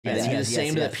And then do the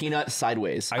same to the peanut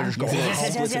sideways. I just go.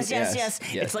 Yes.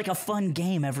 It's like a fun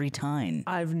game every time.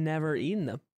 I've never eaten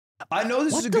them. I know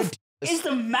this is a good. What is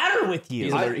the matter with you?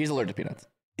 He's allergic to peanuts.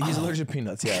 He's allergic to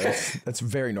peanuts. Yeah, that's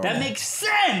very normal. That makes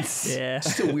sense. Yeah.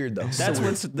 Still weird though. That's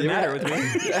what's the matter with me. I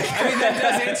mean, that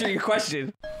does answer your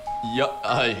question. Yo,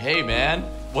 hey man,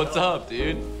 what's up,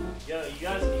 dude? Yo, you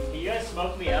guys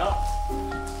smoke me out?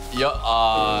 Yo,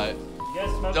 You guys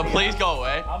smoke no, me please out? go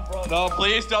away. I'm broke. No,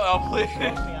 please don't. No, please.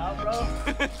 Smoke me out, bro?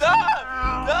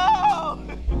 No!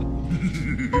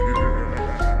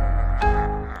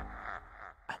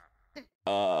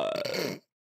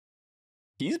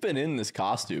 He's been in this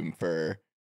costume for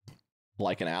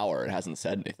like an hour and hasn't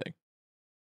said anything.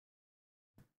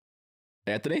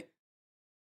 Anthony?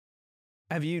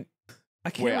 Have you?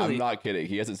 I can't Wait, really. I'm not kidding.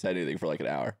 He hasn't said anything for like an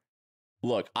hour.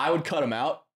 Look, I would cut him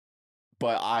out,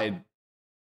 but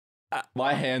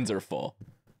my hands are full.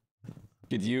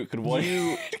 Could one?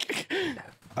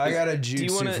 I got a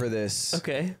jutsu wanna- for this.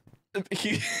 Okay.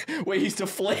 Wait, he's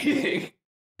deflating.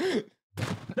 Hey!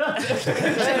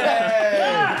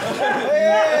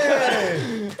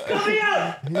 Cut me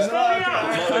out! He's not.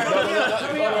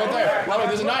 Ludwig,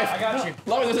 there's a knife. I got you.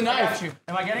 Ludwig, there's a knife. I got you.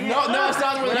 Am I getting it? No, it's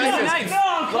not where the There's a knife is. knife.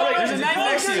 No, Ludwig, There's a knife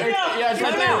next to you. Yeah, it's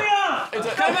right Cut me there. out! It's a,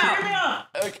 Cut him out. Cut me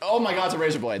out! Oh my God, it's a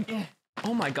razor blade.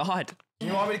 Oh my god.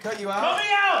 You want me to cut you out? Cut me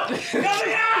out! Cut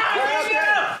me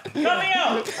out! Cut me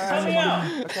out! Cut me out!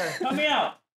 Okay. Cut me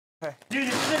out! Okay. Dude,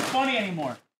 this isn't funny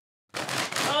anymore.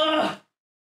 Ugh!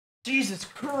 Jesus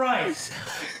Christ!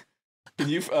 Can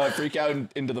you freak out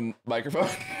into the microphone?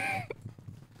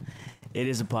 It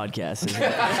is a podcast, isn't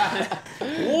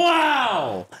it?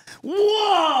 Wow!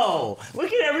 Whoa!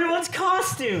 Look at everyone's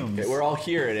costumes. Okay, we're all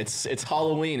here, and it's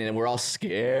Halloween, and we're all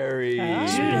scary. Dude,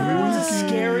 everyone's a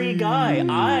scary guy.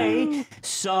 I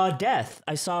saw death.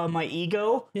 I saw my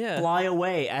ego fly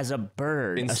away as a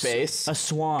bird. In space? A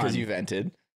swan. Because you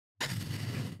vented.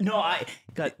 No, I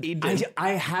Got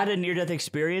I had a near-death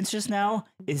experience just now.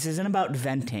 This isn't about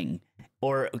venting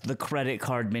or the credit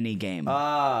card mini game.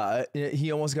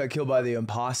 He almost got killed by the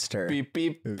impostor. Beep,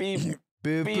 beep, beep.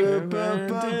 Boop, boop, boop,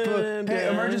 boop, boop. Hey,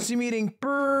 emergency meeting.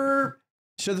 Burp.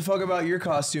 Shut the fuck about your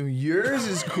costume. Yours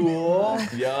is cool.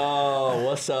 Yo,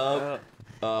 what's up?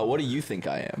 What do you think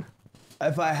I am?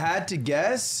 If I had to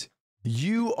guess,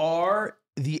 you are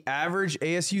the average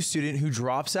ASU student who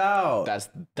drops out.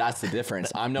 That's the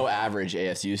difference. I'm no average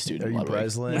ASU student. Are you Ludwig.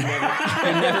 Breslin?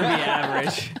 Can never be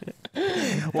average.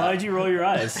 Why did you roll your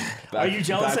eyes? Are you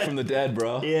jealous? Back from the dead,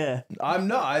 bro. Yeah. I'm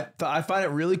not. I find it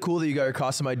really cool that you got your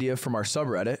costume idea from our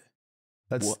subreddit.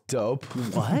 That's dope.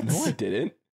 What? No, I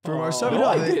didn't. From our subreddit. No,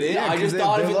 I didn't. I just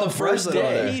thought of it the love first Breslin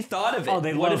on day. it. He thought of it. Oh,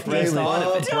 they what love if he Breslin. thought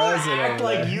of it? Don't Breslin act over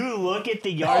like there. you look at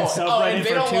the Yard and subreddit they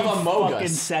for don't 2 love Among fucking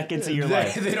Us. seconds of your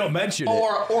life. They don't mention it.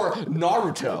 Or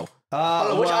Naruto.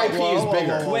 Which IP is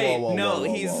bigger? Wait, no,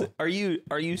 he's. Are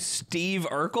you Steve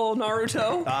Urkel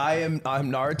Naruto? I'm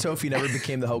Naruto if he never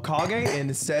became the Hokage and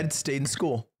instead stayed in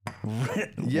school.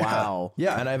 Yeah. Wow.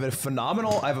 Yeah, and I have a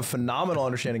phenomenal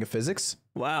understanding of physics.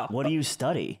 Wow. What do you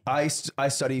study? I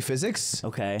study physics.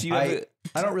 Okay. Do you have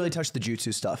I don't really touch the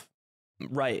jutsu stuff.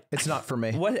 right? It's not for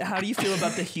me. What? How do you feel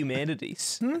about the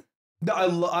humanities? No, I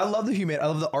love the I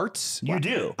love the arts. You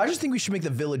do? I just think we should make the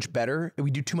village better.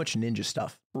 We do too much ninja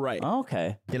stuff. Right.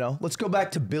 Okay. You know, let's go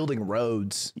back to building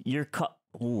roads. You're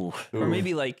Or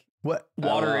maybe like What?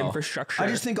 water infrastructure. I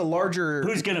just think a larger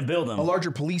Who's gonna build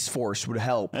them? police force would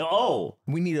help. Oh.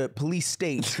 We need a police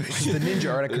state because the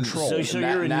ninja are out of control. So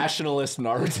you're a nationalist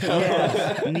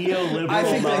Naruto. neoliberal I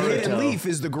think the Naruto. Hidden Leaf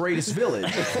is the greatest village.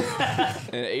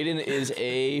 And Aiden is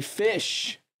a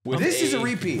fish. This is a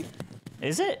repeat.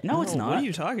 Is it? No, it's not. What are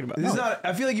you talking about? This is not.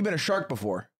 I feel like you've been a shark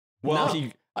before. Well, No.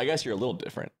 I guess you're a little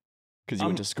different because you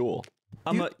went to school.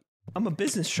 I'm a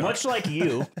business shark. Much like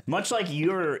you, much like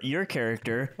your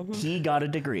character, he got a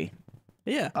degree.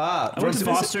 Yeah. Ah, I went to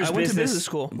I went to business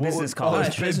school. Business Oh,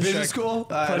 college. business school?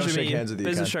 I don't Pleasure shake meeting. hands with you.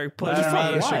 Business Ken. shark. I Pleasure don't know how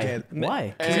to meeting. shake Why? hands.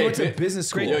 Why? Because you went to business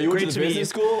school. Yo, you went Great to to the meet business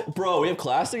school? Bro, we have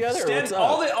class together? Or what's up?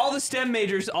 All the STEM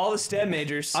majors. I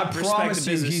respect promise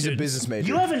the you, business he's a students. business major.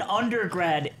 You have an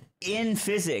undergrad in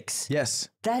physics. Yes.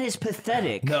 That is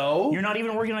pathetic. No. You're not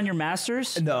even working on your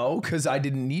master's? No, because I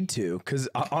didn't need to. Because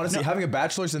honestly, having a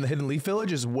bachelor's in the Hidden Leaf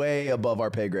Village is way above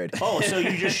our pay grade. Oh, so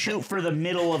you just shoot for the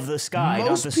middle of the sky,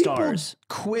 Most not the people stars.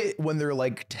 quit when they're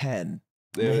like 10.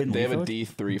 They Hidden have a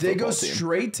Leaf D3 They football go team.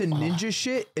 straight to ninja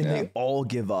shit and Yeah. they all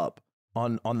give up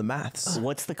on the maths.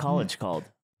 What's the college called?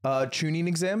 Tuning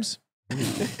exams.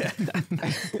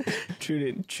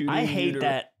 I hate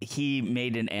that he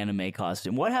made an anime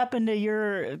costume. What happened to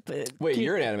your... Wait,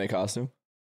 you're an anime costume?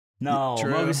 No,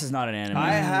 True. Mogus is not an anime.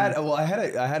 I had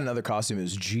another costume. It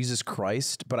was Jesus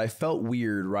Christ, but I felt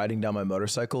weird riding down my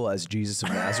motorcycle as Jesus of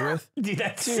Nazareth. Dude,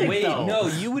 that's sick, Wait, though. no,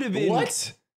 you would have been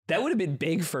What? That would have been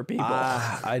big for people.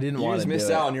 I didn't You want just to missed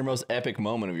do out it. on your most epic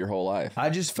moment of your whole life. I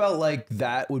just felt like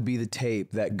that would be the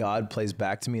tape that God plays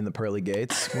back to me in the pearly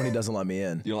gates when he doesn't let me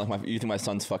in. You don't like you think my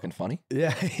son's fucking funny?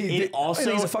 Yeah, It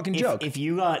also, he's a fucking joke. If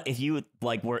you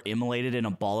like were immolated in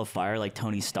a ball of fire like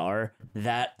Tony Starr,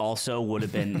 that also would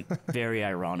have been very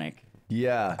ironic.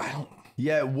 Yeah.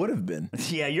 Yeah, it would have been.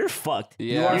 Yeah, you're fucked.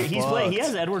 Yeah. He fucked.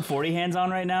 has Edward 40 hands on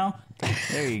right now.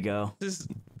 There you go.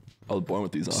 I was born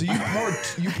with these on. So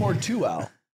you poured 2 out.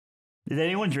 Did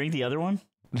anyone drink the other one?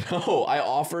 No, I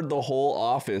offered the whole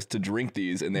office to drink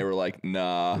these, and they were like,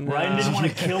 nah. Ryan didn't want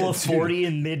to kill a 40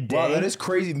 in midday. Wow, that is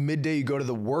crazy. Midday, you go to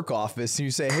the work office and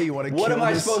you say, "Hey, you want to kill What am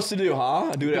I this?" supposed to do,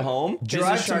 huh? Do it at home?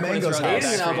 Drive to Mango's Aiden's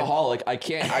house. an alcoholic. I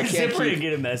can't Zipper didn't keep,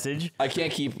 get a message. I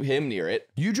can't keep him near it.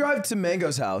 You drive to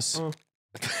Mango's house.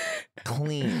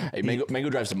 Clean. Hey, Mango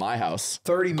drives to my house.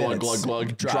 30 Glug, minutes. glug,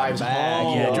 glug. Drive Drives back.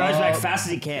 home. Yeah, drives back fast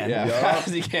as he can. Yeah, fast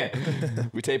as he can.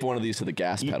 We tape one of these to the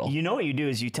gas pedal. You know what you do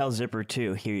is you tell Zipper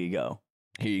too. Here you go.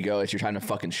 Here you go. It's your time to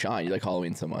fucking shine. You like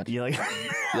Halloween so much. You like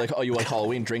You're like, oh, you like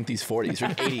Halloween? Drink these 40s.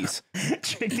 Drink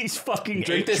 80s. drink these fucking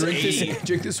Drink this Drink 80.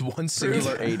 drink this one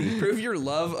singular 80. Prove your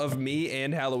love of me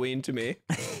and Halloween to me.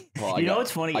 Well, You know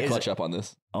what's funny I is- clutch up on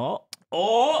this.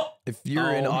 Oh, If you're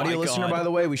an Oh audio my listener, God. by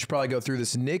the way, we should probably go through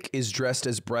this. Nick is dressed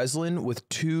as Breslin with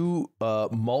 2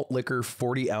 malt liquor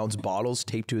 40-ounce bottles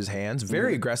taped to his hands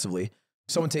very aggressively.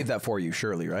 Someone taped that for you,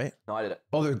 surely, right? No, I did it.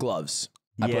 Oh, they're gloves.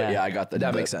 yeah. I got the.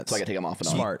 That makes sense. So I can take them off and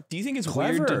on. Smart. Do you think it's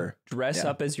weird to Clever. dress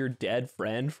up as your dead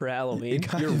friend for Halloween? It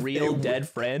kind Your of- real it- dead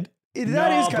friend? That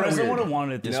No, is kind of Breslin would weird. have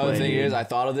wanted it You this know, way. the thing dude. is, I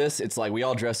thought of this. It's like we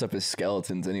all dress up as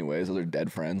skeletons anyways. Those are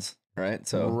dead friends, right?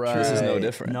 So Right. this is no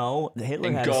different. No, Hitler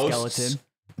And had ghosts. a skeleton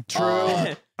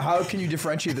True. How can you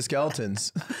differentiate the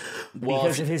skeletons?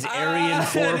 because of his Aryan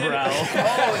forebrow.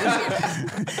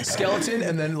 Skeleton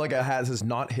and then like a hat that says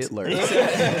not Hitler.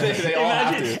 they all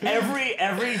have to. Imagine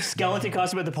every skeleton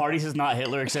costume at the party says not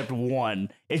Hitler except one.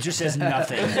 It just says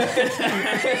nothing.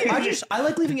 I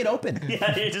like leaving it open.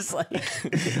 Yeah, you're just like,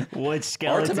 what Art's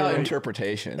skeleton? about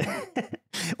interpretation.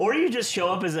 Or you just show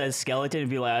up as a skeleton and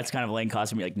be like, that's kind of a lame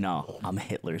costume. You're like, no, I'm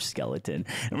Hitler's skeleton.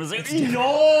 And we're like,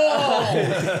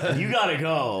 no, you gotta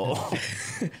go.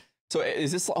 So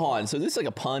is this? Hold on. So this is like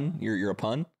a pun. You're a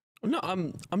pun, No,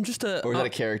 I'm just a. or is that a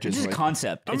character? This is a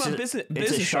concept. I'm it's a a business- It's a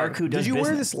business shark shark. who does Did you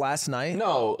wear business. this last night?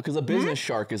 No, because a business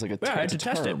shark is like a Yeah, I had it's a to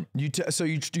test it. term. You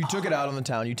took it out on the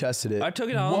town. You tested it. I took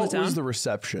it out on What the town. was the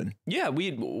reception? Yeah,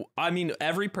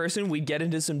 every person, we'd get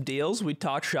into some deals, we'd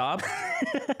talk shop.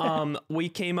 We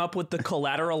came up with the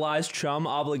collateralized chum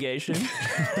obligation.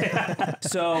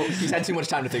 So He's had too much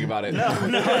time to think about it. No,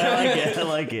 I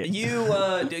like it. you,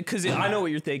 because I know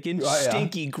what you're thinking, yeah.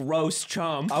 stinky, gross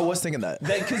chum. I was thinking that.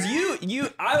 Because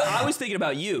I was thinking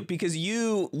about you because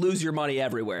you lose your money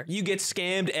everywhere. You get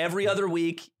scammed every other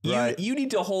week. Right. You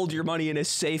need to hold your money in a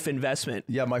safe investment.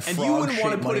 Yeah, my and you wouldn't want to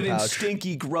frog-shaped put it money in pouch.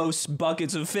 stinky, gross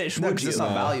buckets of fish, No, would because you? it's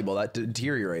not valuable. That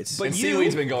deteriorates. But And you-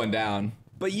 seaweed's been going down.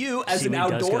 But you, as an Seaweed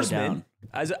does go outdoorsman, down.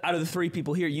 as out of the 3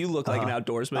 people here, you look like an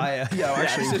outdoorsman. actually,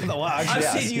 I've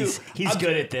seen you. He's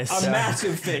good at this. A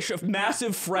massive fish, a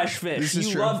massive fresh fish. This is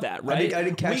You true. love that, I right?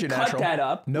 didn't catch we it cut natural. that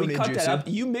up. No we cut that ninjutsu. up.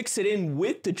 You mix it in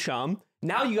with the chum.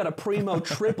 Now you got a primo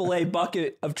AAA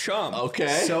bucket of chum.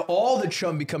 Okay. So all the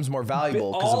chum becomes more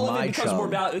valuable because All of of my it becomes chum. more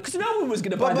valuable because no one was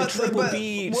going to buy the triple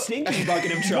B stinky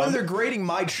bucket of When chum. they're grading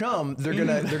my chum, they're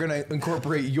gonna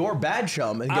incorporate your bad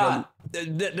chum and get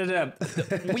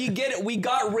We get it. We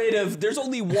got rid of. There's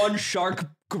only one shark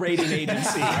grading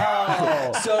agency.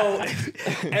 Oh. So,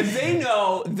 and they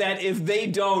know that if they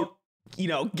don't,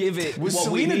 give it Was what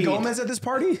Selena we need. Gomez at this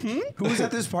party? Who was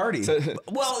at this party?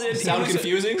 Well, it Sound was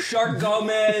confusing? Shark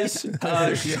Gomez.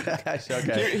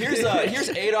 Okay. Here's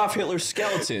Adolf Hitler's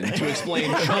skeleton to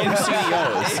explain chum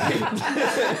CEOs.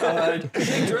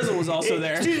 Big Drizzle was also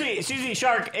there. Excuse me,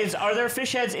 Shark. Are there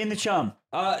fish heads in the chum?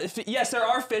 Yes, there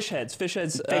are fish heads. Fish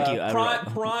heads. Thank you.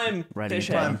 Prime Writing fish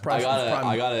it down. head.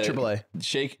 I gotta. AAA.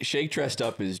 Shake dressed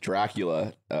up as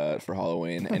Dracula for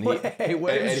Halloween, and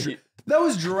he. That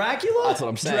was Dracula? That's what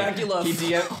I'm saying. Dracula. He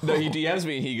DMs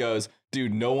me and he goes,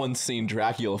 "Dude, no one's seen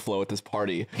Dracula flow at this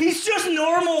party." He's just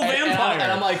normal vampire.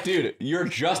 And I'm like, dude, you're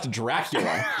just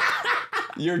Dracula.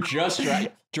 You're just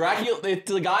Dracula.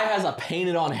 The guy has a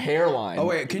painted on hairline. Oh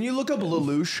wait, can you look up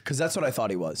Lelouch? Because that's what I thought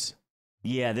he was.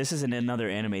 Yeah, this isn't another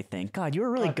anime thing. God, you were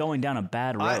really going down a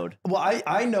bad road.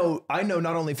 I know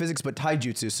not only physics but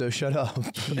taijutsu, so shut up.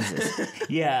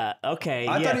 Yeah, okay.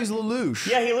 I thought he was Lelouch.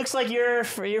 Yeah, he looks like your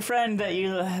friend that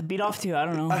you beat off to. I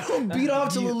don't know. I don't beat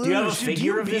off to Lelouch. Do you have a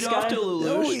figure of this guy?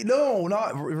 No,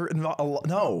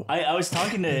 no. I was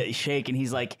talking to Shake, and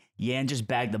he's like, Yan just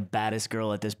bagged the baddest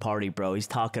girl at this party, bro. He's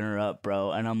talking her up,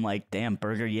 bro. And I'm like, damn,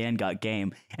 Burger Yan got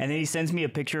game. And then he sends me a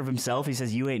picture of himself. He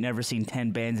says, you ain't never seen 10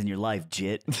 bands in your life,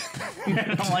 jit. And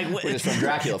I'm like, what? It's from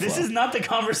Dracula. This is not the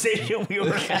conversation we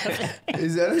were having.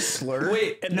 Is that a slur?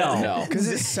 Wait, No. Because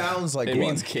it sounds like It one.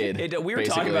 means kid. we were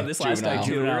talking about this last night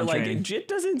too. We were Juvenile like, training. Jit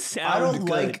doesn't sound I don't good.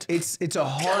 like it's a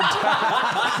hard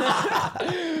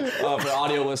time. For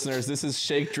audio listeners, this is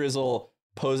Shake Drizzle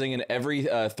posing in every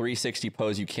 360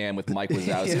 pose you can with Mike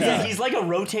Wazowski. Yeah, he's like a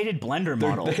rotated blender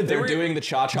model. They're doing the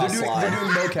cha-cha They're slide.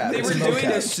 doing mocap. They It's were a doing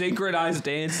mocap. a synchronized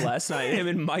dance last night. Him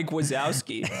and Mike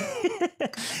Wazowski.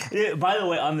 By the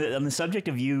way, on the subject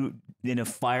of you in a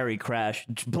fiery crash,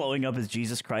 blowing up as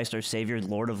Jesus Christ, our Savior,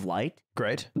 Lord of Light,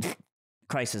 Great.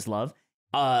 Christ is love.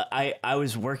 I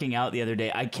was working out the other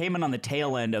day. I came in on the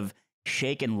tail end of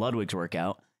Shake and Ludwig's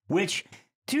workout, which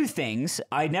two things.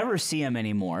 I never see him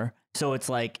anymore. So it's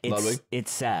like, Ludwig?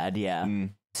 it's sad. Yeah.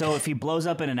 So if he blows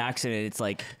up in an accident, it's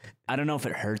like, I don't know if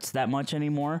it hurts that much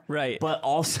anymore. Right. But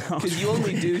also, Because you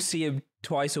only do see him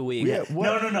twice a week. Yeah.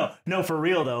 What? No, for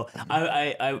real though.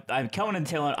 I'm coming in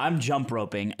tail end. I'm jump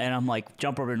roping, and I'm like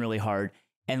jump roping really hard.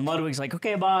 And Ludwig's like,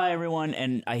 okay, bye everyone.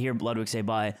 And I hear Ludwig say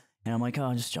bye, and I'm like, oh,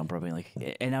 I'm just jump roping. Like,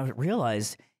 and I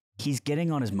realized he's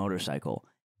getting on his motorcycle,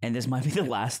 and this might be the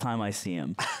last time I see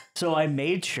him. So I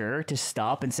made sure to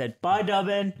stop and said, bye,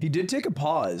 Dubbin. He did take a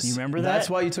pause. You remember that? That's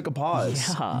why you took a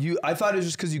pause. Yeah. I thought it was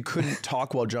just because you couldn't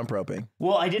talk while jump roping.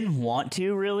 Well, I didn't want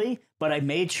to really, but I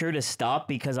made sure to stop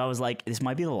because I was like, this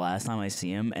might be the last time I see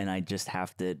him, and I just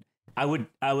have to. I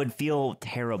would feel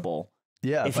terrible.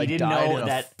 Yeah, If I he didn't died know in a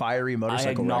that fiery I motorcycle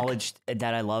wreck. acknowledged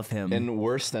that I love him. And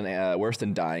worse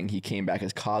than dying, he came back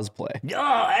as cosplay.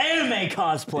 Oh, anime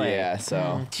cosplay. Yeah,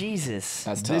 so Jesus.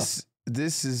 that's tough.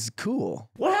 This is cool.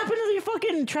 What happened to your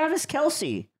fucking Travis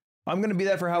Kelce? I'm gonna be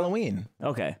that for Halloween.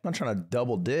 Okay. I'm not trying to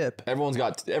double dip. Everyone's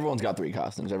got 3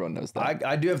 costumes. Everyone knows that.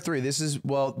 I do have 3. This is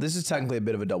technically a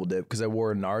bit of a double dip because I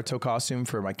wore a Naruto costume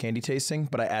for my candy tasting,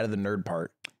 but I added the nerd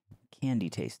part.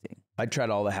 Candy tasting. I tried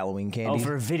all the Halloween candy. Oh,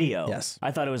 for video. Yes.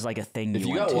 I thought it was like a thing. If you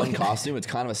went got to. one costume, it's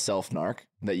kind of a self-narc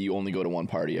that you only go to one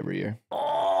party every year.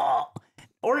 Oh.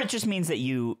 Or it just means that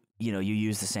you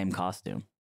use the same costume.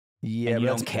 Yeah, And but you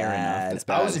that's don't care enough. bad. That's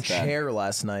bad, I was a that's bad. chair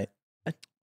last night.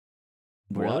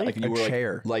 Really? Like, you A were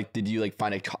chair. Like, did you like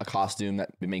find a costume that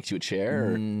makes you a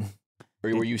chair, or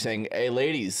were you saying, "Hey,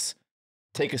 ladies,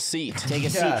 take a seat"? Take a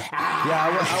seat.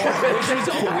 Yeah, Which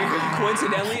is weird.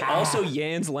 Coincidentally, also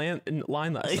Yan's line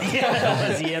last night. Yeah, that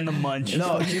was Ian the Munch.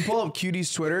 No, can you pull up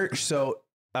Cutie's Twitter? So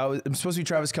I'm supposed to be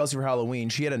Travis Kelce for Halloween.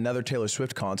 She had another Taylor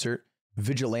Swift concert,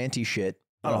 vigilante shit.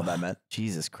 I don't know what that meant.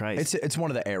 Jesus Christ. It's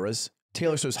one of the eras.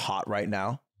 Taylor Swift's hot right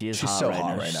now. She's She's hot so right hot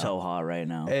now. right now. So hot right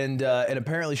now. And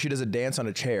apparently she does a dance on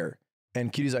a chair.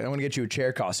 And Cutie's like, I'm gonna get you a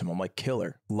chair costume. I'm like,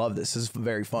 killer. Love this. This is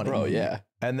very funny. Bro, yeah.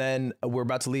 And then we're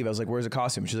about to leave. I was like, where's the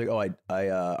costume? She's like, oh,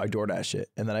 I DoorDash it.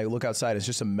 And then I look outside. It's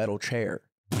just a metal chair.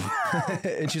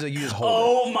 And she's like, you just hold it.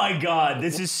 Oh my God,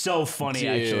 this is so funny.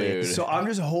 Actually, Dude. So I'm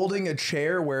just holding a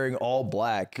chair wearing all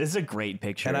black. this is a great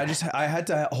picture. And I had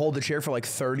to hold the chair for like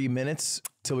 30 minutes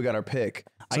till we got our pick.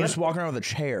 So I'm just walking around with a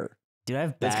chair. Dude, I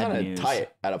have That's bad kind news. of tight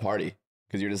at a party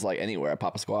because you're just like anywhere. I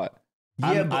pop a squat.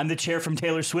 Yeah, but I'm the chair from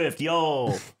Taylor Swift.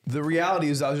 Yo. the reality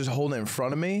is I was just holding it in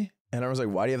front of me. And I was like,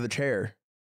 why do you have the chair?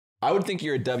 I would think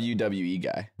you're a WWE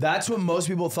guy. That's what most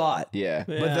people thought. Yeah.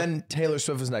 But then Taylor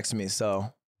Swift was next to me.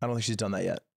 So I don't think she's done that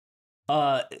yet.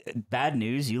 Bad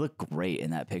news. You look great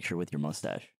in that picture with your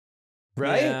mustache.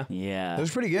 Right? Yeah. Yeah. That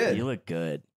was pretty good. You look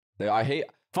good. I hate.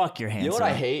 Fuck your hands. You know what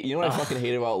I hate? You know what I fucking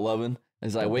hate about Lubbin?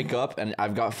 Is I wake up and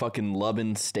I've got fucking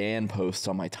Lubbin Stan posts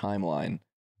on my timeline,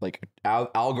 like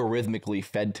algorithmically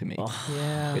fed to me.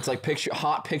 Yeah. It's like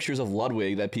hot pictures of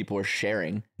Ludwig that people are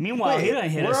sharing. Meanwhile, he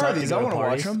didn't hit where us are up to these? go I to want to watch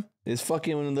parties. them. It's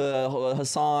fucking the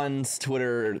Hassan's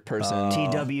Twitter person.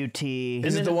 TWT.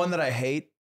 Is it the one that I hate?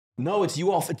 No, it's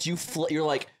you off. It's you. You're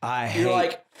like, I hate. you're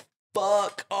like,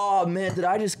 fuck. Oh man, did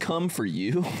I just come for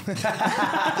you?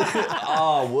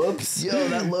 Oh, whoops. Yo,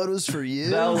 that load was for you.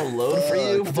 That was a load for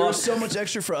you. There Fuck. was so much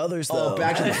extra for others, though. Oh,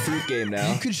 back to the fruit game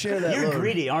now. You could share that You're load.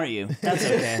 greedy, aren't you? That's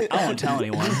okay. I won't tell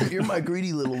anyone. You're my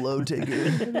greedy little load taker.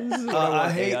 I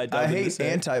want hate AI dubbing to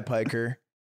say. AntiPiker.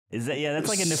 Is that that's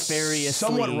like a nefarious.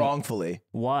 Somewhat wrongfully.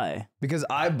 Why? Because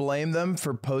I blame them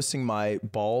for posting my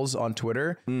balls on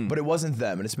Twitter, but it wasn't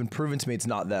them. And it's been proven to me it's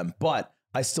not them. But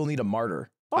I still need a martyr.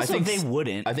 Also, I think they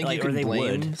wouldn't. I think like, you or can they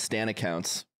blame would. Stan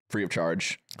accounts free of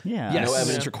charge. Yeah. Yes. No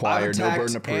evidence required, no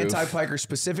burden of proof. Anti-Piker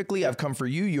specifically, I've come for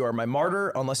you. You are my martyr.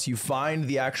 Unless you find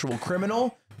the actual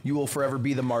criminal, you will forever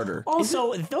be the martyr.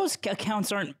 Also, those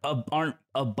accounts aren't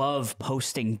above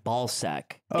posting ball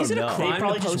sack. Oh, Is it no. a crime They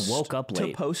probably to just post, woke up late.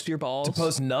 to post your balls? To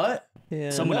post nut? Yeah.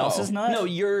 Someone else's nut? No,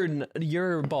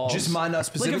 your balls. Just my nut Like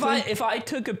specifically? if I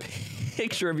took a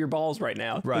picture of your balls right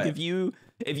now, Right. like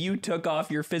if you took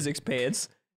off your physics pants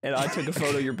and I took a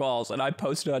photo of your balls and I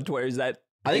posted on Twitter, is that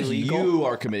I think illegal? you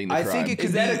are committing the I crime. think it could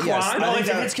Is be. that a yes, crime? I No, think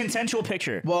if that- it's consensual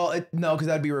picture. well, no, because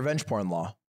that'd be revenge porn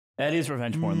law. That is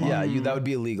revenge porn law. Yeah, that would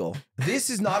be illegal. This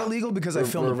is not illegal because I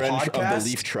filmed a Revenge of the podcast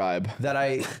Leaf Tribe. that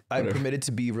I permitted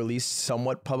to be released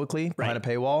somewhat publicly behind a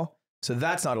paywall. So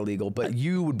that's not illegal. But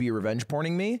you would be revenge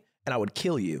porning me, and I would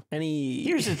kill you. Any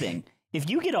Here's the thing. If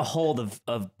you get a hold of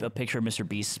a picture of Mr.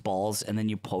 Beast's balls and then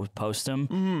you post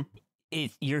them,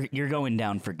 you're going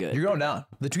down for good. You're going down.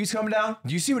 The tweet's coming down.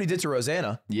 Do you see what he did to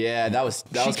Rosanna? Yeah, that was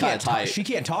kind of can't tight. She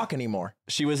can't talk anymore.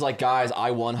 She was like, guys,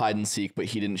 I won hide and seek, but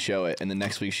he didn't show it. And the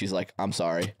next week she's like, I'm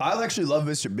sorry. I actually love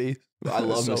Mr. B. I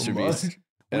love So Mr. much. Beast.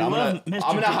 And We I'm love gonna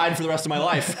Mr. Beast. hide for the rest of my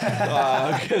life.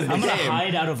 'Cause the I'm gonna game.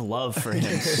 hide out of love for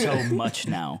him so much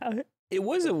now. It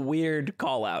was a weird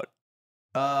call out.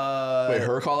 Wait,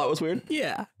 her call out was weird?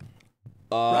 Yeah.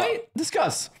 Right?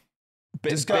 Discuss.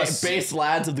 Discuss. Base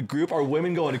lads of the group, are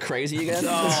women going crazy again?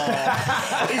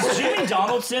 Is Jimmy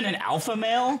Donaldson an alpha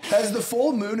male? Has the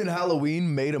full moon and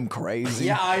Halloween made him crazy?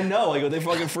 Yeah, I know. Like, they're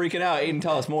fucking freaking out. Aiden,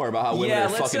 tell us more about how women Yeah, are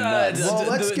let's fucking nuts. Well,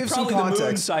 let's give some probably the moon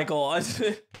context. cycle.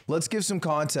 Let's give some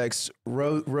context.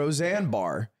 Roseanne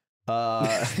Barr.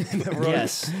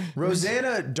 Yes.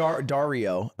 Rosanna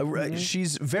Dario.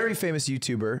 She's a very famous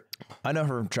YouTuber. I know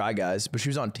her from Try Guys, but she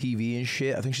was on TV and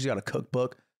shit. I think she's got a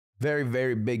cookbook. Very,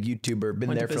 very big YouTuber. Been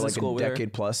Went there to for business like school a with her.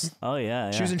 decade plus. Oh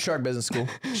yeah. She was in Shark Business School.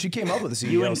 She came up with the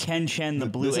you and CEOs. Ken Chen, the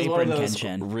blue This is one apron of Ken those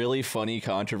Chen. really funny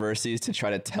controversies to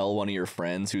try to tell one of your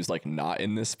friends who's like not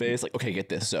in this space. Like, okay, get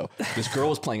this. So this girl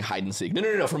was playing hide and seek.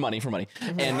 No, for money.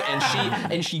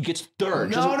 And she gets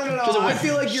third. She No. doesn't I win.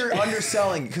 feel like you're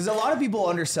underselling because a lot of people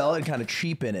undersell it and kind of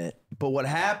cheapen it. But what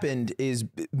happened is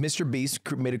Mr.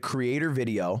 Beast made a creator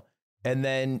video and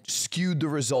then skewed the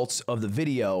results of the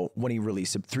video when he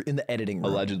released it in the editing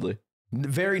room. Allegedly.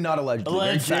 Very not allegedly. Very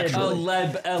Alleged.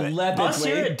 factually. Us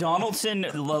here at Donaldson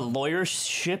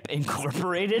Lawyership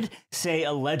Incorporated say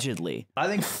allegedly. I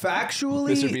think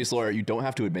factually, Mr. Beast lawyer, you don't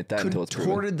have to admit that until it's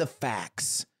proven. contorted the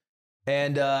facts.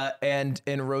 And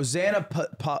Rosanna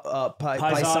Paisano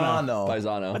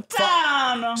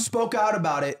Paisano. spoke out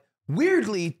about it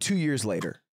weirdly 2 years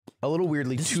later. A little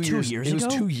weirdly, This 2 is 2 years. years It was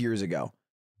ago? 2 years ago.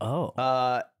 Oh.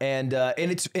 And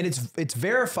it's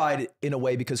verified in a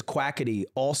way because Quackity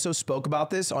also spoke about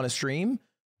this on a stream,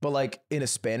 but like in a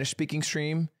Spanish speaking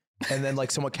stream, and then like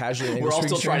somewhat casually. in an We're all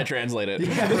English still trying to stream. translate it.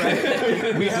 Yeah,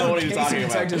 right. We don't know what he's talking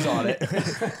about. detectives on it,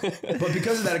 but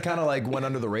because of that, it kind of like went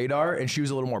under the radar, and she was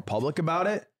a little more public about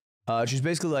it. She's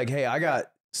basically like, "Hey, I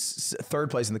got third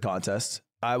place in the contest.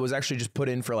 I was actually just put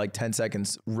in for like 10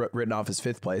 seconds, written off as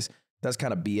fifth place. That's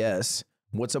kind of BS.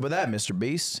 What's up with that, Mr.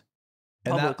 Beast?"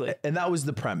 And Publicly. that was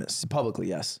the premise. Publicly,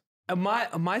 yes.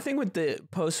 My thing with the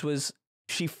post was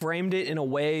she framed it in a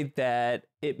way that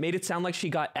it made it sound like she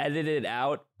got edited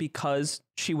out because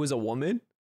she was a woman.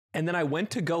 And then I went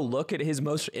to go look at his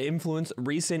most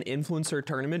recent influencer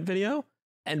tournament video,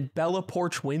 and Bella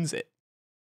Porch wins it.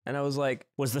 And I was like,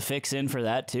 Was the fix in for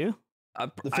that too?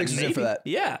 The fix was in for that.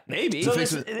 Yeah, maybe. So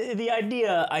fix the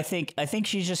idea, I think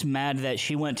she's just mad that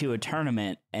she went to a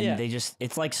tournament and Yeah.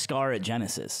 it's like Scar at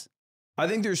Genesis. I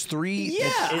think there's three.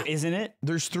 Yeah. Isn't it?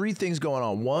 There's three things going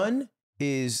on. One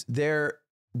is there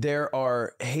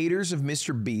are haters of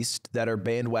Mr. Beast that are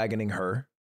bandwagoning her,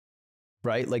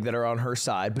 right? Like that are on her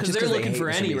side. But 'Cause just they're they looking hate for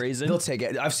Mr. any Beast, reason. They'll take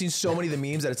it. I've seen so many of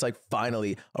the memes that it's like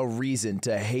finally a reason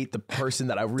to hate the person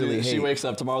that I really Dude, hate. she wakes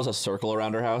up, tomorrow's a circle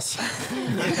around her house.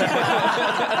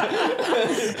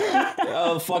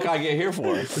 Oh, the fuck I get here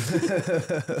for?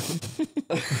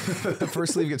 The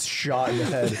first sleeve gets shot in the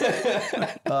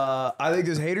head. I think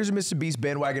there's haters of Mr. Beast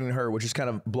bandwagoning her, which is kind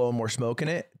of blowing more smoke in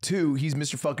it. Two, he's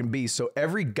Mr. fucking Beast. So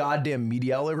every goddamn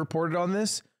media outlet reported on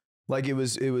this. Like it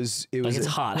was Like it's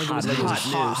hot, like it hot, was- like it was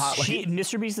hot, hot, like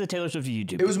Mr. Beast is the Taylor Swift of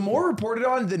YouTube. it was more reported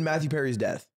on than Matthew Perry's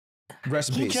death. Rest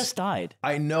in he peace. just died.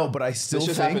 I know, but I still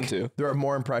just think happened too. there are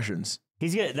more impressions.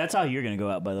 He's gonna. That's how you're gonna go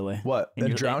out, by the way. What? In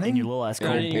your, drowning? in your little ass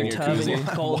Going in your cold tub, pool. in your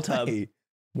cold tub. Why?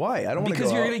 Why? I don't want to go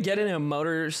Because you're out. gonna get in a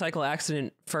motorcycle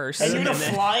accident first, And you're and gonna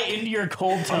then- fly into your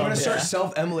cold tub. I'm gonna start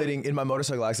self-emulating in my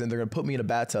motorcycle accident. They're gonna put me in a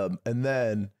bathtub, and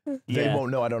then they Yeah. won't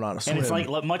know I don't know how to swim. And it's like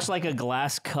much like a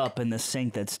glass cup in the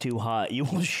sink that's too hot. You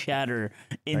will shatter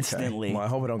instantly. Okay. Well, I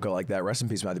hope I don't go like that. Rest in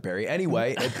peace, Matthew Perry.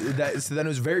 Anyway, so then it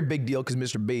was a very big deal because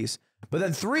Mr. Beast. But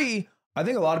then 3, I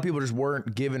think a lot of people just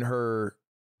weren't giving her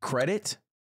credit.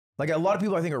 Like a lot of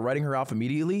people, I think, are writing her off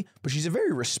immediately. But she's a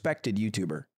very respected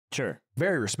YouTuber. Sure.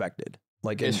 Very respected.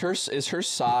 Like Is her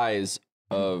size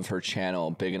of her channel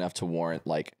big enough to warrant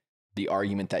like the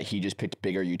argument that he just picked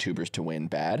bigger YouTubers to win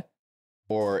bad?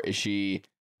 Or is she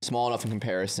small enough in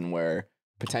comparison where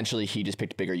potentially he just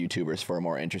picked bigger YouTubers for a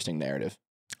more interesting narrative?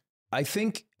 I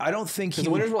don't think Because the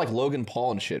winners were like Logan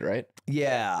Paul and shit, right?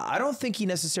 Yeah, I don't think he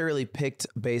necessarily picked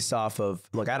based off of,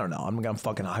 look, I don't know. I'm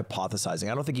fucking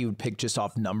hypothesizing. I don't think he would pick just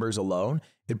off numbers alone.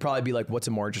 It'd probably be like, what's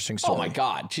a more interesting story? Oh my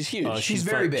God, she's huge. Oh, She's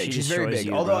very big. She's very destroys big.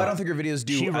 you, Although bro. I don't think her videos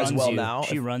do She as runs well you. now.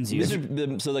 She runs you.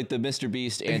 So like the Mr.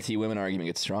 Beast anti-women argument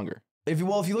gets stronger. If you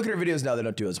look at her videos now, they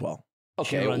don't do as well.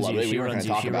 Okay, runs you. Ludwig, She we weren't runs going to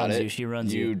you. talk She about runs it. you. She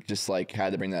runs You you. just like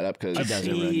had to bring that up because She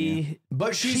doesn't run you.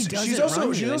 But she's doesn't also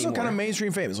run you kind of anymore.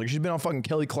 mainstream famous. Like she's been on fucking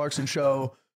Kelly Clarkson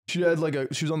show. She had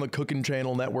she was on the Cooking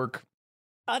Channel network.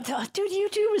 Dude,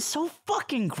 YouTube is so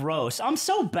fucking gross. I'm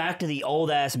so back to the old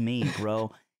ass me,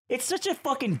 bro. It's such a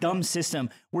fucking dumb system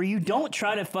where you don't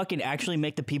try to fucking actually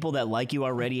make the people that like you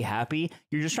already happy.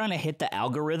 You're just trying to hit the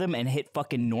algorithm and hit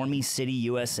fucking Normie City,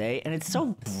 USA, and it's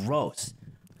so gross.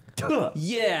 Ugh.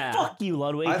 yeah. Fuck you,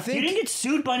 Ludwig. I think- you didn't get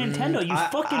sued by Nintendo. You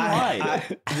fucking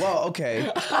lied. Well, okay.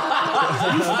 You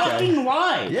fucking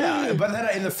lied. Yeah, but then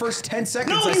in the first 10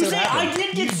 seconds, No, I you said say what happened. I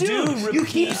did get sued. You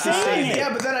keep saying it.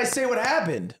 Yeah, but then I say what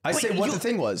happened. I say what you- the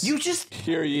thing was. You just,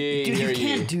 Hear ye, dude, hear you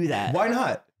can't ye. do that. Why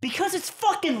not? Because it's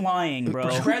fucking lying, bro.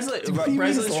 Presley's What do you mean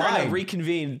it's trying to lying?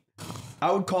 reconvene.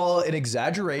 I would call it an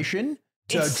exaggeration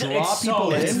to It's draw so-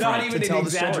 people in. It's not to even tell an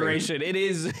the story. exaggeration. It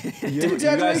is. It's You guys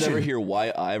exaggeration. ever hear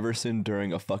Wyatt Iverson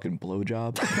during a fucking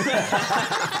blowjob?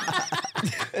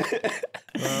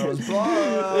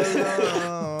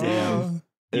 Damn.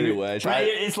 Anyway, Right,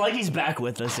 it's like he's back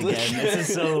with us again.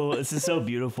 This is so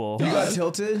beautiful. You got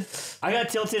tilted? I got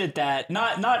tilted at that.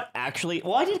 Not actually.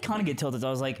 Well, I did kind of get tilted. I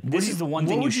was like, this is the one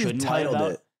thing you would shouldn't lie titled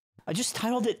about. it? I just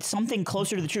titled it something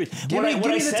closer to the truth. Give me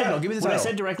the title. Give me the What I title.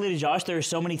 said directly to Josh, there are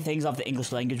so many things off the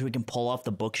English language we can pull off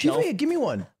the bookshelf. Give me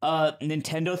one.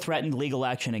 Nintendo threatened legal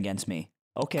action against me.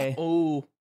 Okay. Oh,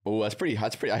 oh, that's pretty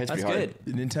that's hard. good.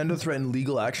 Nintendo threatened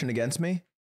legal action against me.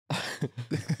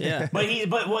 Yeah. But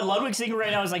what Ludwig's thinking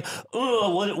right now is like,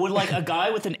 would like a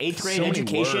guy with an 8th grade So many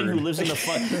education who words. lives in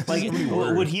the like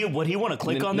would he want to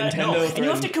click on that? No, Nintendo and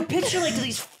you have to capitulate to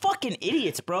these fucking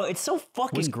idiots, bro. It's so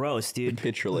fucking gross, dude.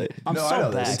 Capitulate. I'm No, I so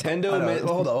know back. this. Nintendo I know. made-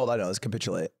 Hold on. I know this.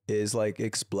 Capitulate is like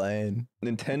explain.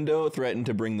 Nintendo threatened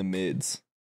to bring the mids.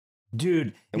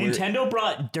 Dude, And we're- Nintendo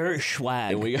brought dirt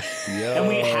swag, And we and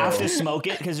we have to smoke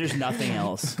it because there's nothing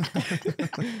else.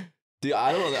 Dude,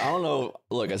 I don't know.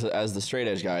 Look, as the straight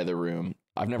edge guy of the room,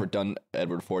 I've never done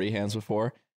Edward 40 hands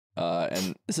before.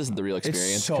 And this isn't the real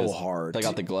experience. so 'cause hard. I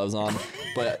got the gloves on,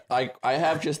 but I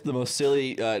have just the most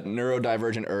silly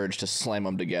neurodivergent urge to slam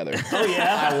them together. Oh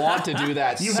yeah, I want to do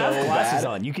that you so have glasses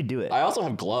bad. on. You could do it. I also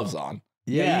have gloves on,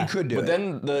 Yeah, Yeah, you could do but it.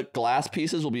 then the glass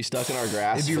pieces will be stuck in our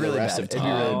grass It'd be for really the rest bad. of It'd be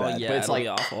time. really Oh, bad. yeah, But it's it'll like, be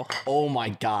awful. oh my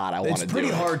god, I want to It's do pretty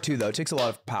it. hard too, though. It takes a lot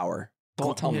of power.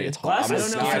 Don't tell me it's hard.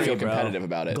 Glasses I'm are I scary, feel bro. competitive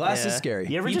about it. Glass is Yeah. scary.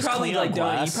 You ever You just probably clean up like don't.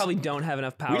 You glass? probably don't have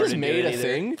enough power. We just to made do a it either.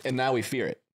 thing, and now we fear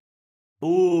it.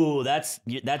 Ooh, that's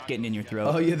getting in your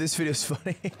throat. Oh yeah, this video's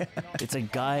funny. It's a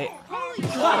guy.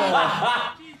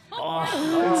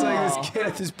 It's like this kid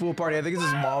at this pool party. I think it's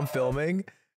his mom filming.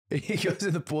 He goes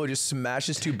in the pool, just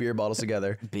smashes 2 beer bottles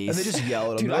together, and they Beast. just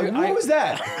yell at him. Dude, Like, I- what was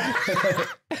that?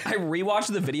 I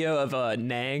rewatched the video of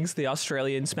Nangs, the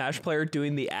Australian Smash player,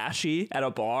 doing the ashy at a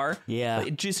bar. Yeah.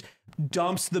 It just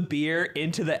dumps the beer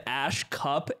into the ash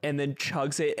cup and then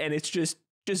chugs it, and it's just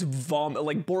vomit,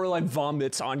 like borderline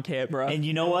vomits on camera. And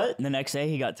you know what? The next day,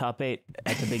 he got top 8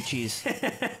 at the Big Cheese.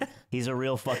 He's a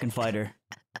real fucking fighter.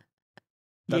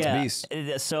 That's yeah, beast.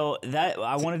 So that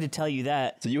I wanted to tell you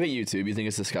that. So you hate YouTube. You think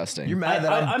it's disgusting. You're mad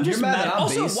that I'm just you're mad mad- that I'm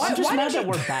also, beast. I'm just mad did that you-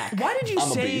 we're back. Why did you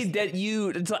I'm a say beast. that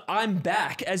it's like, I'm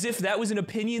back, as if that was an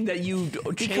opinion that you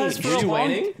Because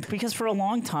changed? for a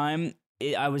long time,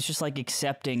 I was just like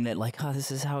accepting that, like, oh,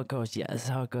 this is how it goes. Yeah, this is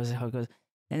how it goes.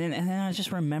 And then I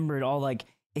just remembered all like,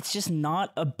 it's just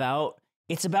not about.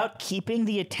 It's about keeping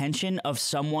the attention of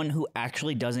someone who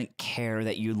actually doesn't care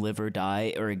that you live or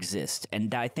die or exist,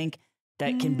 and I think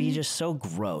that can be just so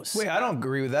gross. Wait, I don't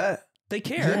agree with that. They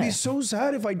care. That'd be so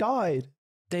sad if I died.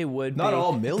 They would Not be.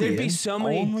 all million. There'd be so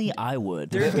many. Only I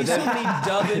would. There'd be so many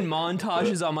dubbing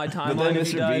montages on my But timeline then if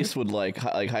he Mr. died. Beast would like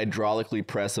hydraulically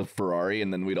press a Ferrari,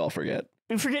 and then we'd all forget.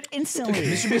 We forget instantly.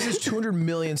 Mr. Beast has 200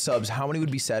 million subs. How many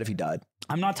would be sad if he died?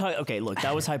 I'm not talking. Okay, look,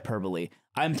 that was hyperbole.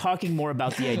 I'm talking more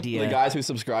about the idea. The guys who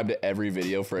subscribe to every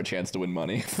video for a chance to win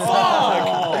money.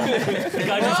 The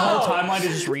guys whose whole timeline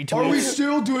is just retweets.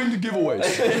 still doing the giveaways?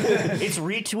 It's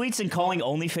retweets and calling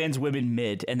OnlyFans women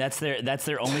mid, and that's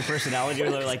their only personality.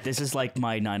 Where they're like, "This is like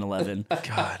my 9/11."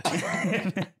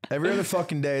 God. Every other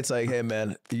fucking day, it's like, hey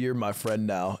man, you're my friend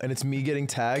now, and it's me getting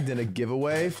tagged in a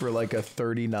giveaway for like a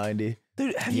 30-90.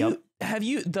 Dude, have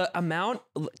you the amount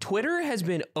Twitter has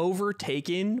been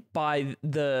overtaken by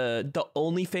the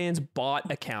OnlyFans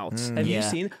bot accounts. Have you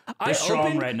seen? They're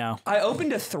strong right now. I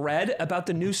opened a thread about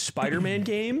the new Spider-Man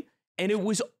game, and it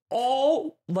was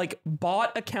all like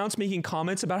bot accounts making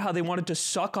comments about how they wanted to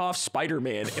suck off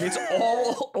Spider-Man, and it's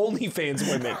all OnlyFans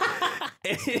women.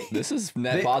 This is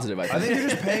net positive, I think. I think they're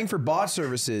just paying for bot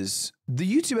services. The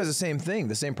YouTube has the same thing,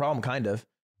 the same problem, kind of.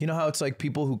 You know how it's like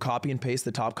people who copy and paste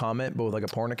the top comment, but with like a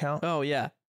porn account? Oh, yeah.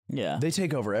 Yeah. They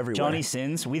take over everywhere. Johnny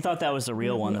Sins. We thought that was the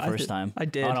real one the first time. I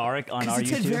did. On our It YouTube.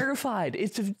 said verified.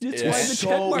 It's why the so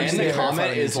check mark And the Yeah.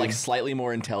 comment is YouTube. like slightly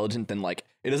more intelligent than like,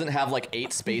 it doesn't have like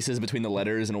 8 spaces between the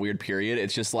letters and a weird period.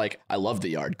 It's just like, I love the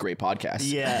yard. Great podcast.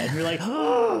 Yeah, and you're like,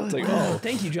 oh, It's like, oh.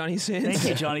 Thank you, Johnny Sins. thank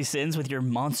you, Johnny Sins, with your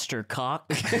monster cock.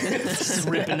 Just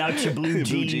ripping out your blue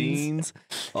jeans.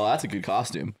 Oh, that's a good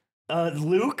costume.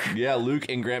 Luke. Yeah, Luke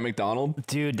and Grant McDonald.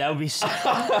 Dude, that would be so.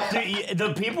 Dude,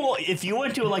 the people, if you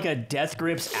went to like a Death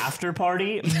Grips after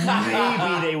party,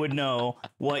 maybe they would know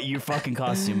what your fucking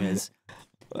costume is.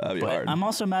 That'd be But hard. I'm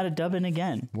also mad at Dubbin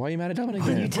again. Why are you mad at Dubbin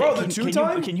again? Bro, the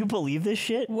two-time? Can you believe this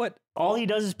shit? What? All he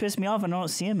does is piss me off and I don't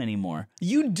see him anymore.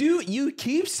 You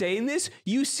keep saying this.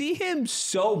 You see him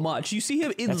so much. You see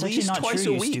him at That's actually least not twice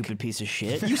true, a you week. stupid piece of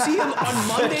shit. You see him on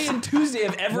Monday and Tuesday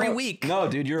of every week. No,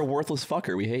 dude, you're a worthless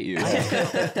fucker. We hate you.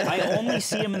 I only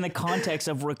see him in the context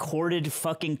of recorded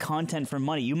fucking content for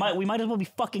money. We might as well be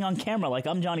fucking on camera like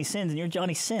I'm Johnny Sins and you're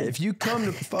Johnny Sins. If you come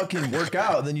to fucking work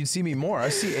out, then you'd see me more. I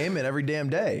see Eamon every damn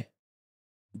day.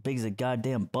 Big's a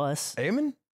goddamn bus.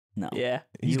 Eamon? No. Yeah.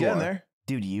 He's You getting are. there.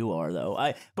 Dude, you are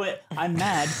though. But I'm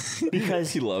mad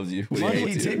because He loves you. What do you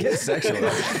He hate did you? get sexual.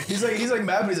 He's like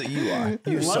mad, but he's like, you are.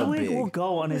 You're so Ludwig will big.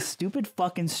 go on his stupid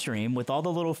fucking stream with all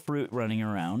the little fruit running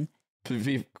around. To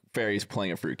be fair, he's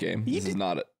playing a fruit game. This is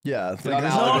not it. Yeah. It's not an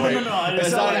No, allegory. no, no, I It's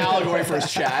just- not an allegory for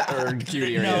his chat or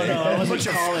cutie or No, anything. no, I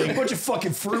wasn't calling. A bunch of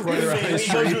fucking fruit running around the He goes to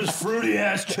street. his fruity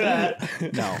ass chat.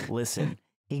 No, listen.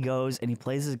 He goes and he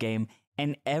plays his game,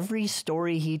 and every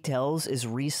story he tells is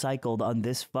recycled on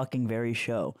this fucking very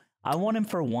show. I want him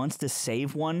for once to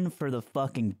save one for the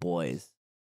fucking boys.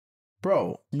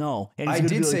 Bro, No, and he's I gonna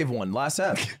did be like, save one last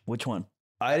ep. Which one?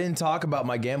 I didn't talk about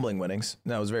my gambling winnings.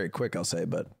 That was very quick, I'll say,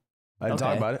 but I didn't talk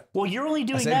Okay. about it. Well, you're only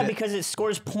doing saved that it. because it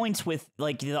scores points with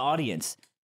like the audience.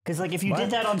 Because like if you What?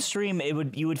 did that on stream,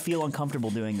 you would feel uncomfortable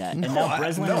doing that. And No, now I-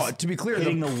 Breslin no, is to be clear,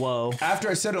 hitting the whoa. After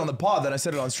I said it on the pod, then I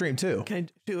said it on stream too. Can I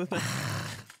do it with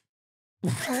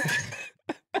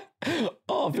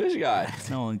Oh, fish guy.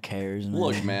 No one cares. Man.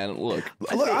 Look, man, look.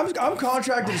 Look, I'm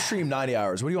contracted to stream 90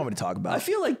 hours. What do you want me to talk about? I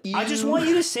feel like you. I just want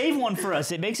you to save one for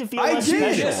us. It makes it feel I less did.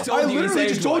 special. Just told I you you literally saved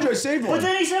just told one. you I saved But one.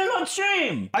 then he said it on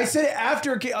stream. I said it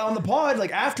after on the pod,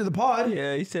 like after the pod.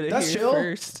 Yeah, you said it That's here chill.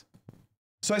 first.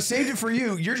 So I saved it for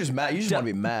you. You're just mad. You just want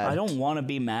to be mad. I don't want to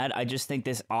be mad. I just think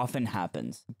this often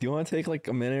happens. Do you want to take like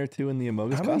a minute or two in the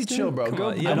Amogus How about you costume? chill, bro? Come Go,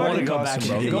 on, go yeah, I don't back wanna in go costume, back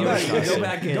bro. in. Go You back. should Go go back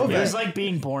back in. in. Go It's back. like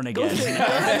being born again.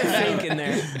 Fake in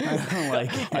there. I don't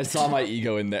like it. I saw my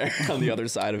ego in there on the other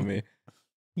side of me.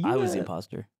 I was the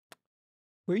imposter.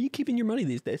 Where are you keeping your money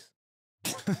these days?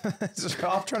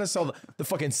 I'm trying to sell the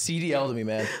fucking CDL to me,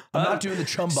 man. I'm not doing the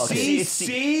chum bucket.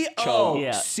 CCO.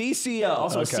 Yeah. CCO.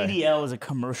 Also, Okay. CDL is a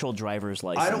commercial driver's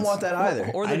license. I don't want that either.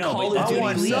 Or the I know, Call but of I Duty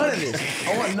want League. none of this.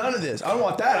 I want none of this. I don't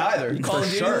want that either. Call for of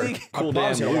Duty sure. League? I Cool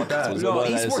promise damn you I want Luke. that. Was No, what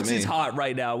that is to esports me. is hot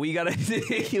right now. We gotta get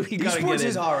Esports in.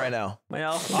 is hot right now.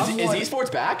 Well, Is I'm like-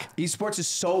 esports back? Esports is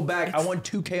so back. I won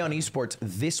 2K on esports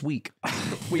this week.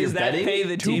 does that betting? pay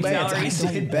the team bets. salaries?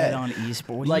 I did Bet bet. on esports.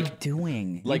 What Like- are you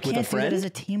doing? like you with a can't do that friend? as a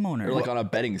team owner. Or like on a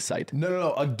betting site?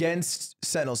 No. Against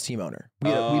Sentinels team owner. We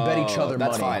bet each other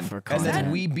that's money. fine. For And then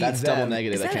content. we beat That's them. double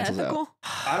negative. Is That that cancels ethical? out.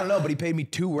 I don't know, but he paid me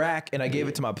 2 rack and I gave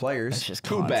it to my players. It's just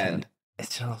Too content. bad.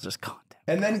 It's all just content.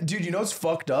 And then, dude, you know what's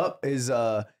fucked up is it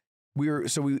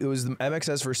was the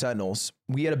MxS versus Sentinels.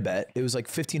 We had a bet. It was like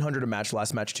 1,500 a match.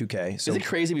 Last match 2K. So Is it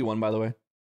crazy we won, by the way?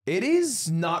 it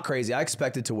is not crazy. I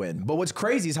expected to win, but what's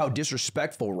crazy is how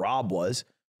disrespectful Rob was.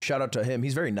 Shout out to him.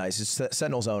 He's very nice. He's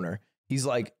Sentinels owner. He's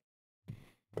like,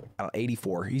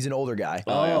 84. He's an older guy.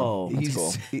 Oh, That's he's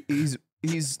cool.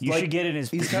 he's you like, should get in his.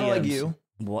 he's kind of like DMs. you.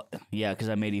 What? Yeah, because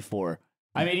I'm 84.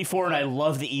 I'm 84, and I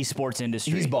love the esports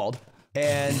industry. He's bald,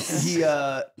 and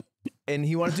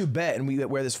he wanted to do a bet, and we had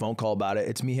this phone call about it.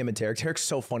 It's me, him, and Tarek. Tarek's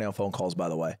so funny on phone calls, by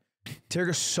the way. Tarek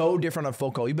is so different on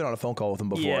phone call. You've been on a phone call with him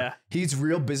before. Yeah. He's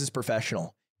real business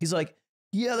professional. He's like,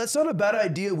 yeah, that's not a bad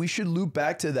idea. We should loop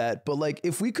back to that. But like,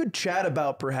 if we could chat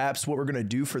about perhaps what we're gonna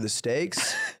do for the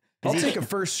stakes, I'll take a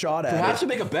first shot at Perhaps it. to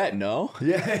make a bet, no?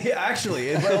 Yeah, actually,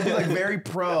 it'll be like very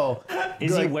pro.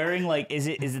 Is he Like, wearing like? Is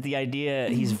it the idea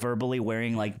he's verbally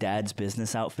wearing like dad's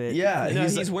business outfit? Yeah, No,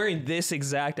 he's like- wearing this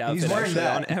exact outfit wearing actually,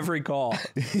 that. on every call.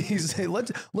 He's hey,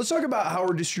 let's talk about how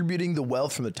we're distributing the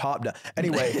wealth from the top down.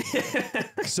 Anyway,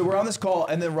 so we're on this call,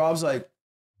 and then Rob's like,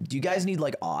 "Do you guys need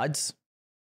like odds,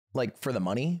 like for the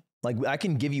money? Like I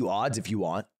can give you odds if you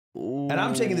want." And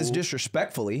I'm taking this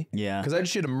disrespectfully, Yeah. because I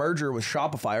just did a merger with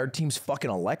Shopify. Our team's fucking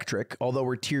electric. Although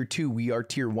we're tier 2, we are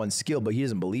tier 1 skill, but he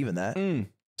doesn't believe in that.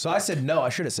 So I said no. I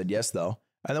should have said yes though,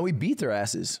 and then we beat their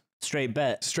asses. Straight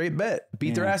bet. Straight bet.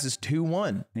 Beat their Yeah. asses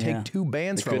 2-1. Yeah. Take 2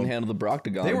 bans They from couldn't them. handle the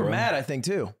Broctagon. They were bro. mad, I think,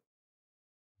 too.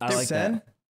 I like Sen? that.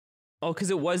 Oh,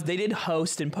 because they did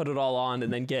host and put it all on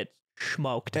and then get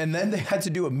smoked. And then they had to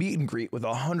do a meet and greet with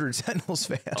 100 Sentinels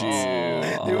fans. Dude.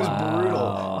 It was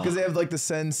brutal because they have like the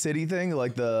Sen City thing,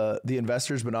 like the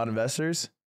investors but not investors.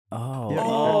 Oh. Yeah.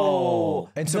 Oh.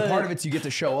 And so part of it's you get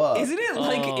to show up. Isn't it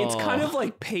like it's kind of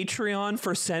like Patreon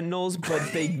for Sentinels,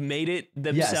 but they made it Yes.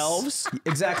 themselves?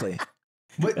 Exactly.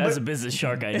 But, That's a but business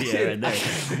shark idea right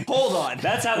there. Hold on.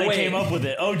 That's how they Wait. came up with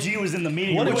it. OG was in the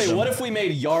meeting. What with if, them. what if we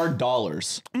made yard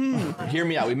dollars? Hear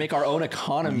me out. We make our own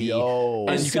economy. Yo.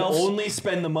 And you can Self- only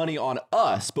spend the money on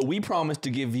us, but we promise to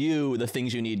give you the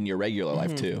things you need in your regular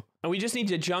life too. And we just need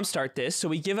to jumpstart this, so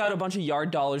we give out a bunch of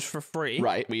yard dollars for free.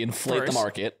 Right? We inflate the First,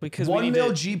 market. Because 1 we need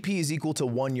mil to, GP is equal to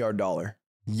 $1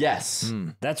 Yes.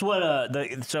 That's what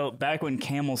so back when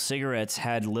Camel cigarettes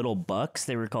had little bucks,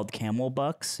 they were called Camel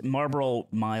bucks. Marlboro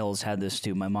Miles had this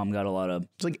too. My mom got a lot of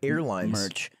It's like airlines.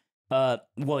 merch.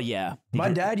 Well, yeah. My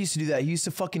Because- dad used to do that. He used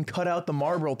to fucking cut out the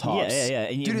Marlboro tops. yeah.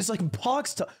 And Dude, it's like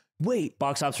box top. Wait,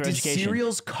 box ops for did education.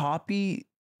 cereals copy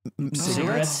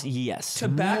Cigarettes? Yes.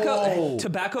 Whoa.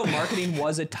 tobacco marketing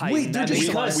was a titan. Wait, they're That makes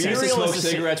just- a lot of We used to sense. Cereal smoke is the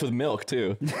cigarettes with milk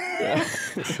too.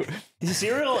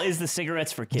 Cereal is the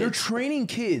cigarettes for kids. They're training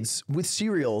kids with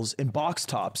cereals and box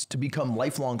tops to become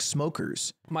lifelong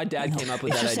smokers. My dad came up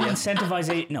with It's that just idea.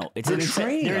 incentivizing. No, it's They're an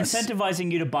training they're us.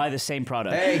 incentivizing you to buy the same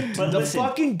product. Hey, but the listen,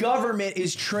 fucking government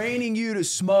is training you to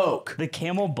smoke. the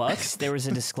Camel Bucks. There was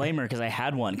a disclaimer because I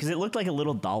had one because it looked like a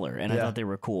little dollar, and I Yeah. thought they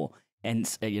were cool. And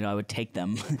I would take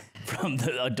them from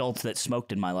the adults that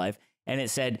smoked in my life, and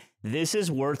it said, "This is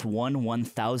worth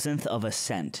 1/1000th of a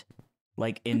cent,"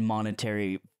 like in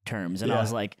monetary terms. And I Yeah.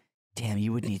 was like, "Damn,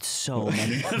 you would need so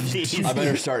many of these." I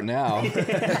better start now.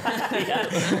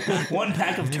 Yeah. One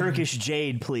pack of Turkish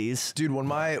jade, please. Dude, when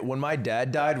my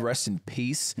dad died, rest in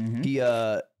peace, he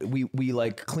we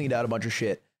like cleaned out a bunch of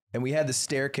shit. And we had the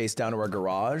staircase down to our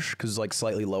garage because it's like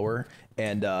slightly lower.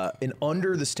 And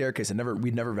under the staircase,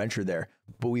 we'd never ventured there.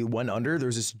 But we went under, there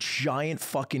was this giant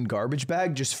fucking garbage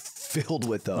bag just filled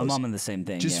with those. My mom did the same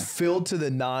thing. just yeah. filled to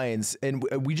the nines. And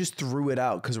we just threw it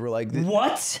out because we're like,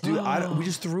 What? dude, we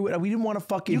just threw it out. We didn't want to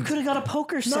fucking. You could have got a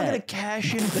poker I'm not gonna set.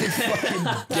 cash in for this fucking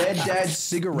dead dad's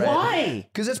cigarette. Why?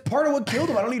 Because that's part of what killed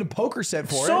him. I don't need a poker set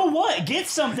for So it. what? Get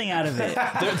something out of it.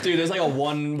 Dude, there's like a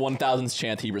 1/1000th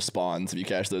chance he responds if you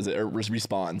cash those or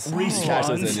respawns. If you cash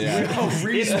those in, yeah. Oh,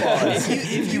 respawns.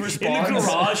 if you In respond, the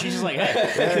garage, he's just like,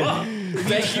 hey.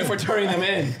 Thank you for turning them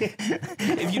in.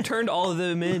 If you turned all of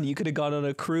them in, you could have gone on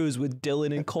a cruise with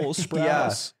Dylan and Cole yeah,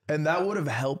 Sprouse. and that would have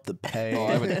helped the pay. Oh,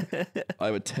 I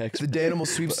have a text. The Danimal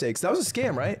sweepstakes. That was a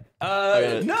scam, right?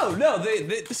 No,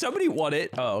 they somebody won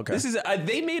it. Oh, okay. This is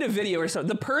they made a video or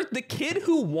something. The kid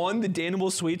who won the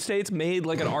Danimal sweepstakes made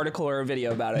like an article or a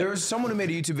video about it. There was someone who made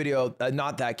a YouTube video,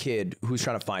 not that kid, who's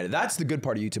trying to find it. That's the good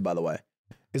part of YouTube, by the way,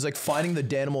 is like finding the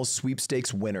Danimal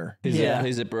sweepstakes winner. Yeah.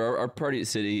 Our Party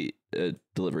City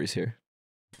deliveries here.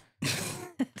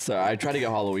 So I tried to get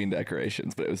Halloween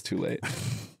decorations, but it was too late.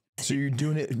 So you're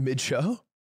doing it mid-show?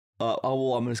 Well,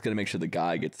 I'm just gonna make sure the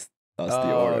guy gets us the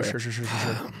Oh, order. sure.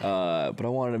 But I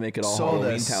wanted to make it all So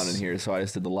Halloween this- town in here, so I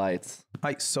just did the lights.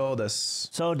 I saw this.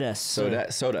 Soda.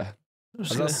 Soda. I'm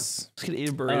just gonna eat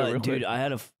a burrito real Dude, quick. I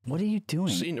had a. What are you doing?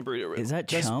 Just eating a burrito real Is that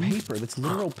That's chum? paper. That's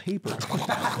literal paper.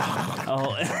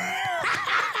 Oh.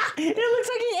 It looks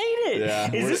like he ate it.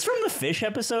 Yeah, Is this from the fish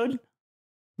episode?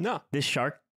 No, This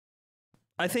shark?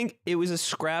 I think it was a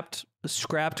scrapped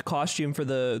costume for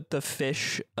the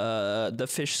fish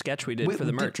sketch we did for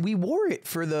the merch. We wore it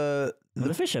for the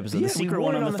The fish episode, the we secret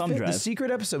wore one it on the thumb The drive.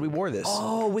 secret episode, we wore this.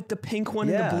 Oh, with the pink one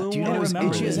yeah, and the blue dude, one. it was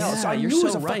remember itchy as this. hell. So I Yeah, knew you're it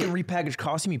was so a fucking right. repackaged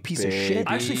costume, you piece of shit.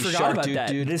 I actually forgot about that.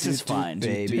 This is fine.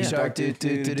 Baby shark,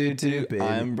 baby.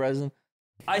 I'm present.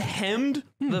 I hemmed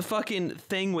the fucking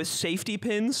thing with safety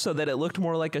pins so that it looked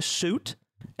more like a suit.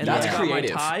 And That's then I got my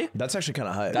creative. tie. That's actually kind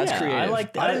of hype. That's Yeah, creative. I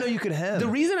like that. I didn't know you could hem. The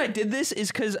reason I did this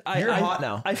is because You're hot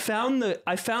now. I found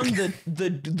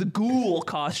the ghoul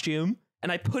costume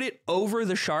and I put it over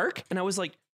the shark and I was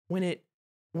like, when it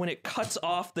cuts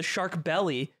off the shark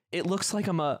belly, it looks like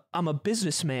I'm a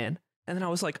businessman. And then I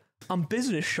was like, I'm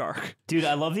business shark. Dude,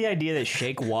 I love the idea that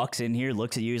Shake walks in here,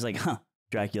 looks at you, he's like, huh,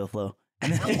 Dracula flow.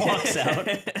 And then walks out.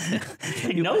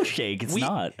 Like, no, Shake, it's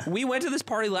not. We went to this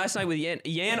party last night with Yan.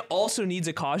 Yan also needs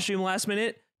a costume last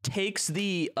minute. Takes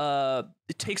the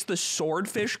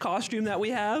swordfish costume that we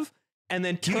have, and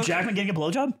then Hugh Jackman getting a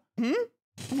blowjob? Go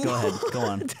ahead, go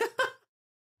on.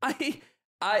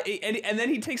 and then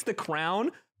he takes the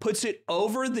crown, puts it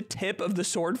over the tip of the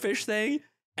swordfish thing,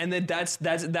 and then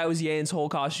that was Yan's whole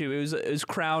costume. It was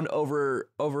crown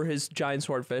over his giant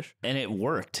swordfish. And it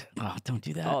worked. Oh, don't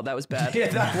do that. Oh, that was bad. Yeah,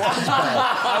 that was bad.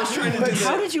 I was trying to do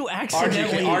How that. did you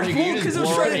accidentally? RG, can you because just I was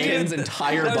blur trying to do Ian's it.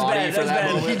 entire That was body bad, for that was that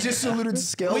bad. moment? He just saluted We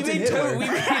skeleton made Hitler.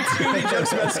 too many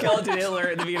jokes about skeleton Hitler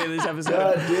at the beginning of this episode.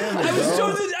 God damn it, I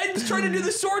bro. was trying to do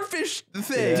the swordfish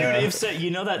thing. Yeah. Dude, if so,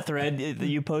 you know that thread that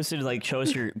you posted, like, show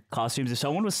us your costumes. If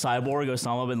someone was Cyborg or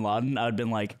Osama bin Laden, I would have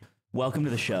been like, welcome to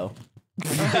the show.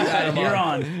 You're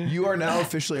on. You are now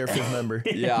officially our 5th member.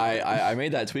 Yeah, I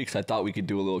made that tweet because I thought we could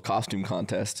do a little costume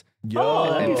contest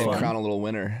Oh, that'd and, be and fun. crown a little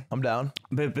winner. I'm down.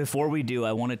 But before we do,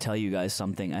 I want to tell you guys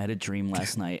something. I had a dream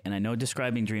last night, and I know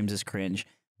describing dreams is cringe,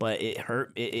 but it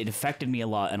hurt. It affected me a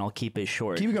lot, and I'll keep it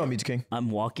short. Keep it going, Meets King. I'm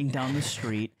walking down the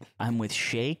street. I'm with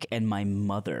Shake and my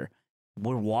mother.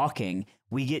 We're walking.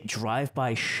 We get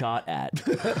drive-by shot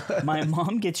at. My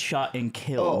mom gets shot and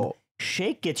killed. Oh.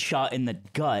 Shake gets shot in the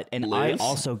gut, and I Lives?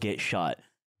 also get shot.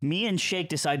 Me and Shake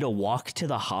decide to walk to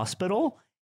the hospital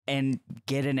and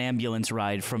get an ambulance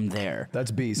ride from there. That's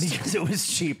beast. Because it was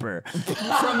cheaper.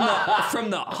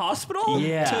 From the hospital?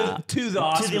 Yeah. To the To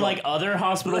hospital. the like other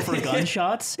hospital for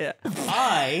gunshots. Yeah.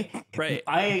 Right.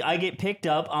 I get picked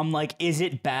up. I'm like, is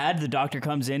it bad? The doctor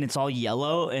comes in, it's all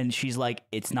yellow, and she's like,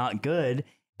 it's not good.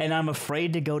 And I'm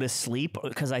afraid to go to sleep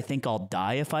because I think I'll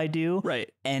die if I do.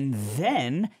 Right. And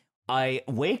then I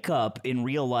wake up in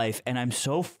real life and I'm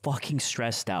so fucking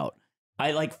stressed out.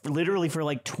 I like literally for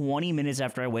like 20 minutes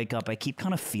after I wake up, I keep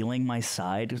kind of feeling my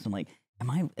side because I'm like,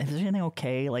 is there anything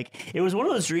okay? Like, it was one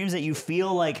of those dreams that you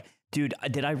feel like, dude,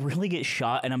 did I really get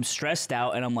shot? And I'm stressed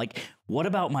out and I'm like, what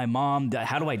about my mom?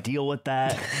 How do I deal with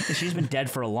that? She's been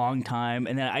dead for a long time.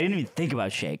 And then I didn't even think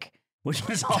about Shake, which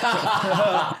was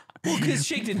awesome. Well, because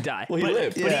Shake didn't die. Well, he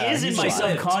lived. But he is in he's my alive.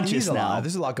 subconscious He's alive. now,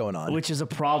 There's a lot going on. which is a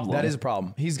problem. That is a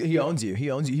problem. He owns you. He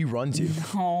owns you. He runs you.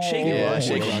 Oh, Shake Yeah, runs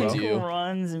Shake you. runs you.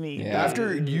 runs me. Yeah.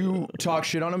 After you talked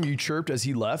shit on him, you chirped as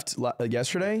he left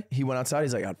yesterday. He went outside.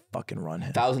 He's like, I'd fucking run him.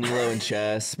 1,000 elo in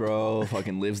chess, bro.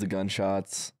 Fucking lives the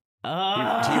gunshots. He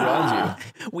Ah. runs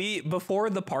you. We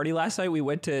before the party last night, we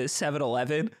went to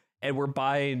 7-Eleven and we're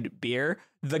buying beer.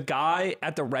 The guy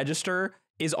at the register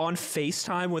is on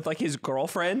FaceTime with like his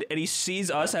girlfriend, and he sees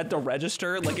us at the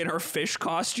register, like in her fish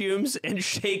costumes, and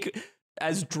Shake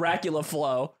as Dracula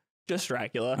Flo. Just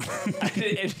Dracula.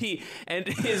 and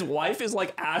his wife is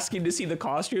like asking to see the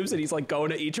costumes, and he's like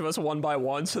going to each of us one by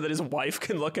one so that his wife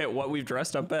can look at what we've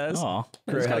dressed up as. Aw. It's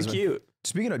Great kind of husband. cute.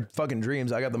 Speaking of fucking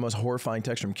dreams, I got the most horrifying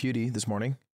text from Cutie this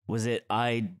morning. Was it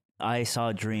I saw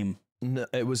a dream? No,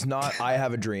 it was not I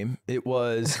have a dream. It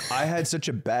was I had such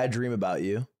a bad dream about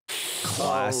you.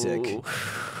 Classic. Oh.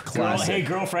 Classic. Hey,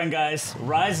 girlfriend, guys,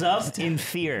 rise up in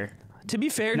fear. To be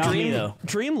fair, Not me, though.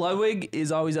 Dream Ludwig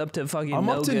is always up to fucking I'm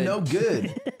no up to good. no good.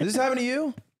 Does this happen to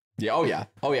you? Yeah, oh yeah.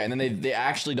 Oh yeah. And then they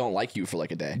actually don't like you for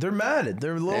like a day. They're mad.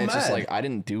 They're a little And it's mad. just like, I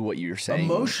didn't do what you're saying.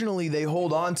 Emotionally, they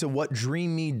hold on to what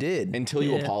Dream Me did. Until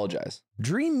you Yeah. apologize.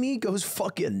 Dream Me goes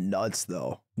fucking nuts,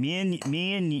 though. Me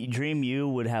and Dream You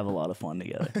would have a lot of fun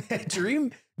together.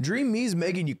 Dream Me's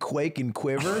making you quake and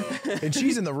quiver, and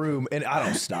she's in the room, and I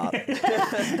don't stop.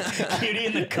 Cutie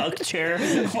in the cuck chair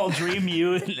while Dream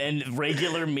You and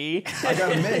regular me. I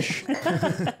got a mish.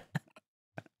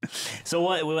 So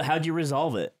what? How'd you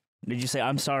resolve it? Did you say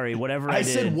I'm sorry? Whatever I, I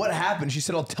did. said what happened. She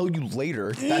said I'll tell you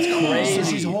later. That's crazy. So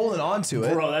she's holding on to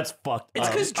it. Bro, that's fucked It's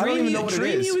up. because I don't even know what it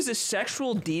Dream is. You is a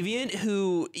sexual deviant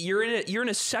who you're in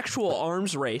a sexual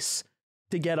arms race,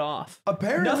 to get off.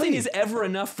 Apparently. Nothing is ever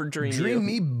enough for Dream Dream You.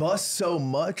 Me busts so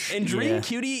much. And Dream Yeah.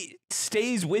 Cutie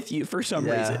stays with you for some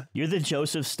reason. You're the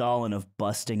Joseph Stalin of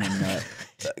busting a nut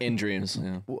In dreams.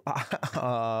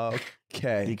 Yeah.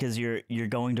 Okay. because you're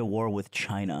going to war with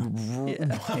China in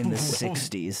the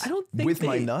 60s. I don't think With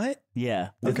my nut? Yeah,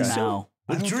 with Okay. Mao.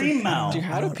 With Dream Mao. Dude,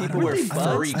 how do people I wear don't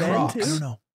furry think so. Crocs? I don't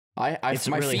know. It's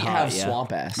My really feet hot, have yeah.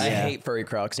 swamp ass. I Yeah. hate furry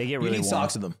Crocs. They get You really need warm.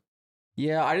 socks with them.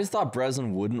 Yeah, I just thought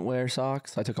Breslin wouldn't wear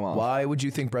socks. So I took them off. Why would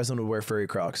you think Breslin would wear furry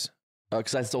Crocs?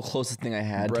 Because that's the closest thing I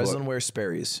had. Breslin wears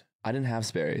Sperry's. I didn't have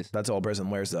Sperry's. That's all Breslin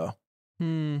wears, though.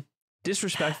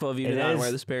 Disrespectful of you It to not is-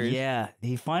 wear the Sperry's. Yeah,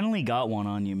 he finally got one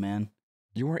on you, man.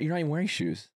 You're not even wearing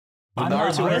shoes. I'm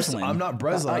not I'm Breslin. not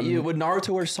Breslin. Would Naruto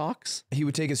wear socks? He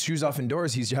would take his shoes off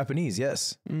indoors. He's Japanese,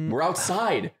 yes. We're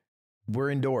outside. We're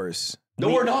indoors. No,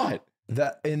 we're not.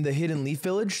 That in the Hidden Leaf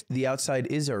Village, the outside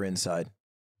is our inside.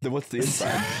 Then what's the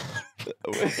inside?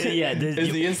 Yeah,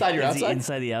 Is the inside your is the outside?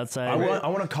 inside the outside. I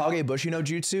want a Kage Bushi no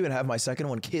Jutsu and have my second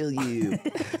one kill you.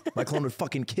 My clone would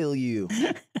fucking kill you.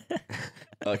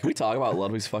 Can we talk about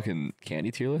Ludwig's fucking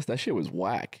candy tier list? That shit was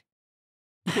whack.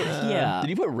 yeah. Did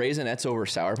you put Raisinets over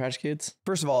Sour Patch Kids?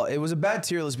 First of all, it was a bad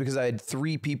tier list because I had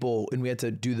 3 people and we had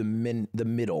to do the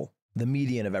middle, the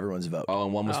median of everyone's vote. Oh,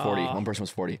 and one was 40. One person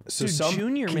was 40. So Dude, some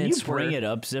Junior Can you mints bring were- it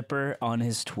up, Zipper, on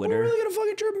his We're Twitter? really gonna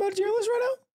fucking trip about tier list right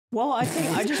now? Well, I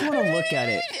think I just want to look at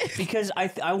it because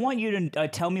I want you to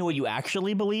tell me what you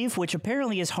actually believe, which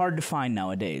apparently is hard to find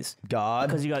nowadays God,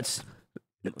 because you got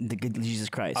Jesus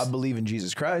Christ. I believe in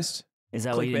Jesus Christ. Is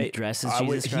that what you Clickbait. dress as I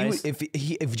would, Jesus Christ?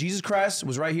 if Jesus Christ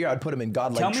was right here, I'd put him in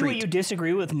godlike Tell me treat. what you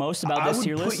disagree with most about I this would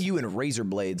tier put list. you in razor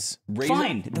blades.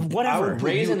 Fine, whatever.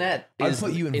 put you- Raisinette I'd is,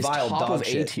 put you in is vile top dog of A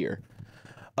shit. tier.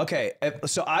 Okay,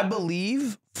 so I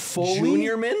believe fully.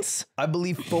 Junior mints? I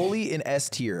believe fully in S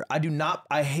tier. I do not.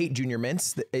 I hate junior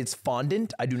mints. It's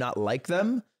fondant. I do not like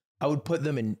them. I would put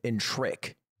them in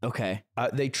trick. Okay.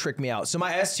 They trick me out. So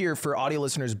my S tier for audio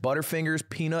listeners: Butterfingers,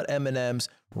 peanut M&Ms,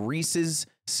 Reese's,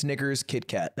 Snickers, Kit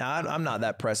Kat. Now I'm not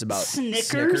that pressed about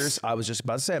Snickers? I was just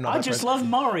about to say I'm not. I that just pressed. love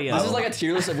Mario. This is like a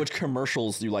tier list of which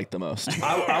commercials you like the most.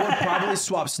 I would probably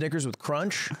swap Snickers with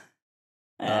Crunch,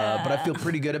 but I feel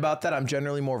pretty good about that. I'm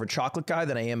generally more of a chocolate guy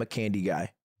than I am a candy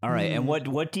guy. All right, and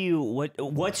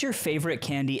what's your favorite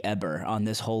candy ever on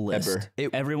this whole list?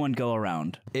 Everyone go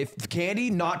around. If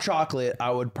candy, not chocolate, I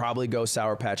would probably go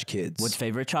Sour Patch Kids. What's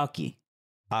favorite chalky?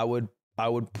 I would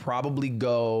probably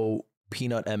go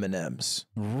peanut M&Ms.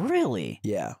 Really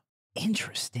Yeah,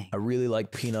 interesting. I really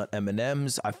like peanut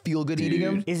M&Ms. I feel good eating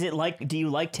them. Is it like? Do you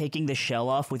like taking the shell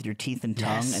off with your teeth and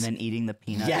tongue Yes. and then eating the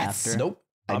peanut Yes. after? Nope.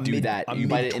 I I'm do mid- that. I'm You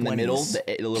bite it in the middle,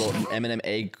 mid-20s. the little M&M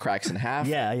egg cracks in half.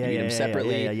 Yeah, You eat them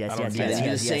separately. yes, I don't yes, do yes, And then you do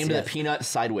yes, the same yes, to yes. the peanut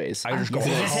sideways. I just go.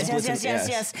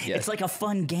 Yes. It's like a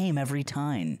fun game every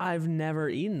time. I've never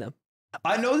eaten them.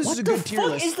 I know this What is a the good tier fuck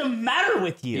list. is the matter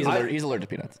with you? He's allergic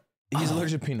to peanuts. He's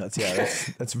allergic to peanuts. Yeah,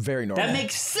 that's very normal. That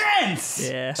makes sense.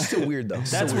 Yeah. still weird though.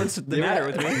 That's what's the matter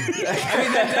with me. I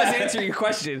mean, that does answer your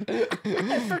question.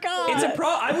 I forgot. It's a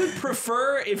I would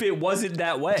prefer if it wasn't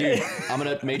that way. Dude, I'm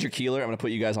gonna Major Keeler. I'm gonna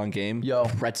put you guys on game. Yo.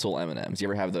 Pretzel M&Ms. You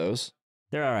ever have those?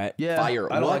 They're all right. Yeah, Fire.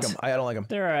 I don't like What? them. I don't like them.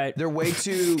 They're all right. They're way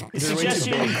too. They're way too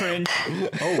Suggestion big. cringe.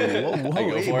 Oh, whoa, I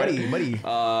go hey, for it. buddy.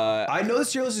 Uh, I know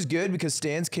this tier list is good because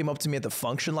Stans came up to me at the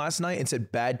function last night and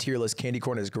said, "Bad tier list. Candy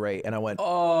corn is great." And I went,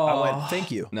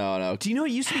 "Thank you." no. Do you know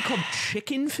it used to be called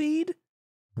chicken feed?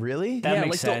 Really? That yeah,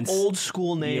 makes like sense. the old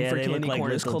school name Yeah, for they look candy like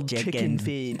corn is little called chicken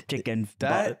feed. Chicken.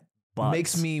 That butts.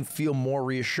 makes me feel more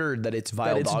reassured that it's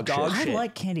vile it's dog, dog shit. I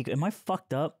like candy. Am I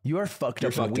fucked up? You are fucked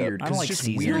You're up and fucked up. weird I don't because like it's just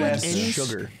seasoning. weird You ass like any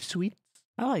sugar. Sweet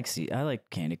I like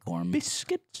candy corn.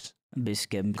 biscuits,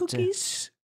 Biscuit.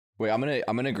 cookies. Wait, I'm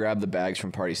gonna grab the bags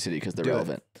from Party City because they're Do it.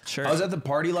 relevant. Sure. I was at the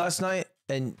party last night,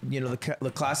 and you know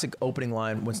the classic opening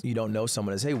line when you don't know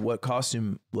someone is, "Hey, what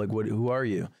costume? Like, what? Who are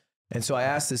you?" And so I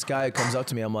asked this guy who comes up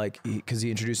to me. I'm like, because he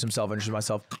introduced himself, I introduced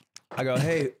myself. I go,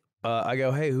 "Hey,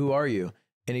 who are you?"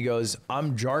 And he goes,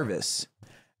 "I'm Jarvis."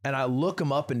 And I look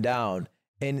him up and down,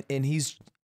 and he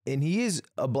is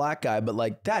a black guy, but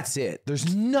like that's it.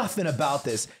 There's nothing about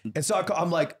this. And so I'm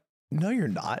like, "No, you're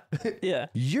not. Yeah.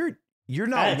 You're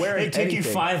not wearing It took anything." you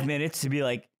 5 minutes to be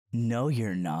like, no,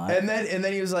 you're not. And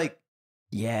then he was like,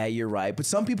 "Yeah, you're right." But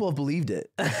some people have believed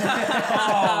it.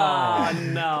 Oh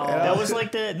no. That was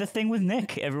like the thing with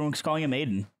Nick. Everyone's calling him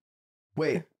Aiden.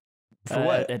 Wait, for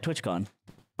what? At TwitchCon.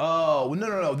 Oh,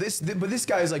 no. But this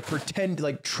guy is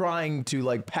like trying to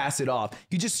like pass it off.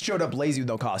 He just showed up lazy with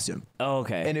no costume, Oh,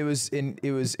 okay. and it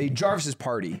was a Jarvis's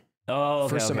party oh,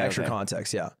 okay, for some okay, extra okay.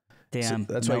 context. Yeah, so Damn.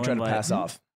 that's why he no tried to invite. pass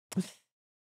off.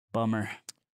 Bummer.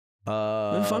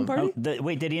 The fun party?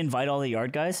 Wait, did he invite all the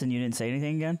yard guys and you didn't say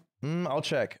anything again? I'll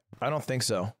check. I don't think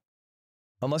so.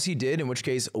 Unless he did, in which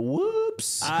case,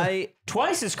 whoops.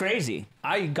 Twice is crazy.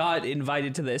 I got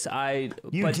invited to this.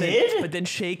 You did? But then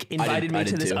Shake invited me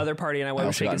to this other party, and I went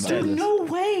with Shake instead. Dude, no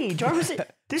way. Jarvis,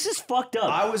 this is fucked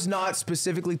up. I was not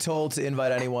specifically told to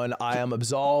invite anyone. I am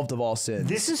absolved of all sins.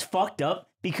 This is fucked up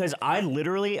because I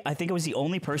think I was the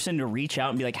only person to reach out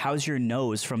and be like, how's your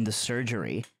nose from the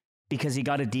surgery? Because he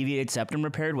got a deviated septum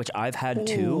repaired, which I've had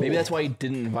too. Maybe that's why he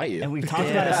didn't invite you. And we've talked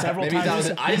about it several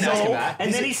times. I didn't ask him that.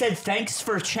 And then he said, thanks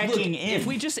for checking in. If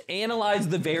we just analyze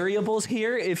the variables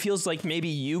here, it feels like maybe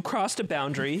you crossed a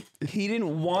boundary. He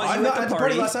didn't want you at the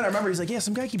party. Last night, I remember he's like, yeah,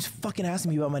 some guy keeps fucking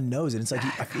asking me about my nose. And it's like,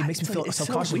 it makes me feel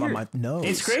self-conscious about my nose.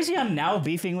 It's crazy I'm now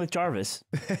beefing with Jarvis.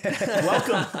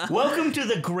 Welcome to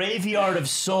the graveyard of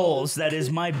souls that is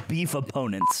my beef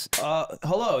opponents.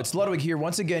 Hello, it's Ludwig here,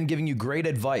 once again giving you great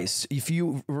advice.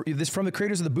 This from the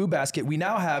creators of the Boo Basket, we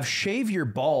now have shave your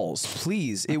balls,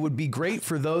 please. It would be great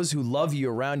for those who love you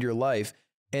around your life.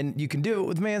 And you can do it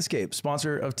with Manscaped,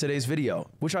 sponsor of today's video,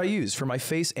 which I use for my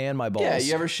face and my balls. Yeah,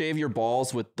 you ever shave your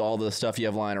balls with all the stuff you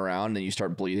have lying around and you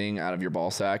start bleeding out of your ball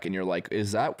sack and you're like,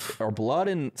 are blood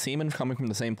and semen coming from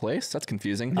the same place? That's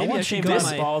confusing. I want to shave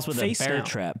my balls with a bear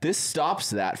trap. This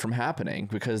stops that from happening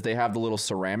because they have the little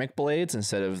ceramic blades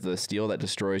instead of the steel that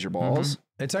destroys your balls.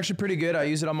 It's actually pretty good. I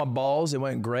use it on my balls. It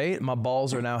went great. My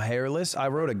balls are now hairless. I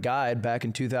wrote a guide back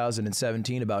in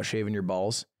 2017 about shaving your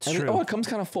balls. It comes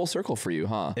kind of full circle for you,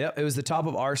 huh? Yeah, it was the top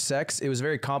of our sex. It was a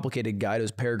very complicated guide. It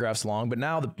was paragraphs long, but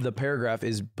now the paragraph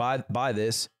is by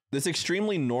this. This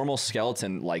extremely normal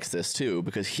skeleton likes this too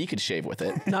because he could shave with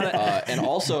it. And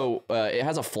also, it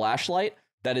has a flashlight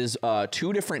that is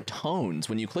 2 different tones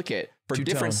when you click it for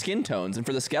different skin tones. And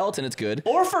for the skeleton, it's good.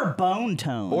 Or for bone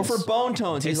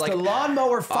tones. He's like the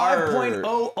Lawnmower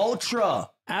 5.0 Ultra.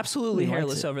 Absolutely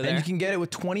hairless over there. And you can get it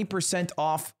with 20%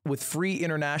 off with free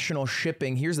international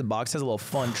shipping. Here's the box. It has a little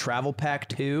fun travel pack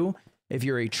too. If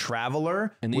you're a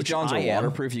traveler, and these Johns are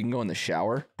waterproof, you can go in the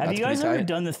shower. Have you guys ever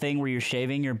done the thing where you're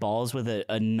shaving your balls with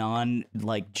a non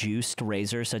juiced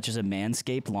razor, such as a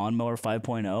Manscaped Lawnmower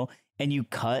 5.0, and you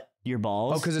cut your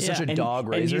balls? Oh, because it's such a dog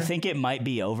razor. And you think it might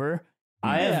be over.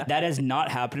 That has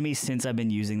not happened to me since I've been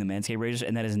using the Manscaped razors,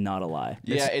 and that is not a lie.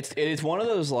 Yeah, it's one of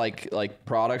those like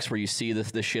products where you see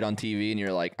this shit on TV and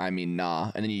you're like, I mean,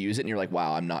 nah, and then you use it and you're like,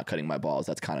 wow, I'm not cutting my balls.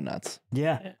 That's kind of nuts.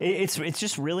 Yeah, it's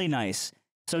just really nice.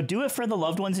 So do it for the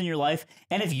loved ones in your life.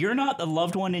 And if you're not the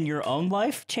loved one in your own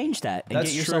life, change that and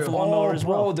get yourself a lawnmower as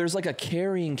well. Bro, there's like a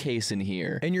carrying case in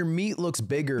here. And your meat looks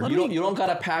bigger. You don't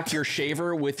gotta pack your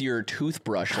shaver with your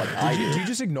toothbrush like I do. Did you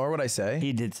just ignore what I say?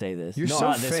 He did say this. You're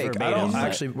so fake. Verbatim, I don't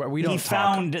actually. We don't. He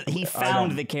found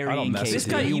the carrying case. This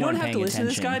guy, you don't have to listen to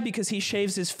this guy because he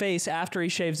shaves his face after he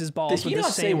shaves his balls. Did he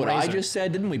not say what I just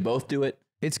said? Didn't we both do it?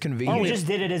 It's convenient. You just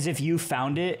did it as if you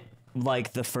found it.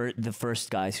 Like the first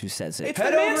guys who says it. It's the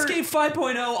Manscaped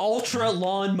 5.0 Ultra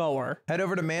Lawnmower. Head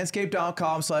over to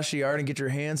manscaped.com/theyard and get your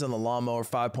hands on the Lawnmower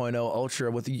 5.0 Ultra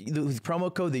with the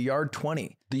promo code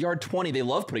TheYard20. TheYard20. They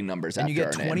love putting numbers after and you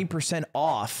get our 20%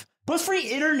 off. Plus free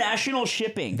international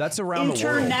shipping. That's around the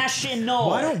world. International.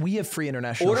 Why don't we have free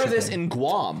international Order shipping? this in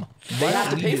Guam. They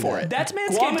have to pay for it. That's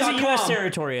Guam is a U.S.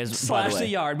 territory /the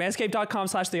yard.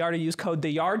 Manscaped.com/theyard and use code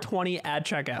TheYard20 at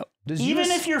checkout.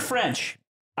 Even if you're French,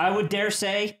 I would dare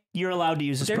say you're allowed to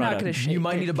use this product. They're not going to shave. You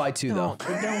might need to buy 2 though.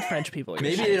 Don't French people.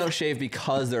 Maybe they don't shave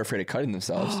because they're afraid of cutting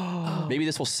themselves. Maybe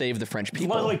this will save the French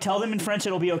people. Well, tell them in French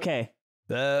it'll be okay.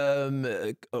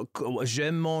 J'aime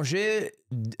manger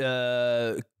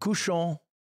cochon.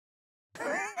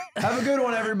 Have a good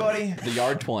one, everybody. The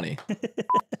Yard 20.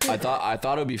 I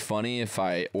thought it would be funny if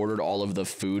I ordered all of the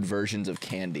food versions of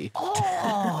candy.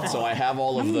 Oh. So I have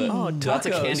all of the. That's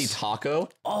a candy taco.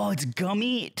 Oh, it's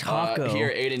gummy taco. Here,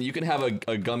 Aiden, you can have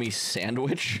a gummy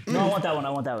sandwich. No, I want that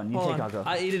one. You take taco.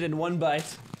 I ate it in one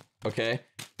bite. Okay.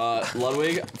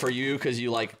 Ludwig, for you, because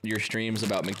you like your streams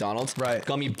about McDonald's. Right.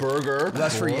 Gummy burger.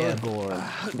 That's for Yan.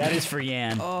 That is for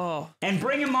Yan. Oh. And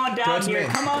bring him on down here.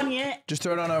 Come on, Yan. Just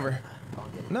throw it on over.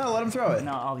 No, let him throw it.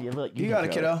 No, you got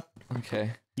it, kiddo.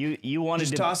 Okay. You wanted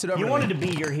Just to toss it over. You wanted to be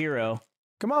your hero.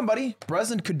 Come on, buddy.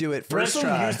 Breslin could do it first try.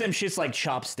 Breslin used them shits like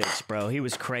chopsticks, bro. He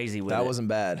was crazy with it. That wasn't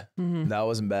bad. That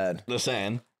wasn't bad.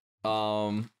 Listen.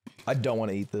 I don't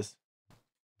want to eat this.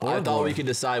 I thought we could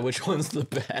decide which one's the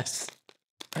best.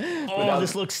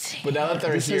 This looks. But now that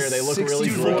they're here, they look really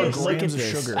good. good. Look at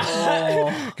this. Sugar.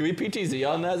 Can we PTZ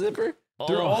on that zipper?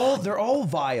 They're all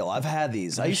vile. I've had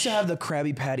these. I used to have the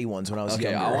Krabby Patty ones when I was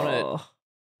younger. I want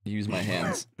use my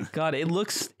hands. God, it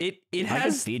looks it can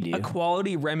has feed you. a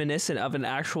quality reminiscent of an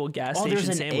actual gas Oh, station there's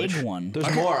an sandwich. egg one.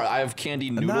 There's more. I have candy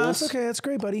noodles. Nah, that's okay. That's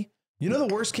great, buddy. You know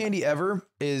the worst candy ever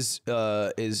is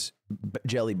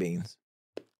jelly beans.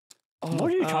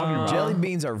 What are you talking about? Jelly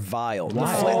beans are vile. They're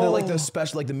like the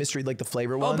special, like the mystery, like the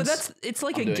flavor ones. Oh, but it's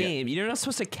like a doing game. You're not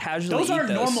supposed to casually Those eat aren't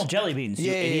those. normal jelly beans.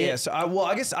 you yeah. idiot. So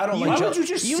I guess I don't Why like. would you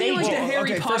just You say mean like the jelly? Harry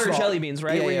okay, first Potter of all- jelly beans,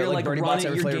 right? Yeah, Where yeah, you're like like Bertie Bott's running,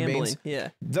 every you're flavor gambling. beans.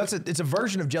 Yeah. It's a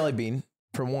version of jelly bean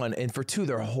for one, and for two,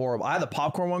 they're horrible. I had the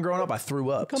popcorn one growing up. I threw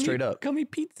up straight up. Gummy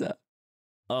pizza.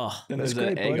 Ugh. And That's there's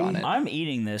an great, egg on buddy. it. I'm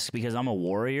eating this because I'm a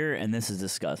warrior, and this is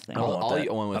disgusting. I don't want I'll that.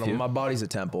 eat one with I don't- you. My body's a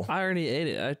temple. I already ate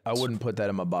it. I wouldn't put that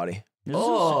in my body. This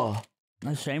Oh, is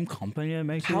the same company that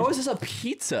makes how these? is this a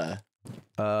pizza?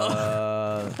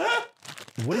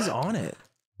 What is on it?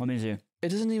 Let me see. It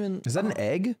doesn't even. Is that an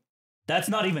egg? That's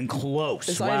not even close.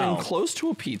 It's wow. not even close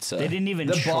to a pizza. They didn't even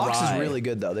The try. box is really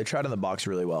good though. They tried on the box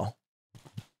really well.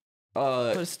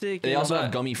 Put a steak. They in also the have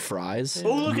back. gummy fries.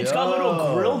 Oh, look, it's got little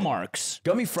Yo. grill marks.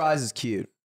 Gummy fries is cute.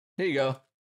 Here you go.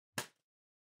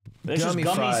 It's Gummy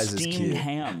just gummy fries is steamed cute.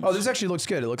 hams. Oh, this actually looks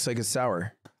good. It looks like it's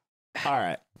sour. All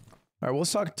right. All right,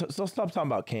 let's stop talking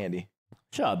about candy.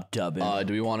 Shut up, Dubbin.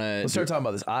 Do we want to? Let's start talking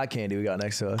about this eye candy we got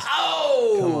next to us.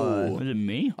 Oh! Come on. Was it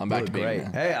me? I'm You back look to being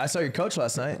great. Hey, I saw your coach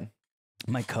last night.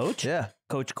 My coach? Yeah,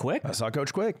 Coach Quick? I saw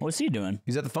Coach Quick. What's he doing?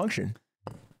 He's at the function.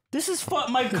 This is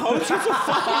my coach. It's a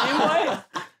fucking invite.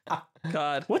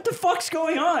 God. What the fuck's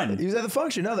going on? He was at the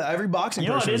function. No, every boxing You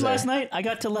know what person I was did there. last night? I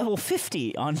got to level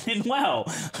 50 in WoW.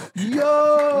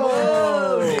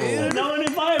 Yo, dude. No one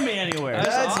invited me anywhere.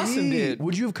 That's awesome, neat. dude.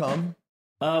 Would you have come?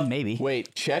 Maybe.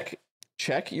 Wait, check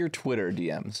your Twitter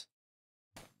DMs.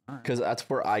 Because that's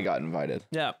where I got invited.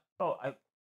 Yeah. Oh,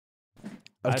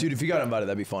 Dude, if you got invited,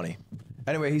 that'd be funny.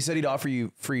 Anyway, he said he'd offer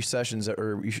you free sessions,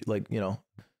 or you should,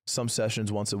 some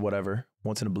sessions once in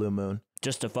a blue moon.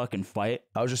 just to fucking fight.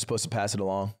 I was just supposed to pass it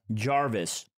along.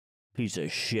 Jarvis, piece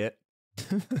of shit.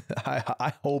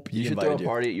 I hope You he should throw a invited you.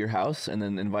 party at your house and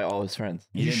then invite all his friends.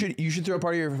 You should throw a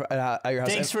party at your house.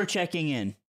 Thanks for checking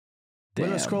in. Wait,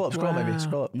 no, Damn. scroll maybe.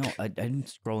 Scroll up. No, I'm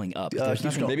scrolling up. keep There's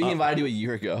nothing. scrolling. Maybe he invited you a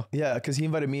year ago. Yeah, because he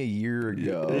invited me a year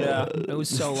ago. Yeah. It was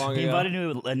so long He ago. invited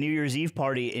me to a New Year's Eve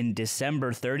party in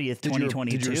December 30th, Did you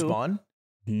 2022. respond?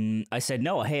 I said,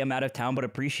 no, hey, I'm out of town, but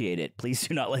appreciate it. Please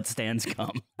do not let stands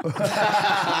come. What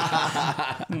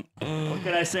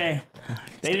can I say?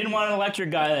 They didn't want an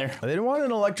electric guy there. They didn't want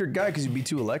an electric guy because he'd be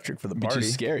too electric for the Be too party.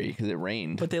 scary because it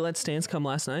rained. But they let Stans come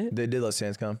last night? They did let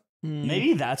Stans come.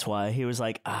 Maybe that's why he was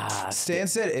like, Stan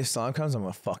said, if Stan comes,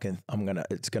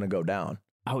 it's gonna go down.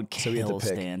 I would So we have to kill pick.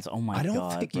 Stans. Oh my I don't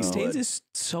God. think you bro. Stans Stans is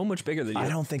so much bigger than you. I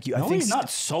don't think you. No, I think he's not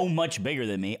so much bigger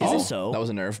than me. Oh, Also, that was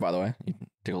a nerf, by the way. You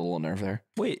took a little nerf there.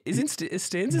 Wait,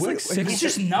 Stans is What- like six. he's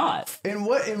just not. In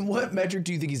what metric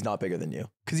do you think he's not bigger than you?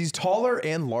 Because he's taller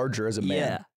and larger as a man.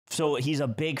 Yeah. So he's a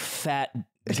big fat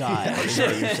guy. is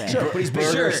what you're saying. Sure, but he's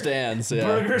bigger. Burger stands. Yeah.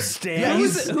 Burger Yeah, Stans.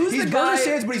 he's the burger guy-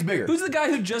 stands, but he's bigger. Who's the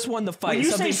guy who just won the fight? When you say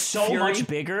Something so Fury? much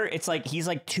bigger, it's like he's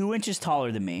like 2 inches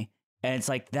taller than me, and it's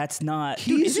like that's not.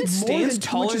 He's isn't more Stans than 2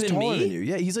 taller inches than taller me? than you.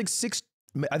 Yeah, he's like 6.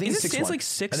 I think Isn't he's 6'1". Stans like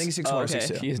 6? I think he's 6'1" Oh, or okay.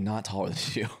 6'2". He is not taller than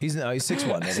you. He's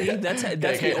 6'1". See, that's Okay,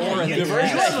 the aura. the that version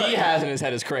he has. that he has in his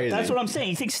head is crazy. That's what I'm saying.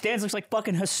 You think Stans looks like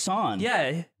fucking Hassan?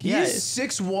 Yeah. He's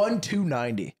 6'1",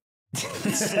 290.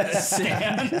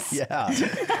 Stans. Yeah,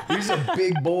 he's a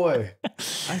big boy.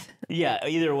 Yeah.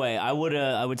 Either way, I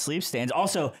would sleep Stans.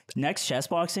 Also, next chess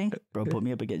boxing, bro, put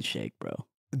me up against Shake, bro.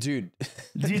 Dude,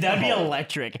 Dude, that'd be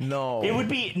electric. No. It would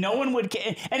be, no one would,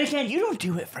 and again, you don't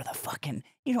do it for the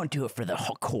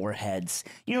core heads.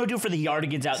 You don't do it for the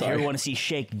yardigans out there who want to see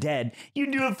Shake dead.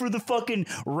 You do it for the fucking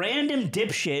random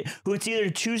dipshit who it's either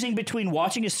choosing between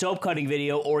watching a soap cutting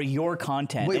video or your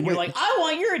content. Wait, and you're wait. like, I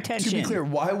want your attention. to be clear,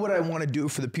 why would I want to do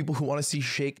it for the people who want to see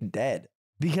Shake dead?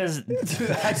 Because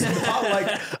That's not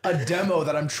like a demo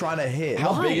that I'm trying to hit.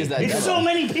 How big is that? it's demo? so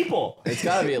many people. It's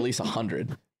got to be at least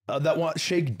 100. That want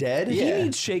Shake dead? He Yeah.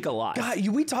 needs Shake alive. God,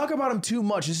 we talk about him too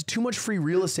much. This is too much free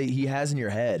real estate he has in your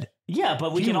head. Yeah,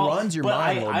 but we He can all. runs your but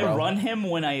mind, little I bro. run him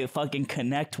when I fucking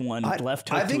connect one left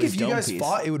hook I think to his if you dome guys piece.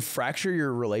 fought, it would fracture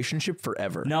your relationship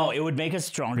forever. No, it would make us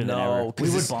stronger than ever. No, 'cause We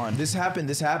would this, bond. This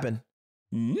happened.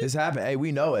 Hmm? This happened. Hey,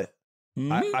 we know it.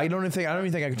 Hmm? I don't even think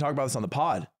I can talk about this on the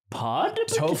pod. Pod?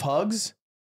 Toph hugs,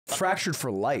 fractured for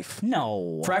life.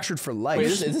 No. Fractured for life. Wait,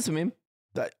 is this a meme?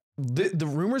 The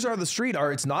rumors are the street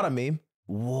are it's not a meme.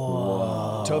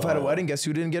 Whoa. Toph had a wedding. Guess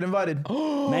who didn't get invited?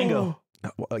 Mango.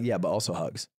 Yeah, but also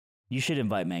hugs. You should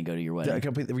invite Mango to your wedding.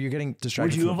 You're getting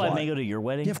distracted. Would you from the invite plot. Mango to your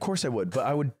wedding? Yeah, of course I would, but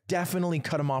I would definitely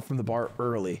cut him off from the bar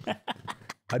early.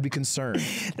 I'd be concerned.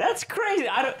 That's crazy.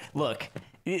 I don't look.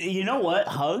 You know what?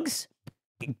 Hugs,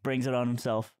 he brings it on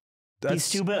himself. He's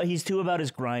too about his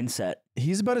grind set.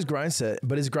 He's about his grind set,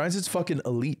 but his grind set's fucking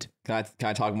elite. Can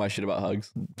I talk my shit about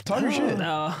Hugs? Talk your shit.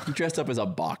 No. He dressed up as a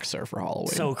boxer for Halloween.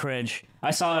 So cringe.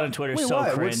 I saw it on Twitter. Wait, So why?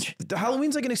 cringe.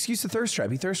 Halloween's like an excuse to thirst trap.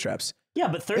 He thirst traps. Yeah,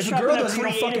 but thirst If a trap girl in a does, you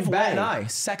don't creative fucking bat an way. eye.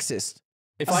 Sexist.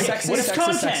 If I Sexist, what if sexist,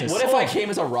 content? sexist. what if I came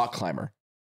as a rock climber?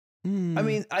 I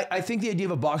mean, I think the idea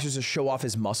of a boxer is to show off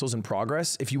his muscles and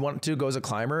progress. If you want to go as a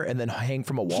climber and then hang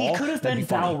from a wall, He could have that'd been be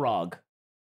funny. Balrog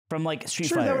from like Street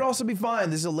Sure, Fighter. that would also be fine.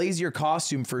 This is a lazier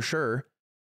costume for sure.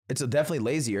 It's definitely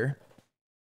lazier.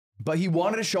 But he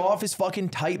wanted to show off his fucking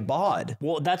tight bod.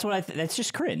 Well, that's what that's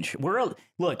just cringe.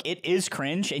 Look, it is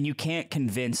cringe, and you can't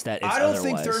convince that it's I don't otherwise.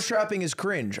 think thirst trapping is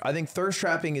cringe. I think thirst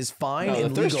trapping is fine No,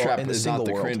 and the thirst legal trap in the is single not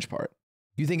the world. cringe part.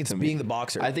 You think it's to being me. the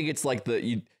boxer? I think it's like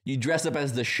you dress up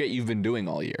as the shit you've been doing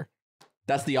all year.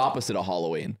 That's the opposite of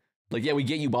Halloween. Like, yeah, we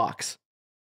get you box.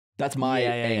 That's my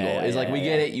angle. Is like, we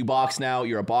get it. You box now.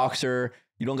 You're a boxer.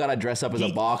 You don't gotta dress up as a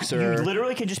boxer. You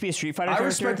literally can just be a Street Fighter I character.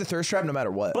 respect the thirst trap no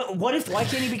matter what. But why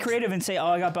can't he be creative and say, "Oh,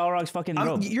 I got Balrog's fucking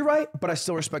robe"? You're right, but I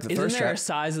still respect the Isn't thirst there a trap.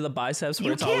 size of the biceps where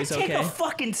You it's can't always take okay? a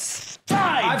fucking side,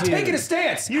 I've dude. taken a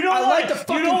stance. You don't I want, like the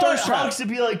fucking you don't thirst want trap. Hugs to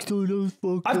be like, "Dude,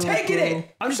 fuck I've up, taken bro."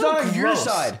 it. I'm just You're not so on your gross.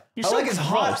 side. You're I so like his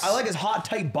hot. gross. I like his hot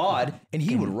tight bod, and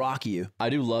he would rock you.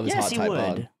 I do love his Yes, hot he type would.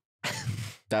 bod.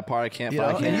 That part I can't. You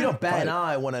know, find. and you don't bat an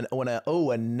eye when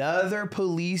another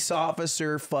police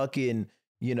officer fucking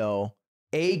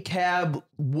a cab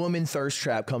woman thirst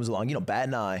trap comes along. You don't bat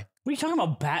an eye. What are you talking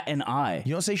about? Bat an eye.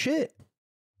 You don't say shit.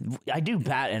 I do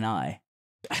bat an eye.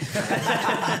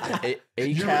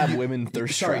 A cab women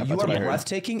thirst Sorry, trap. you That's are what I heard.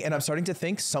 breathtaking, and I'm starting to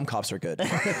think some cops are good.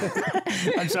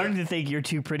 I'm starting to think you're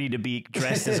too pretty to be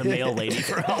dressed as a male lady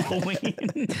for Halloween.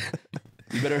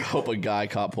 You better hope a guy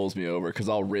cop pulls me over because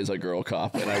I'll riz a girl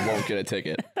cop and I won't get a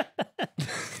ticket.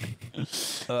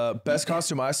 Best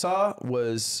costume I saw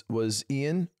was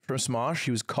Ian from Smosh.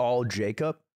 He was called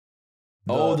Jacob.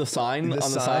 The sign on the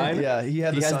sign? Yeah, he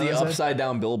had He the has sign the on the side. upside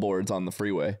down billboards on the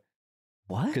freeway.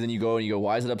 What? Because then you go,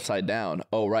 why is it upside down?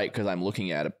 Oh, right, because I'm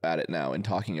looking at it now and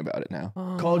talking about it now.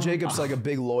 Carl Jacobs like a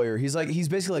big lawyer. He's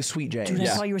basically like Sweet James. Dude, I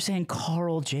Yeah. thought you were saying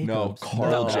Carl Jacobs. No,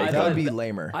 Carl No, Jacobs. that would be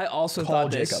lamer. I also Carl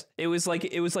thought this. Jacob. It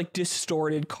was like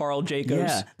distorted Carl Jacobs.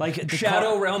 Yeah, like the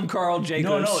Shadow Realm Carl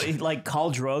Jacobs. like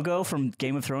Khal Drogo from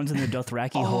Game of Thrones and the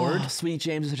Dothraki Horde. Sweet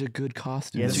James is such a good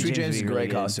costume. Yeah, Sweet James is a would be great really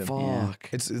good. costume. Fuck.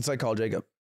 It's like Carl Jacob.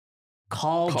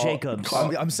 Khal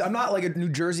Jacobs. I'm not like a New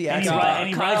Jersey And he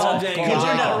accent. rides Carl he Jacobs.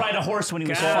 learned how to ride a horse when he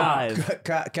was 5.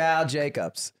 Kyle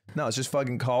Jacobs. No, it's just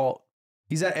fucking Carl.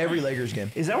 He's at every Lakers game.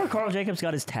 Is that where Carl Jacobs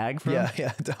got his tag from? Yeah,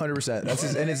 100%. That's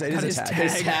his, and it is his a tag.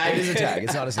 tag. It is a tag.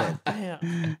 It's not his name.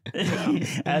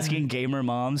 Asking gamer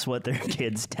moms what their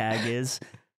kid's tag is.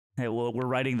 Hey, well, we're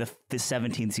writing the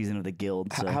 17th season of the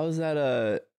Guild. So. How's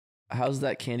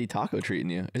that candy taco treating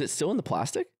you? Is it still in the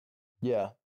plastic?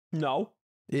 Yeah. No.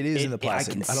 It is It- in the I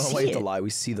plastic. can I don't know why you see have to it. lie. We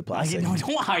see the I plastic. don't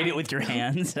hide it with your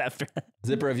hands after that.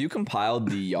 Zipper, have you compiled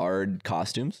the yard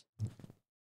costumes?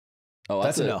 Oh,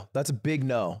 That's a no. That's a big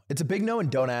no. It's a big no, and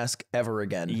don't ask ever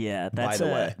again. Yeah, by the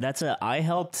way. I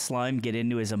helped Slime get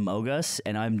into his Among Us,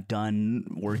 and I'm done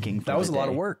working for That was a the lot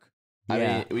day. of work. I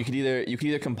Yeah. mean, you could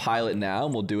either compile it now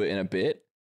and we'll do it in a bit,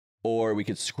 or we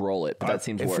could scroll it. But that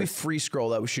seems If we worse. free scroll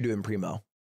that, we should do it in primo.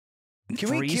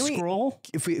 Free scroll?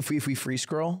 If we free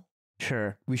scroll,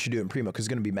 Sure. we should do it in primo because it's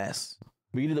gonna be mess.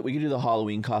 We could do the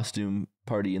Halloween costume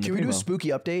party in Can the we do a primo. spooky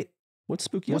update? What's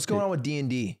spooky? What's going on with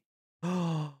D&D?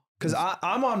 Because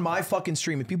I'm on my fucking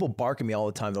stream and people bark at me all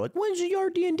the time. They're like, "When's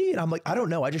your D&D?" And I'm like, "I don't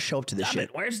know. I just show up to this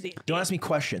shit. Where's the? Don't ask me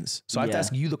questions." So I have to Yeah.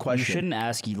 ask you the You question. shouldn't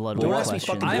ask Ludwig Don't ask me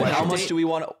questions. fucking How questions. much do we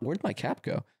want? Where'd my cap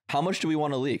go? How much do we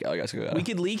want to leak? Oh, I guess We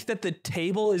could leak that the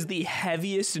table is the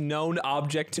heaviest known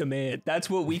object to man. That's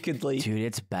what we could leak. Dude,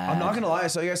 it's bad. I'm not gonna lie. I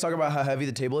saw you guys talk about how heavy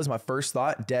the table is. My first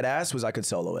thought, dead ass, was I could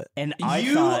solo it. And I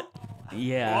You thought,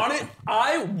 yeah. On it,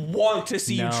 I want to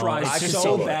see No, you try it's just so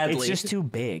solo it. badly. It's just too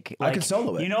big. I could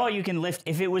solo it. You know how you can lift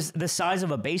if it was the size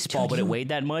of a baseball, but it weighed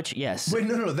that much? Yes. Wait,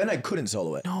 no. Then I couldn't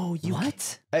solo it. no, you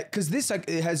What? Because this like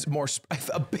it has more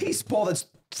a baseball that's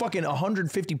fucking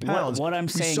 150 pounds. What I'm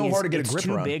would be saying so is hard to get it's a grip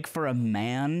too around. big for a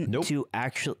man Nope. to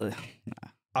actually.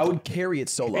 I would carry it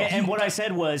solo. And what I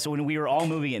said was when we were all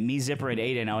moving it, me, Zipper, and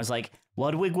Aiden, I was like,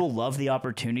 Ludwig will love the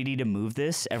opportunity to move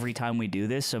this every time we do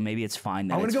this, so maybe it's fine.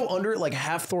 That I'm gonna it's- go under it like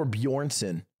half Thor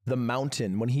Bjornsson, the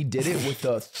mountain, when he did it with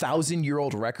the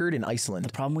 1,000-year-old record in Iceland. The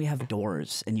problem we have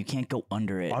doors, and you can't go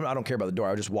under it. I don't care about the door.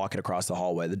 I'll just walk it across the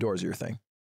hallway. The door's your thing.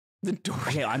 the door.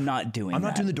 Okay, I'm not doing. I'm not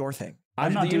that. doing the door thing.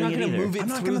 I'm not doing You're not it going to either. move it I'm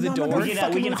not through gonna- the I'm not door.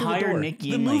 gonna We can hire Nikki.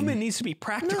 The and, like, movement needs to be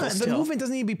practical No, the still. movement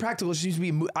doesn't need to be practical. It just needs to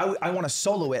be. I want to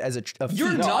solo it as a You're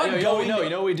feat. not you know going you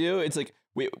know what we do? It's like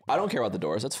I don't care about the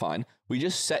doors. That's fine. We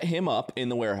just set him up in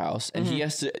the warehouse, and he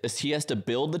has to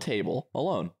build the table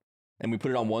alone, and we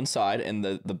put it on one side, and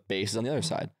the base is on the other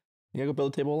side. You gotta go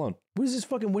build the table alone. What is this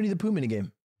fucking Winnie the Pooh mini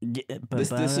game?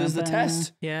 This is the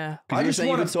test. Yeah. Because you're saying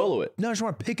you can solo it. No, I just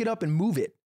want to pick it up and move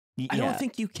it. I don't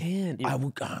think you can.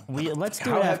 Let's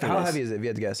do it after How this. heavy is it? If you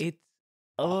had to guess.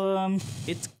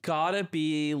 It's gotta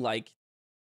be like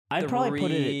I'd probably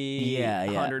put it at,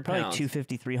 300 probably pounds.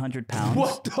 250, 300 pounds.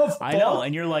 What the fuck? I know,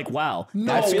 and you're like, wow.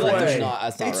 No I feel like way.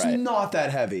 that's not It's right. not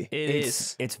that heavy.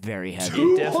 It's very heavy.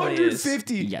 It definitely is.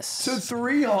 250 Yes. to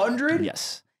 300?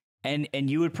 Yes. And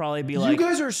you would probably be You like,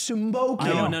 guys are Sumbo.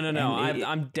 I know. No. And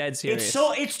I'm dead serious.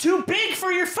 it's too big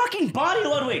for your fucking body,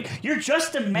 Ludwig. You're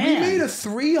just a We man. made a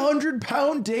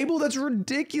 300-pound table? That's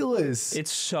ridiculous.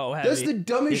 It's so heavy. That's the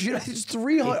dumbest shit. It's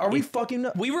 300. Are we fucking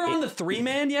up? We were on the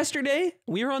 3-man yesterday.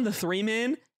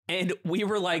 And we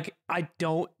were like, I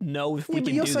don't know if we But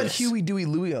can you do also had this. Huey, Dewey,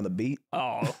 Louie on the beat.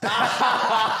 Oh.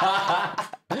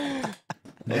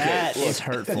 That is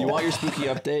hurtful. You want your spooky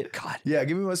update? God. Yeah,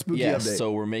 give me my spooky Yes. update.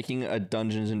 So we're making a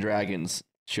Dungeons and Dragons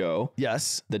show.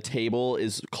 Yes. The table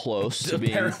is close to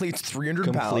being Apparently it's 300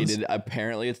 completed. pounds.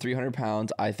 Apparently it's 300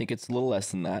 pounds. I think it's a little less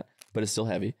than that, but it's still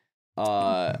heavy.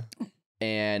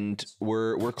 And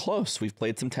we're close. We've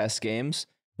played some test games.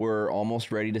 We're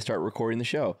almost ready to start recording the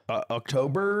show.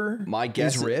 October My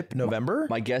guess is RIP. November?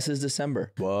 My guess is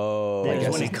December. Whoa. That is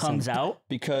guess when it's it comes out.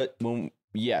 Because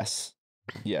yes.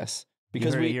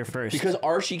 Because heard it here first. Because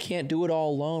Archie can't do it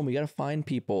all alone. We got to find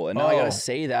people, and now I got to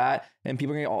say that, and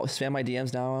people are gonna spam my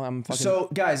DMs now. I'm fucking. So,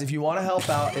 guys, if you want to help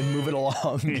out and move it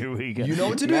along, Here we go. you know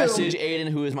what to do. Message Aiden,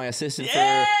 who is my assistant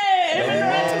Hey,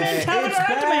 It's tell me the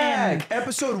recommend. back.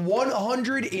 Episode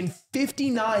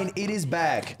 159. It is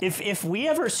back. If we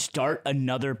ever start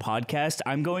another podcast,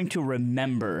 I'm going to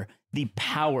remember the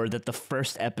power that the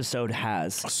first episode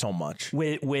has. So much.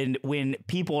 When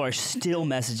people are still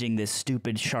messaging this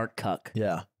stupid shark cuck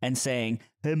Yeah. and saying,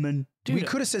 "Hey man, dude, We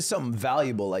could have said something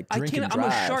valuable like drink and I'm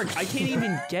drive. a shark. I can't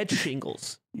even get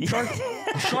shingles.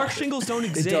 Shark shingles don't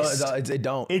It, exist. it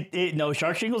don't. no,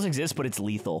 shark shingles exist, but it's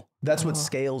lethal. That's what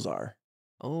scales are.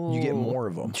 Oh. You get more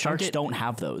of them. Sharks don't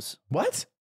have those. What?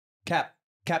 Cap.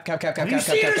 Have you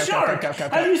seen a shark?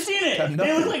 Have you seen it? No,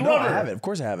 They look like no, rubber. I haven't. Of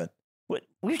course I haven't. What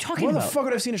are you talking Where the about? fuck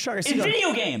would I have seen a shark? I In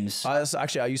video games.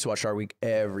 Actually, I used to watch Shark Week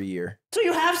every year. So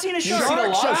you have seen a shark? seen a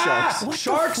lot of sharks. What the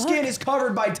Shark fuck? skin is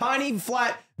covered by tiny,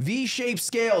 flat, V-shaped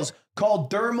scales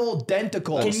called dermal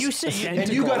denticles. Can you say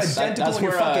And you got a That- denticle that's in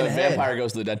your where fucking a head. vampire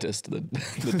goes to the dentist. The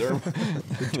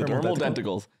dermal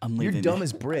denticles. I'm You're leaving. dumb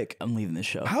as brick. I'm leaving the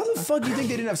show. How the fuck do you think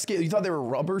they didn't have scales? You thought they were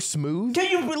rubber smooth? Can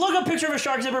you look up a picture of a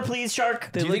shark zipper, please,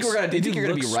 shark? Do you think you're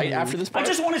gonna be right after this I part?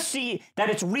 just want to see that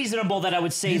it's reasonable that I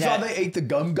would say You that. thought they ate the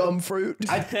gum fruit?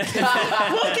 Look at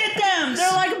them!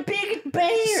 They're like big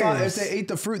bears. If they ate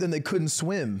the fruit, then they couldn't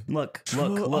swim. Look! Shut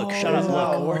up! That's Look!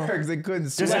 how it works. They couldn't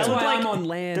swim. Does that That's look why like I'm on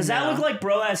land Does that now. look like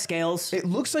bro has scales? It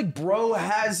looks like bro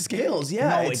has scales. Yeah,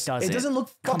 No, it it's- doesn't. It doesn't look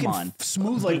Come fucking on.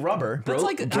 smooth like rubber. That's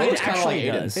like It Bro, it's kind of like actually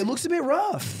Aiden. does. It looks a bit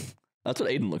rough. That's what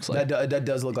Aiden looks like. That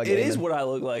does look like It is Aiden. what I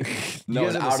look like. No, You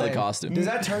it's guys are out of the same. costume. Does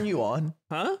that turn you on?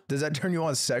 Huh? Does that turn you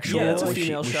on sexually? Yeah, that's a Was she-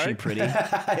 female was she shark. pretty?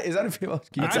 Is that a female?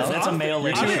 Can you That's a- tell? that's a male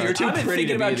lady. I've been, You're too I've been pretty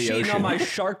thinking to be about the cheating ocean. on my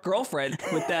shark girlfriend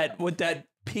with that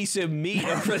piece of meat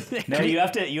over there. No, you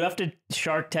have to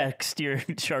shark text your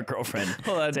shark girlfriend.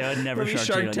 Hold on. Say, I would never Let me shark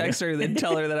shark cheat on text her, then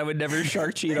tell her that I would never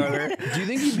shark cheat on her. Do you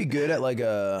think you'd be good at like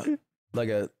a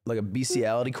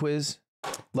bestiality quiz?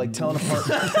 Like telling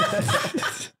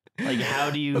apart. Like, how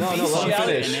do you? No, let him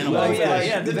bestiality finish. an animal? Like,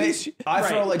 I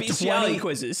throw like bestiality 20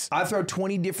 quizzes. I throw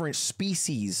 20 different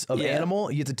species of Yeah.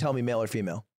 animal. You have to tell me male or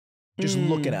female. Just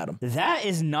looking at them. That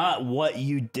is not what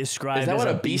you described Is that as what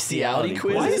a a bestiality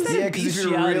quiz Why is that Yeah, a because if you're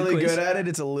bestiality really quiz? good at it,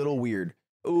 it's a little weird.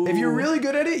 If you're really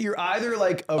good at it, you're either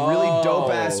like a really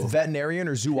dope ass Oh. veterinarian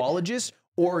or zoologist,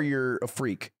 or you're a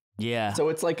freak. Yeah. So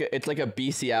it's like a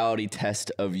bestiality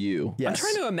test of you. Yes. I'm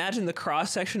trying to imagine the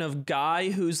cross section of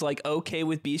guy who's like okay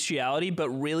with bestiality, but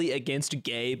really against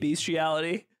gay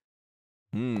bestiality.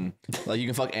 Like you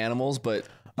can fuck animals, but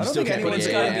I you don't still think can't put anyone's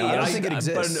gay gotta in be- animals. I don't think it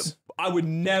exists. I would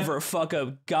never fuck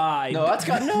a guy. No, that's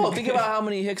got no. Think about how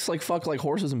many hicks like fuck like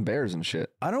horses and bears and shit.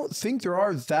 I don't think there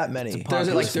are that many.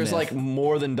 There's like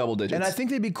more than double digits. And I think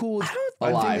they'd be cool with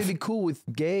I think they'd be cool with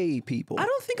gay people. I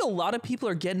don't think a lot of people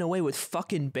are getting away with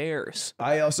fucking bears.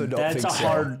 I also don't think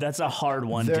so. That's a hard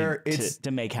one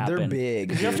to make happen. They're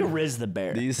big. You have to riz the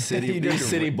bear. These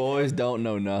city boys don't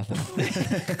know nothing.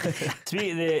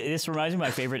 This reminds me of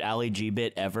my favorite Ali G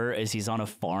bit ever. Is he's on a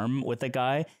farm with a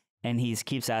guy and he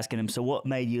keeps asking him, "So what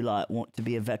made you like want to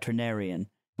be a veterinarian?"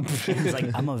 He's like,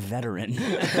 "I'm a veteran."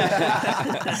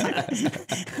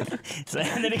 So,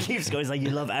 and then he keeps going. He's like, "You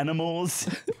love animals."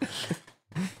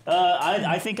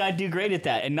 I think I'd do great at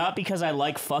that, and not because I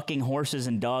like fucking horses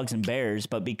and dogs and bears,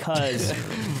 but because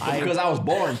I was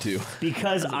born to.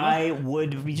 Because I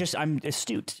would be I'm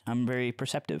astute. I'm very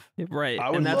perceptive. Right,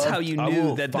 and that's how you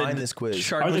knew that this quiz.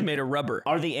 shark was made of rubber.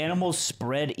 Are the animals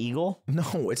spread eagle?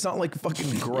 No, it's not like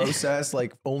fucking gross ass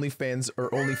like OnlyFans or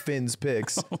OnlyFins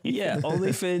pics. Yeah,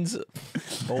 OnlyFins.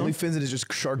 OnlyFins is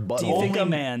just shark butt.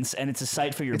 OnlyMans, and it's a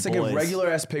site for your It's boys. like a regular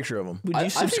ass picture of them. Would you I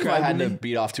think if I subscribe had to to me?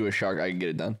 beat off to a shark, I could get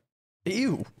it done.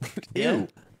 Ew. Yeah. Ew.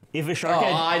 If a shark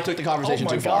I took the conversation Oh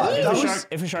my too far. God.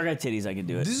 if a shark had titties, I could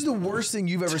do it. This is the worst thing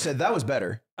you've ever said. That was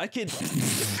better. I could.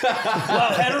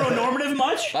 Well, heteronormative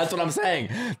much? That's what I'm saying.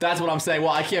 Well,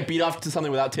 I can't beat off to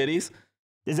something without titties.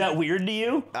 Is that weird to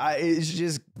you? It's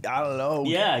just, I don't know.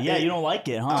 Yeah, you don't like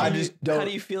it, huh? I just don't. How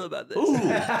do you feel about this? Ooh.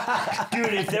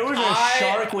 Dude, if there was a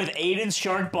shark with Aiden's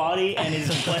shark body and his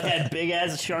butt had big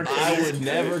ass shark titties, I would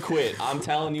never quit. I'm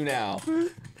telling you now.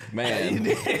 Man.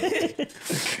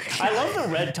 I love the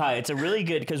red tie. It's a really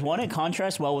good, because one, it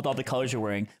contrasts well with all the colors you're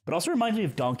wearing, but also reminds me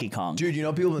of Donkey Kong. Dude, you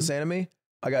know people have been saying to me,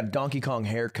 I got a Donkey Kong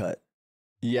haircut.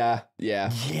 Yeah.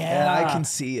 Yeah. And I can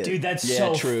see it. Dude, that's Yeah,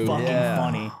 so true. fucking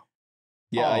funny.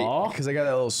 Yeah. Because I got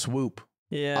that little swoop.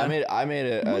 Yeah. I made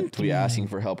a tweet asking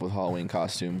for help with Halloween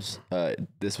costumes.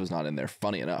 This was not in there.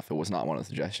 Funny enough, it was not one of the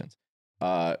suggestions.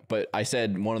 But I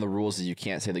said one of the rules is you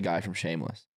can't say the guy from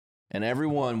Shameless. And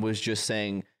everyone was just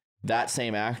saying that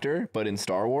same actor, but in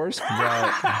Star Wars. But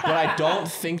I don't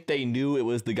think they knew it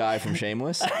was the guy from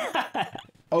Shameless.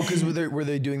 Oh, because were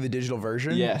they doing the digital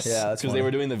version? Yes. Yeah, that's because they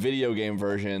were doing the video game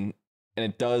version, and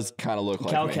it does kind of look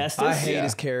like Cal me. Kestis? I hate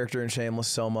his character in Shameless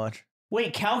so much.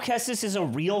 Wait, Cal Kestis is a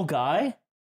real guy?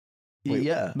 Wait,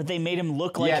 yeah. But they made him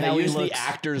look like Yeah, how they he used looks. the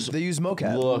actor's They use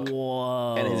mocap. look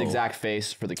Whoa. and his exact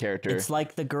face for the character. It's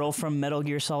like the girl from Metal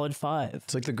Gear Solid 5.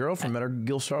 It's like the girl from Metal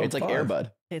Gear Solid. It's like 5.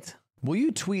 Airbud. It's Will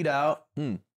you tweet out,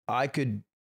 I could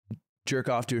jerk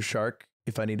off to a shark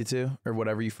if I needed to, or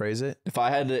whatever you phrase it? If I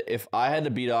had to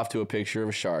beat off to a picture of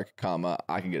a shark,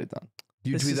 I can get it done.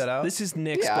 You tweet that out? This is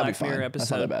Nick's Yeah, I'll be Black Mirror fine.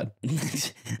 episode. That's not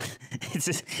that bad.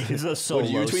 It's a so Would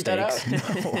you low tweet that stakes.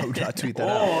 out? No, I would not tweet that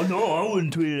out. Oh no, I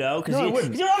wouldn't tweet it out because No, I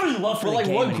wouldn't. you don't really love for But the like,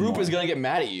 game what group anymore. is gonna get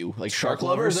mad at you? Like shark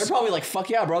lovers? lovers? They're probably like, "Fuck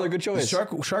yeah, brother, good choice."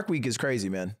 Shark Week is crazy,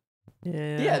 man.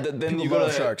 Yeah. Then People you go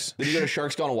love to sharks. Then you go to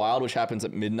Sharks Gone Wild, which happens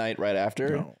at midnight right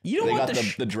after. No. You don't they want got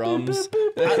the the drums.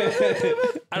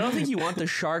 I don't think you want the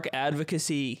shark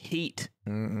advocacy heat.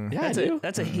 Yeah, I do.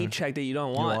 That's a heat check that you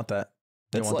don't You want. don't want that.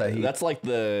 You That's don't want that heat. that's like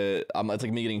the it's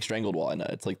like me getting strangled while I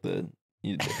nut. It's like the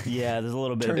Yeah, there's a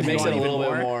little bit. it of makes it a even little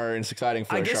more. bit more exciting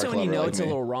for I a guess shark when you lover know like it's me. a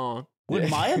little wrong. Would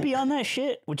Maya be on that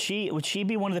shit? Would she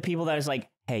be one of the people that is like,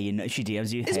 hey, you know, she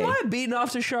DMs you. Is hey, Maya beating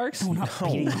off to sharks? no, not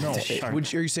beating No. the shark.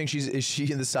 Are you saying is she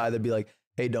in the side that'd be like,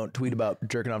 hey, don't tweet about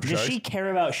jerking off to Does sharks? she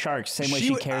care about sharks same way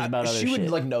she would- cares about other She shit? would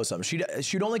like know something.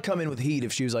 She'd only come in with heat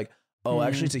if she was like, oh,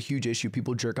 actually, it's a huge issue.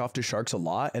 People jerk off to sharks a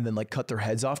lot, and then like cut their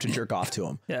heads off to jerk off to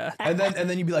them. Yeah. And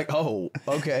then you'd be like, oh,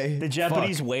 okay. The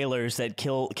Japanese fuck. whalers that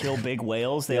kill big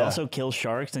whales, they Yeah. also kill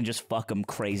sharks and just fuck them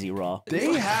crazy raw.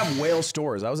 They have whale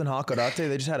stores. I was in Hakodate.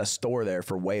 They just had a store there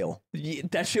for whale. Yeah,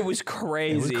 that shit was It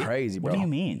crazy. was crazy, bro. What do you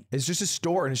mean? It's just a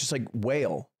store, and it's just like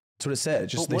whale. That's what it said.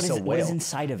 It's just But they sell what whale. is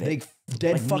inside of it? They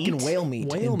dead Like fucking meat? whale meat,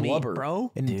 Whale and meat, blubber,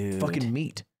 bro. and Dude. fucking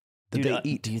meat that Dude, they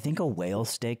eat. do you think a whale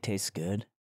steak tastes good?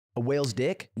 A whale's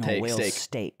dick? No, Take a whale steak.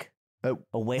 steak. Oh.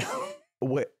 A whale.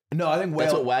 No, I think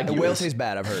That's whale. what Wagyu whale is. tastes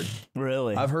bad. I've heard.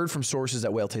 Really? I've heard from sources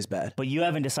that whale tastes bad. But you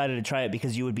haven't decided to try it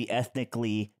because you would be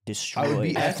ethnically destroyed. I would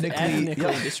be ethnically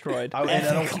destroyed. and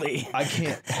Ethnically. I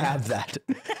can't have that.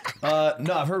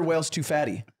 No, I've heard whale's too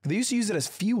fatty. They used to use it as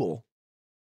fuel.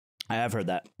 I have heard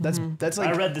that. That's like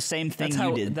I read the same thing That's you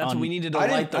how. did. That's on, what we needed to I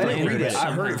light didn't, the I didn't read it. internet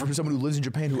I heard it somehow. from someone who lives in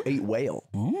Japan who ate whale.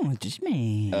 Oh, just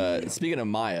me. Speaking of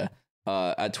Maya,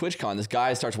 at TwitchCon, this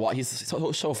guy starts walking. He's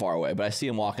so far away, but I see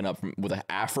him walking up with an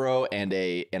afro and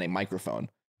a microphone.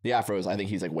 The afro is, I think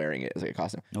he's like wearing it as like a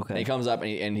costume. Okay. And he comes up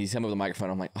and he's him with a microphone.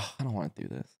 I'm like, oh, I don't want to do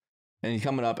this. And he's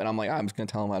coming up and I'm like, I'm just gonna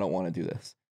tell him I don't want to do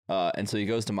this. And so he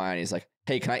goes to Maya and he's like,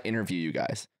 hey, can I interview you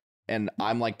guys? and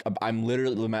I'm like, I'm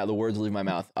literally the words leave my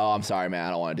mouth. Oh, I'm sorry, man. I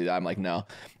don't want to do that. I'm like, no.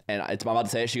 And I'm about to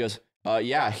say it. She goes,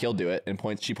 yeah, he'll do it. And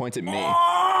she points at me.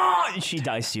 Oh, she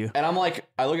diced you. And I'm like,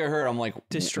 I look at her. I'm like,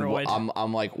 Destroyed.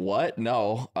 I'm like, what?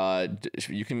 No.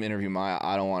 You can interview Maya.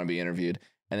 I don't want to be interviewed.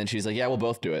 And then she's like, yeah, we'll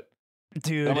both do it.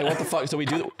 Dude. And I'm like, what the fuck? So we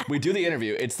do the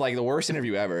interview. It's like the worst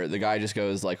interview ever. The guy just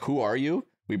goes like, who are you?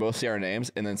 We both say our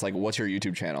names, and then it's like, what's your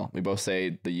YouTube channel? We both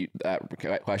say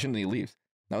that question, and he leaves.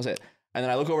 That was it. And then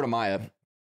I look over to Maya,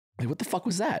 like, what the fuck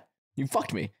was that? You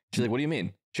fucked me. She's like, what do you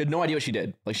mean? She had no idea what she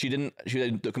did. Like, she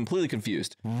was completely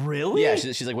confused. Really? Yeah,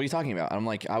 she's like, what are you talking about? And I'm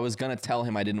like, I was going to tell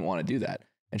him I didn't want to do that.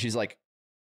 And she's like,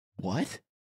 what?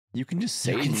 You can just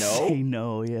say no? Say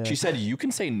no, yeah. She said, you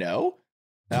can say no?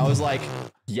 And I was like,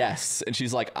 yes. And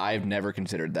she's like, I've never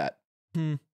considered that.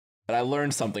 And I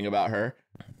learned something about her.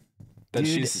 That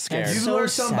Dude, she's scared. that's You so learn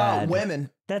something sad. about women.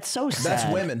 That's so sad.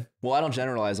 That's women. Well, I don't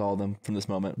generalize all of them from this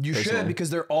moment. You personally. should, because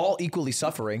they're all equally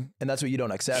suffering, and that's what you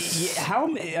don't accept. Yeah, how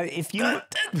if you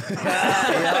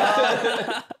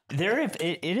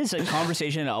it is a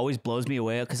conversation that always blows me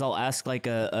away because I'll ask like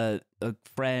a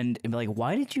friend and be like,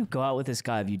 why did you go out with this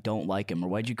guy if you don't like him, or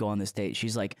why'd you go on this date?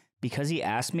 She's like, because he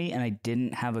asked me and I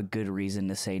didn't have a good reason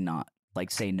to say no.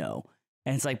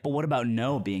 And it's like, but what about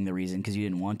no being the reason because you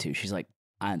didn't want to? She's like,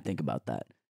 I didn't think about that.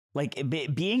 Like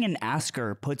being an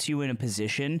asker puts you in a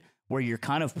position where you're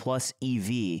kind of plus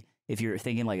EV if you're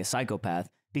thinking like a psychopath,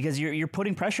 because you're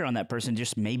putting pressure on that person to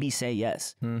just maybe say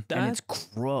yes. And it's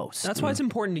gross. That's why it's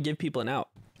important to give people an out.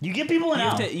 You give people an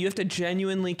out. You have to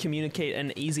genuinely communicate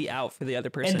an easy out for the other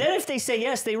person. And then if they say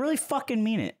yes, they really fucking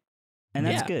mean it. And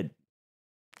that's good.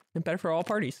 And better for all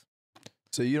parties.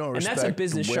 So you don't And respect that's a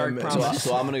business shark women. promise.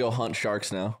 So I'm going to go hunt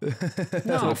sharks now. No.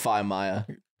 To defy Maya.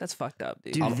 That's fucked up,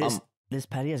 dude. Dude, this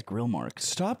patty has grill marks.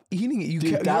 Stop eating it. Dude,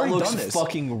 You've that already looks done this.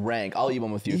 fucking rank. I'll eat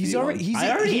one with you. He's already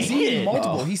ate eaten it.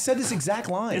 multiple. Oh. He said this exact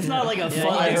line. It's not like a Yeah, fucking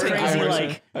I heard- crazy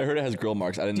like. I heard it has grill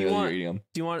marks. I didn't know you were eating them.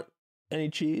 Do you want any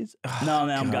cheese? No,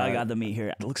 man, I got the meat here.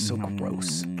 It looks so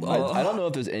gross. I don't know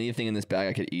if there's anything in this bag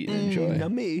I could eat and enjoy.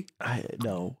 Not me.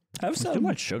 No. Have Too some.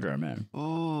 much sugar, man.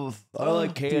 Ooh, I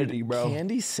like candy, bro.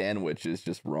 Candy sandwich is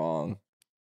just wrong.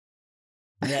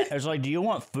 Yeah, it's like, do you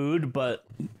want food but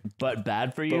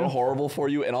bad for you? But horrible for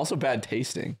you and also bad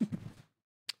tasting.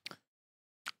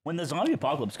 When the zombie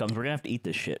apocalypse comes, we're gonna have to eat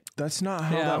this shit. That's not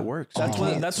how Yeah. that works. That's You what.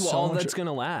 can't. That's So all much- that's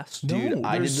gonna last. Dude, No,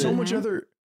 I there's did so the- much other.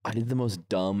 I did the most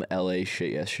dumb LA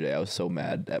shit yesterday. I was so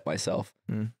mad at myself.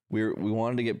 We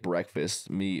wanted to get breakfast,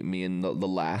 me and the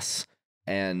lass,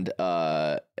 and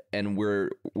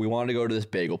we wanted to go to this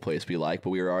bagel place we like, but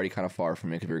we were already kind of far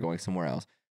from it because we were going somewhere else.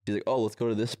 She's like, oh, let's go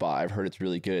to this spot. I've heard it's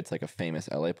really good. It's like a famous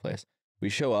LA place. We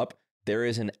show up. There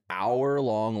is an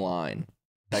hour-long line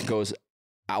that goes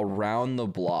around the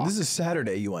block. This is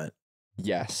Saturday. You went.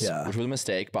 Yes, Yeah. which was a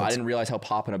mistake, but I didn't realize how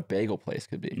poppin' a bagel place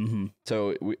could be. Mm-hmm.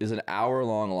 So it's an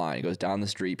hour-long line. It goes down the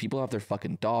street. People have their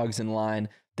fucking dogs in line.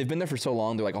 They've been there for so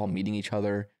long, they're like all meeting each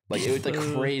other. Like, it was like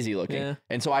crazy looking. Yeah.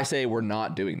 And so I say, we're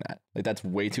not doing that. Like, that's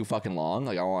way too fucking long.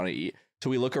 Like, I want to eat. So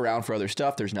we look around for other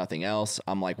stuff. There's nothing else.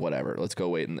 I'm like, whatever. Let's go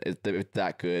wait. And if it's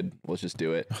that good, let's just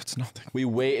do it. Oh, it's nothing. We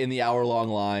wait in the hour-long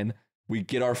line. We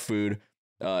get our food.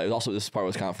 It was also, this part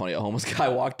was kind of funny. A homeless guy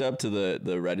walked up to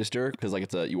the register because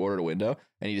like you ordered a window,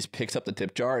 and he just picks up the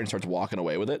tip jar and starts walking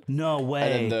away with it. No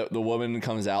way. And then the woman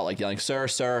comes out like yelling,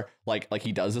 sir, like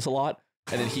he does this a lot.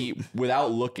 And then he,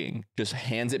 without looking, just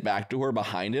hands it back to her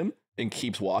behind him and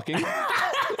keeps walking.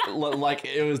 Like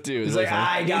it was, dude. He's like,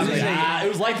 I got it. It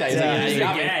was like that. He's like, "You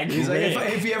got me." He's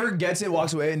like, if he ever gets it,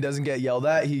 walks away, and doesn't get yelled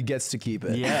at, he gets to keep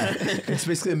it. Yeah. It's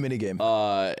basically a mini game.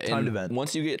 Timed event.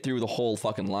 Once you get through the whole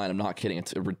fucking line, I'm not kidding.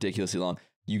 It's ridiculously long.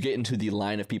 You get into the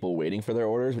line of people waiting for their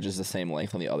orders, which is the same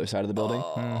length on the other side of the building.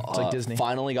 It's like Disney.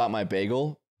 Finally got my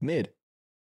bagel mid.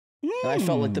 And I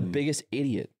felt like the biggest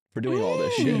idiot for doing all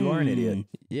this shit. You are an idiot.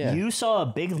 Yeah. You saw a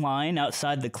big line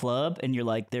outside the club, and you're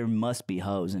like, there must be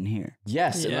hoes in here.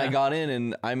 Yes, and Yeah. I got in,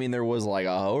 and I mean, there was like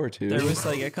a hoe or two. There was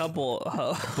like a couple.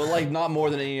 but like not more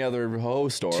than any other hoe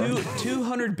store.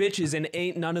 200 bitches and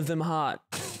ain't none of them hot.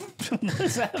 I don't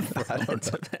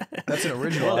know. That's an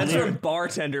original. That's from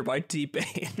Bartender by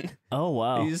T-Pain. Oh,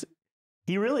 wow.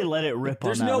 He really let it rip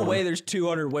There's on that no one. way there's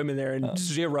 200 women there and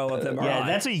 0 of them are Yeah, hot.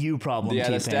 that's a you problem, Yeah,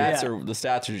 the T-Pain.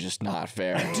 stats are just not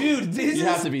fair. Dude, this You is...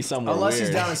 have to be somewhere Unless weird.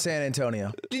 he's down in San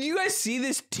Antonio. Did you guys see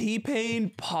this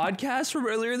T-Pain podcast from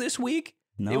earlier this week?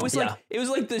 No. It was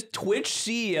like the Twitch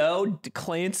CEO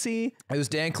Clancy. It was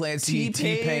Dan Clancy,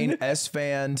 T-Pain. T-Pain,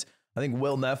 S-Fan. I think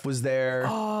Will Neff was there.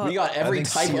 We got every think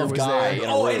type Sear of was guy. there. in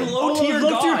a Oh, room. and Low Tier Low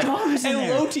Tier God. God was in And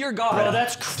there. Low Tier God. Bro,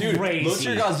 that's Dude, crazy. Low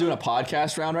Tier God's doing a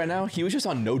podcast round right now. He was just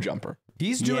on No Jumper.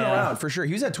 He's doing Yeah. around for sure.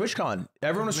 He was at TwitchCon.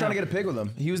 Everyone was trying to get a pic with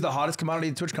him. He was the hottest commodity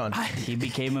at TwitchCon. He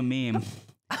became a meme.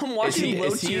 I'm Is watching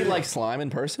low he tier. like slime in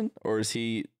person, or is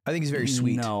he? I think he's very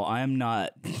sweet. No, I am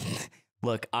not.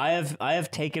 Look, I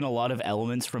have taken a lot of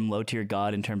elements from Low Tier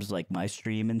God in terms of like my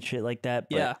stream and shit like that.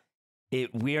 But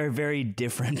we are very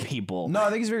different people. No, I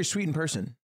think he's very sweet in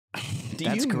person. Do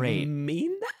that's you great.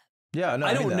 mean that? Yeah, no,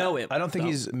 I mean don't that. know him, I don't think so.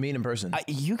 he's mean in person.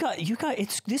 You got.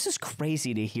 This is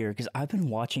crazy to hear because I've been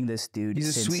watching this dude. He's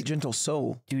a since, sweet, gentle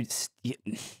soul. dude.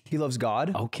 He loves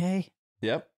God. Okay,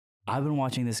 Yep. I've been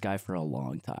watching this guy for a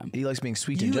long time. He likes being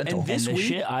sweet and gentle. And the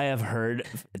shit I have heard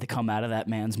to come out of that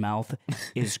man's mouth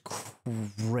is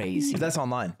crazy. But that's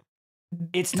online.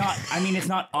 It's not. I mean, it's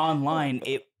not online.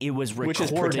 It was recorded. Which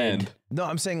is pretend. No,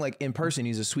 I'm saying like in person,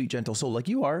 he's a sweet, gentle soul. Like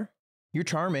you are. You're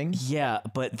charming. Yeah,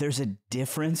 but there's a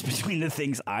difference between the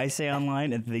things I say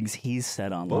online and the things he's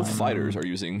said online. Both fighters are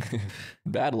using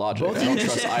bad logic. Both I don't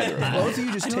trust either of them. Both of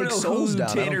you just I don't take know souls who down.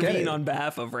 to I don't get intervene it. on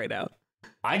behalf of right now.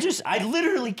 I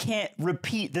literally can't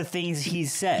repeat the things he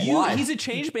said. He's a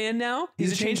changed man now.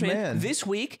 He's a changed man. This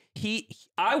week,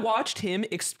 I watched him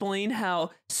explain how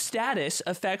status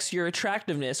affects your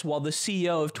attractiveness while the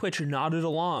CEO of Twitch nodded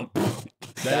along.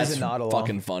 That is not along.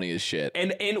 Fucking funny as shit.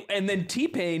 And then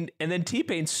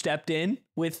T-Pain stepped in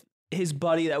with his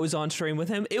buddy that was on stream with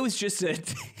him. It was just a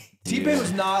T-Pain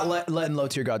was not letting Low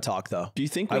Tier God talk though. Do you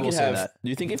think I we will could say have? that. Do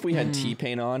you think if we had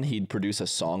T-Pain on, he'd produce a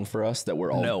song for us that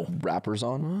we're all No. rappers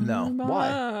on? No.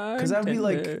 Why? Because that would be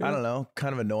like, I don't know,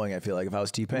 kind of annoying, I feel like, if I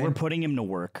was T-Pain. We're putting him to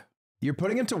work. You're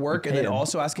putting him to work and pay then him.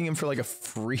 also asking him for like a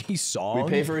free song. We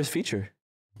pay for his feature.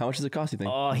 How much does it cost? You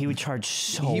think? Oh, he would charge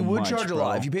so much. He would charge a bro.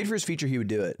 lot. If you paid for his feature, he would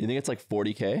do it. You think it's like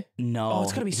 40K? No, Oh,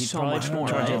 it's gonna be he'd so probably much more.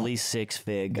 Charge No. at least 6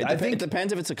 fig. It, I dep- think- it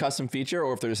depends if it's a custom feature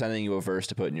or if they're sending you a verse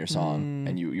to put in your song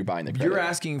and you're buying the credit. You're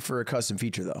asking for a custom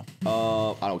feature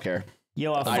though. I don't care.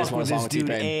 Yo, I I fuck just want with a this song with dude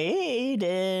T-Pain.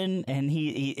 Aiden, and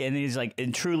he's like,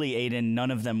 and truly Aiden,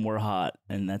 none of them were hot,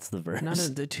 and that's the verse. none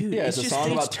of the two. Yeah, it's a just- song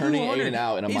about turning 200 Aiden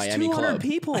out in a it's Miami 200 club.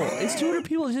 people. It's 200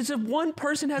 people. It's just one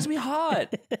person has to be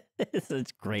hot.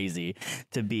 It's crazy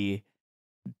to be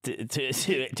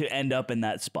to end up in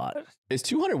that spot. Is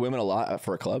 200 women a lot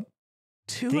for a club?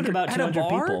 200 about at 200 a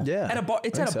bar? people. Yeah, At a bar.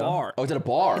 It's I at a think so. bar. Oh, it's at a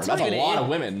bar. It's That's not a even lot in- of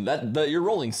women. You're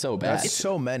rolling so bad. That's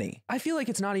so many. I feel like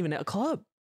it's not even a club.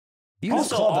 Even a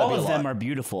Also, club, that'd all be a of them lot. are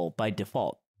beautiful by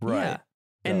default. Right. Yeah.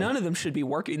 And So- none of them should be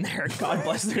working there. God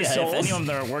bless their Yeah, souls. if any of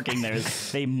them are working there,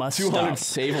 they must 200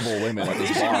 stop. savable women at They this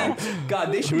should bar. be,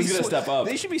 God, they should Who's be gonna step up?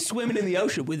 They should be swimming in the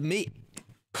ocean with me.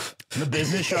 The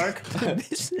business shark.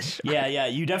 This is- Yeah.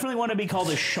 You definitely want to be called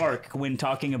a shark when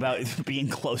talking about being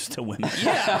close to women.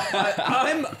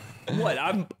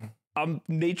 I'm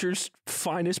nature's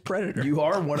finest predator. You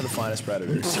are one of the finest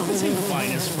predators. Don't say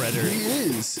finest predator. He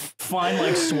is. Fine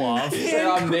like suave. He said,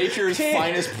 I'm nature's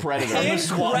finest predator.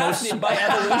 Handcrafted by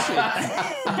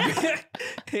evolution.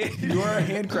 You are a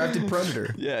handcrafted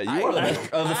predator. Yeah, you are the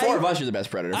best. Of the four of us, you're the best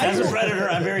predator. As a predator,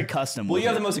 I'm very custom. Well, with you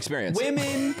have it. the most experience.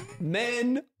 Women,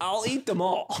 men, I'll eat them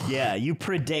all. Yeah, you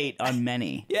predate on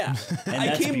many. Yeah. I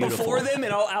that's came beautiful. before them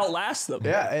and I'll outlast them.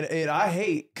 Yeah, and I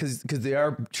hate because they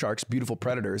are sharks, beautiful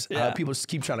predators. Yeah. People just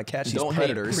keep trying to catch Don't these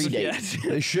hate, predators. predate.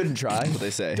 They shouldn't try. What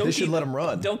they say. They should let them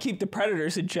run. Don't keep the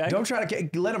predators in check. Don't try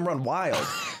to let them run wild.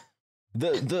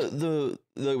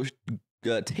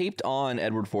 The taped on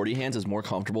Edward 40 hands is more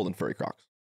comfortable than furry Crocs.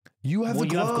 You have Well,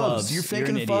 the you have gloves. gloves. You're You're faking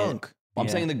an the idiot. funk. I'm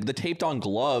Yeah. saying the taped on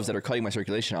gloves that are cutting my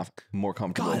circulation off more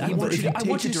comfortable. God, I If want you you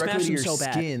taped to it directly smash to them your so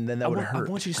bad. skin, then that would I hurt.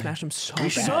 want you to smash them so You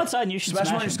should go bad. outside and you should Smash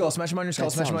him on smash your skull. Smash him on your skull.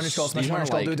 That Smash him on your sounds- skull. Smash these him on your aren't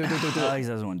skull. like- Do it. Oh, he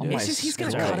doesn't want to do my it. He's gonna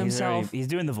It's cut alright. himself. He's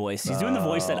doing the voice. He's doing the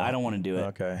voice that I don't want to do it.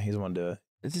 Okay, he's the one to do it.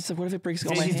 It's just like, what if it breaks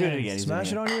all He's my doing it hands? again. He's Smash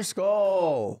it doing on your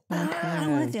skull.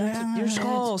 Your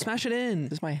skull, smash it in.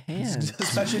 This is my hand.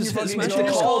 Smash it in your fucking Smash it It's in the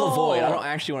your skull. call of the void. I skull. don't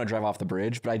actually want to drive off the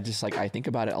bridge, but I think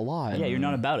about it a lot. Yeah, you're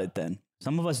not about it then.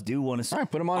 Some of us do want to. All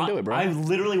right, put them on and do it, bro. I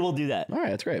literally will do that. All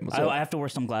right, that's great. Let's do I it. have to wear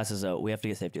some glasses though. We have to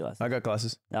get safety glasses. I got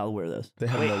glasses. I'll wear those. They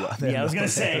have no. They Yeah, I have was no- gonna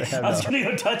say. they have I was no- gonna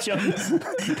go touch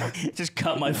them. Just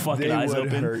cut my fucking They eyes would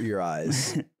open. hurt your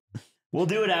eyes. We'll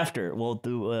do it after. We'll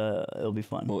do. It'll be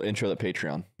fun. We'll intro the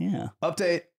Patreon. Yeah.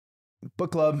 Update.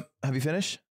 Book club. Have you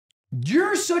finished?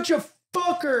 You're such a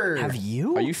fucker. Have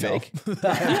you? Are you fake?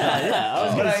 Yeah. I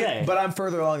was gonna say. But I'm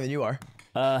further along than you are.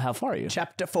 How far are you?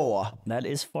 Chapter 4. That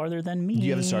is farther than me.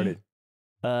 You haven't started.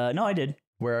 No, I did.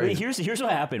 Where are you? Here's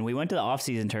what happened. We went to the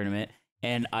off-season tournament,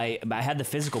 and I had the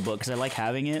physical book because I like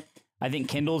having it. I think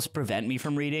Kindles prevent me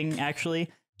from reading, actually.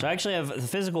 So I actually have the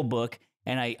physical book,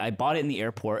 and I bought it in the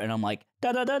airport, and I'm like,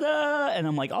 da-da-da-da, and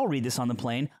I'm like, I'll read this on the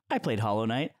plane. I played Hollow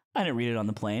Knight. I didn't read it on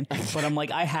the plane, but I'm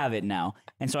like, I have it now.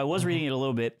 And so I was reading it a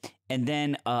little bit. And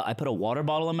then I put a water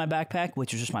bottle in my backpack,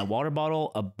 which was just my water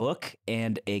bottle, a book,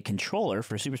 and a controller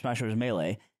for Super Smash Bros.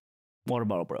 Melee. Water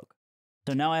bottle broke.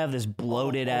 So now I have this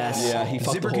bloated ass. Yeah, he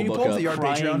fucked Zipper, the can whole you book pull up. the yard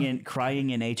Patreon? Crying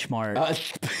in H Mart.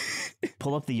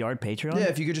 Pull up the yard Patreon? Yeah,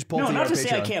 if you could just pull No, the not yard to Patreon.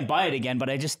 say I can't buy it again, but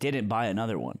I just didn't buy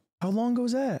another one. How long ago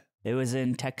was that? It was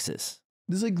in Texas.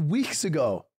 This is like weeks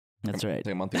ago. That's right.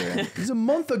 Like a month ago. Yeah. This is a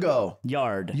month ago.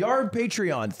 Yard. Yard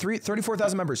Patreon,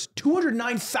 34,000 members,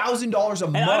 $209,000 a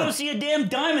month. And I don't see a damn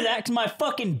dime of that to my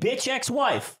fucking bitch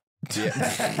ex-wife.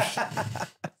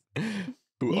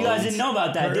 You guys didn't know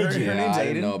about that, did you? Her name's I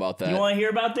didn't Aiden. know about that. You want to hear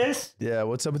about this? Yeah,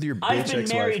 what's up with your bitch I've been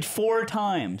ex-wife? married 4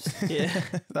 times.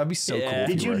 That'd be so cool. if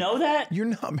Did you were. know that? You're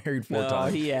not married 4 No,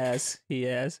 times. he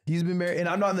has. He's been married, and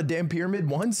I'm not in the damn pyramid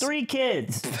once. 3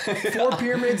 kids. 4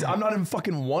 pyramids. I'm not in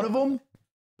fucking one of them.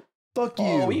 Fuck you.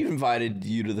 Oh, we invited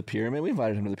you to the pyramid. We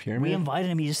invited him to the pyramid. We invited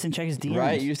him. He just didn't check his DMs.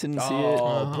 Right? You just didn't see it.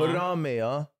 Oh, put it on me,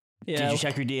 huh? Yeah. Did you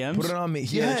check your DMs? Put it on me.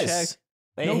 Yeah, Yes.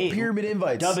 Hey, No hey, pyramid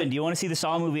invites. Dubbin, do you want to see the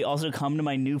Saw movie? Also come to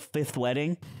my new 5th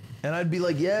wedding? And I'd be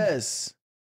like, yes.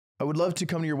 I would love to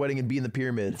come to your wedding and be in the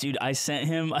pyramid. Dude, I sent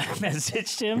him, I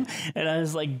messaged him, and I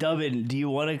was like, Dubbin, do you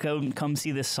want to come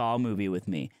see the Saw movie with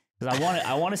me? Because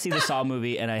I want to see the Saw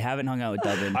movie, and I haven't hung out with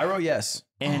Dubbin. I wrote yes.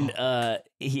 And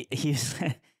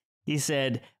he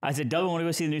said, I said, Dubbin, want to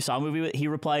go see the new Saw movie? He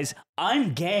replies,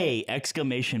 I'm gay!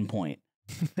 Exclamation point.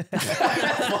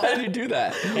 Why did you do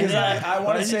that? Because I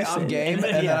want to did say you I'm say? game, And and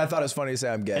then- then yeah. I thought it was funny to say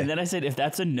I'm gay. And then I said, if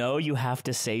that's a no, you have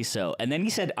to say so. And then he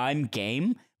said, I'm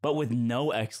game, but with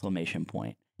no exclamation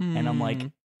point. And I'm like,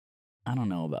 I don't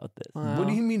know about this. What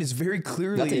do you mean? It's very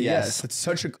clearly That's a a yes. yes. It's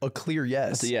such a clear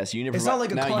yes. So yes, you need to It's provide, not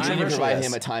like a now you need to controversial provide yes.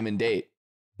 him a time and date.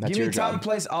 That's Give your me time job. and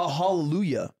place. I'll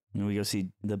hallelujah. Can we go see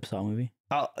the Saw movie?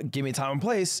 Give me time and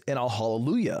place, and I'll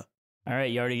hallelujah. All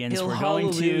right, Yardigans, He'll we're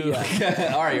going to...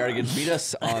 hallelujah. All right, Yardigans, meet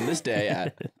us on this day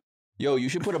at. Yo, you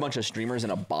should put a bunch of streamers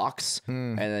in a box,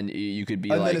 and then you could be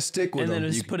And like, then a stick with And then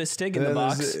them. just put a stick in the And then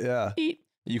box. Yeah.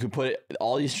 you could put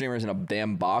all these streamers in a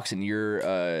damn box, and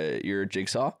your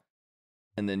jigsaw,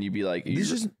 and then you'd be like,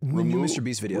 These are just new Mr.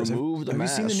 Beast videos. Remove the Have you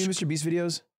mask. seen the new Mr. Beast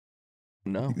videos?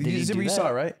 No. Did he do you that? saw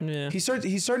it, right? Yeah. He's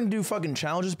starting to do fucking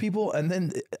challenges people, and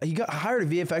then he got hired a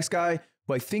VFX guy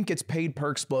who I think gets paid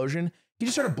per explosion. He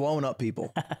just started blowing up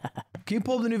people. Can you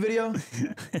pull up the new video?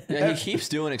 Yeah, he keeps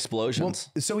doing Well, explosions.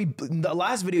 so the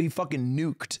last video he fucking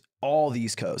nuked all the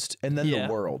East Coast and then Yeah.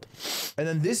 the world. And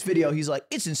then this video he's like,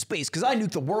 it's in space because I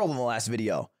nuked the world in the last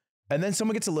video. And then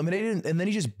someone gets eliminated and then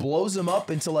he just blows them up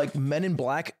into like Men in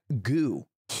Black goo.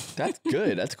 That's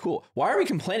good. That's cool. Why are we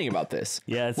complaining about this?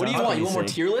 Yeah, it What do you sounds want? You want more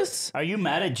basic. tier lists? Are you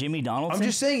mad at Jimmy Donaldson? I'm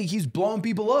just saying he keeps blowing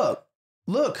people up.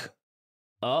 Look.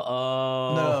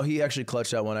 Uh-oh. No, he actually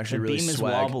clutched that one. Actually, The really beam is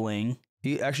swag. wobbling.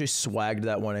 He actually swagged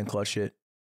that one and clutched it.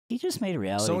 He just made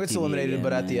reality Someone gets TV eliminated, again,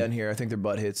 but at the man. end here, I think their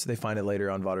butt hits. They find it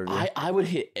later on VOD review. I would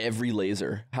hit every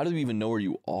laser. How do we even know where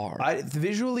you are?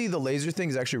 Visually, the laser thing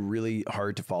is actually really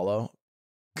hard to follow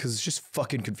because it's just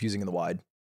fucking confusing in the wide.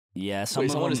 Yeah, some Wait,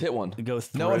 of someone them just hit one. go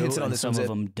through, No one hits it on and this some one's of it.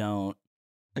 them don't.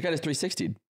 That guy just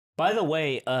 360'd. By the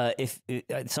way, if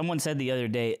someone said the other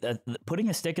day, putting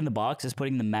a stick in the box is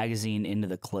putting the magazine into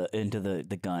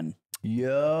the gun.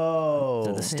 Yo.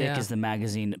 So the stick Yeah. is the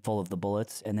magazine full of the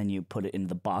bullets, and then you put it into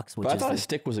the box, which But I is thought the, a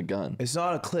stick was a gun. It's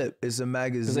not a clip. It's a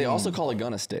magazine. Because they also call a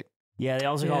gun a stick. yeah. They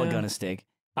also call a Yeah. gun a stick.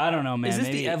 I don't know, man. Is this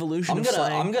Maybe the evolution I'm of gonna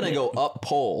slang? go up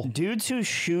pole. dudes who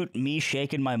shoot me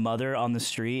shaking my mother on the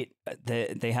street,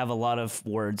 they have a lot of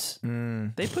words.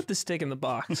 They put the stick in the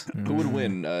box. Who would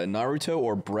win, Naruto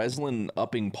or Breslin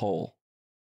upping pole,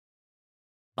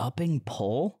 Upping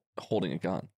pole? holding a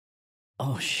gun?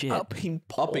 Oh shit. Upping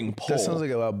pole. That sounds like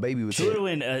a baby with Who would it.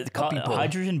 win, Uppy pole.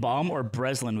 hydrogen bomb or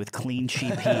Breslin with clean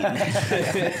cheap heat?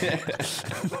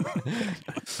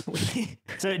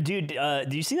 So, dude, do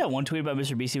you see that one tweet about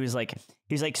Mr. Beast? He's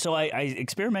like, so I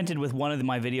experimented with one of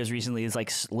my videos recently. It's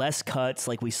like less cuts,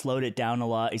 like we slowed it down a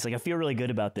lot. He's like, I feel really good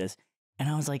about this, and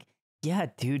I was like, yeah,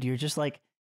 dude, you're just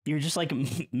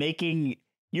making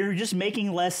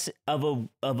less of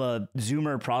a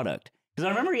Zoomer product. Because I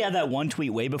remember he had that one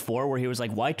tweet way before where he was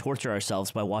like, why torture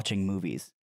ourselves by watching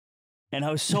movies? And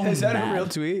I was so Is that mad. a real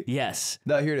tweet? Yes.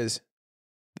 No, here it is.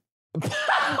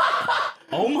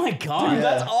 Oh my god. Yeah.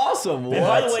 That's awesome. And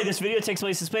by the What? way, this video takes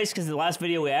place in space because the last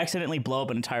video we accidentally blow up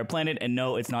an entire planet, and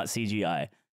no, it's not CGI.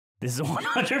 This is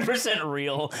 100%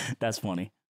 real. That's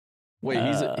funny. Wait,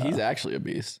 he's actually a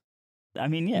beast. I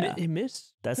mean, yeah, He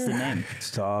missed. that's the name.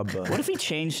 Stop. What if he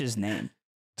changed his name?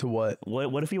 To what?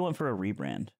 What if he went for a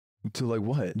rebrand? To like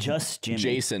what? Just Jimmy.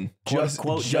 Jason.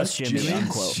 Quote, just Jimmy.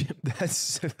 Unquote.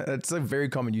 That's a very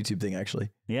common YouTube thing, actually.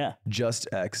 Yeah. Just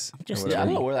X. Just Yeah, I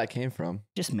don't know where that came from.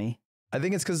 Just me. I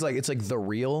think it's because like it's like the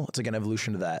real. It's like an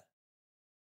evolution to that.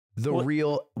 The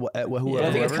real. Whoever. Yeah,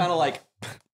 I think it's kind of like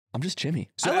I'm just Jimmy.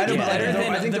 So I like it better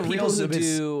than I think the people real's who a bit-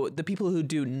 do the people who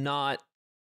do not.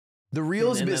 The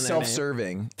real is a And bit then their name.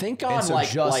 self-serving. Thank God, And so like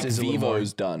just is a little more-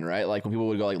 Vivo's done, right? Like when people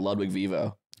would go like Ludwig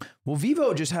Vivo. Well,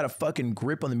 Vivo just had a fucking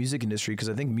grip on the music industry because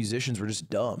I think musicians were just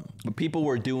dumb. But people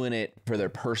were doing it for their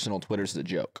personal Twitters as a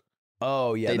joke.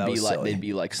 Oh yeah, that was silly. They'd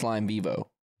be like Slime Vivo.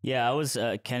 Yeah, I was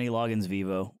Kenny Loggins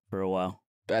Vivo for a while.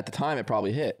 But at the time, it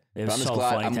probably hit. It But was I'm just so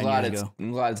glad. funny I'm 10 glad years it's. ago.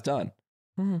 I'm glad it's done.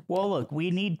 Well, look, we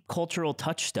need cultural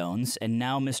touchstones, and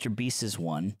now Mr. Beast is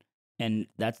one, and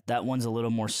that one's a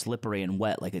little more slippery and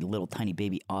wet, like a little tiny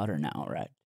baby otter now, right?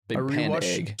 Big I panda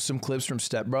rewatched egg. some clips from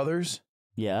Step Brothers.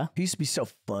 Yeah, He used to be so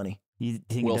funny. you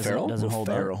think Will it doesn't, Ferrell? doesn't Will hold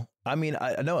up? Ferrell. I mean,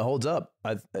 I know it holds up.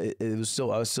 I was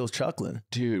still chuckling.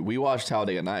 Dude, we watched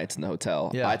Talladega Nights in the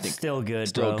hotel. Yeah. I think Still good,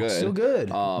 still bro. good. Still good.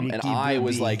 And Ricky I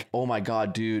was Bobby. like, oh my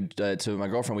God, dude, to my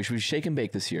girlfriend, we should shake and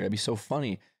bake this year. It'd be so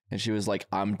funny. And she was like,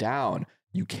 I'm down.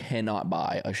 You cannot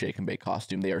buy a shake and bake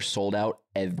costume. They are sold out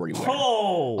everywhere.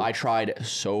 Oh, I tried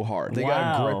so hard. They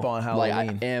got a wow. grip on like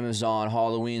Halloween. at Amazon,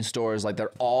 Halloween stores, like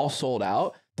they're all sold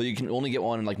out. But you can only get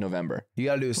one in like November. You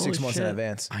got to do it 6 Holy months in shit.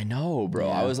 advance. I know, bro.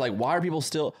 Yeah. I was like, why are people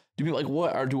still? Do people like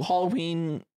what? Or do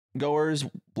Halloween goers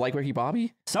like Ricky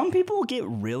Bobby? some people get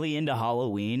really into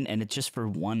Halloween, and it's just for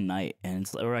one night, and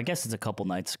it's, or I guess it's a couple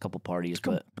nights, a couple parties,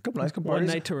 but A couple nice One parties.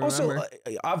 night to Also, remember.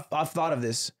 I've thought of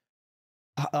this.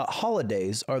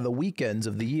 Holidays are the weekends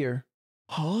of the year.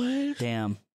 What?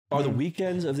 damn. Are the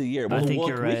weekends of the year? I Well, think look,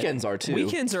 you're right. weekends are too.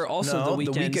 Weekends are also the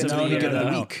weekends of are the the year. weekend of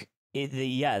the No. week.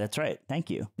 Yeah, that's right. Thank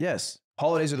you. Yes.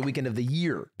 Holidays are the weekend of the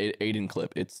year. Aiden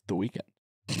clip. It's the weekend.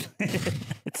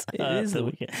 It is the the-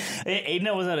 weekend.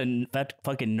 Aiden was at a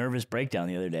fucking nervous breakdown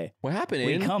the other day. What happened?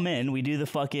 We Aiden? come in, we do the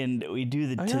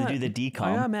decom,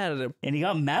 I got mad at him. and he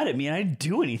got mad at me, and I didn't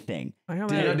do anything. I got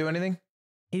Did mad you at not him. do anything?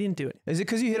 He didn't do it. Is it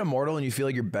because you hit a mortal and you feel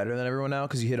like you're better than everyone now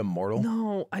because you hit a mortal?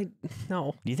 No,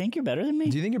 no. Do you think you're better than me?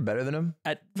 Do you think you're better than him?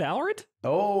 At Valorant?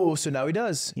 Oh, so now he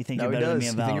does. You think now you're he better than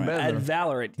does. me at You think you're Valorant? better At than him.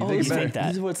 Valorant. You Oh, think you you're think better. that?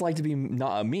 This is what it's like to be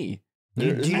not a me.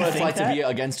 Do This is you what it's think like to that? be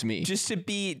against me. Just to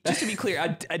be clear,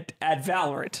 at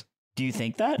Valorant. Do you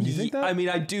think that? You think that? I mean,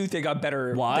 I do think I'm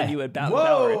better Why? than you at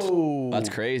Valorant. Whoa. That's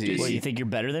crazy. What, you think you're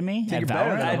better than me Think at you're better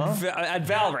Valorant? than him? At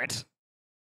Valorant.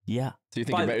 Yeah. So you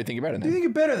think you're better? You think you're better Do than you him?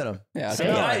 think you're better than him? Yeah. Say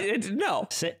Okay. it. No.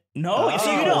 No, Oh,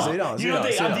 so you don't. so you don't, so You you don't don't,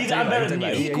 think so you I'm, don't, I'm so you better don't, than so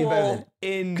you. you don't. Yeah, you're better Equal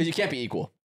in. Because you can't be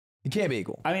equal. You can't be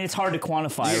equal. I mean, it's hard to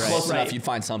quantify, If you're right? close enough, Right. you'd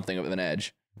find something of an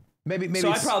edge. Maybe So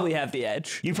I it's probably have the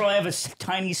edge. You probably have a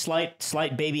tiny, slight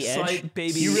baby edge. Slight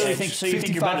baby You really edge. think so? You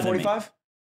think you're better 55, than me? 45?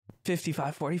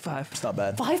 55-45. It's not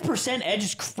bad. 5% edge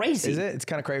is crazy. Is it? It's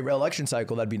kind of crazy. Election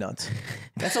cycle, that'd be nuts.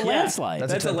 That's a Yeah. landslide.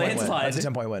 That's a 10-point win. landslide. That's a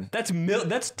 10-point win.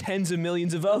 That's tens of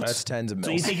millions of votes. That's tens of So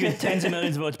mils. you think you're tens of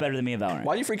millions of votes better than me at Valorant?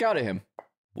 Why do you freak out at him?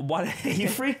 What? He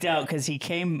freaked out because he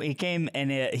came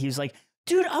and he was like,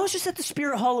 dude, I was just at the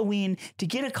Spirit Halloween to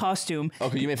get a costume. Oh,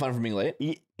 because you made fun of him being late?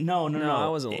 No, I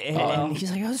wasn't. And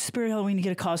he's like, I was at Spirit Halloween to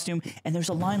get a costume, and there's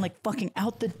a line like fucking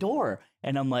out the door.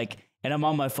 And I'm like, and I'm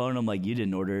on my phone. I'm like, you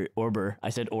didn't order Orber.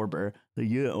 I said Orber. Like,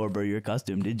 you didn't order your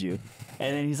costume, did you?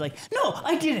 And then he's like, no,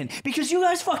 I didn't, because you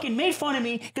guys fucking made fun of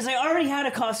me because I already had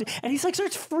a costume. And he's like,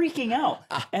 starts freaking out.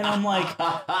 And I'm like,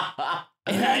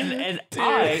 and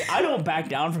I don't back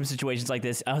down from situations like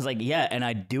this. I was like, yeah, and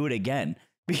I do it again.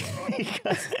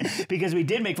 Because we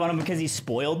did make fun of him because he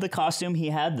spoiled the costume he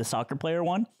had, the soccer player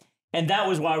one. And that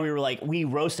was why we were like, we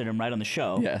roasted him right on the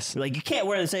show. Yes. We're like, you can't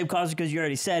wear the same costume because you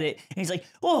already said it. And he's like,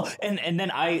 oh, and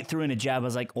then I threw in a jab. I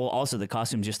was like, well, also the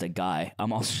costume's just a guy.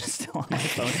 I'm also still on my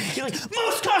phone. He's like,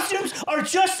 most costumes are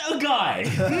just a guy.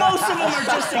 Most of them are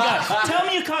just a guy. Tell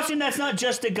me a costume that's not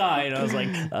just a guy. And I was like,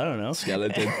 I don't know.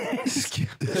 Skeleton.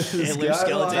 Hitler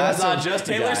Skeleton. That's not just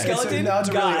a Hitler guy. Skeleton? Now it's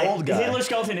a really old guy. Hitler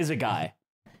Skeleton is a guy.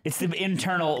 It's the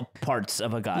internal parts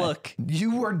of a guy. Look,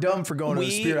 You were dumb for going to the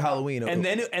Spirit Halloween. and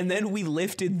then we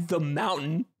lifted the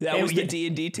mountain that And was the we-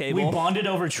 D&D table, we bonded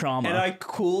over trauma. and I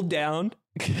cooled down.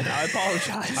 And I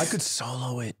apologize. I could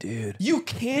solo it, dude. You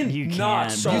can You not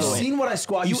can, solo You've bro. it. seen what I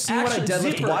squat. You've seen what I actually-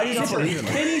 deadlift. Zipper, Why do you not Zipper, believe in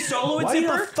me? Can he solo it, Why do you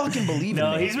Zipper? not fucking believe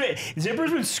no, in me?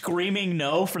 Zipper's been screaming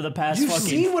no for the past You've fucking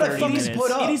seen what I 30 fucking minutes.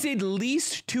 put up. It is at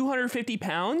least 250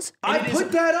 pounds. and I it is-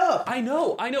 put that up. I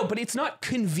know, but it's not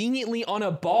conveniently on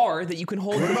a bar that you can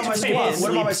hold. What your about my two squat? hands.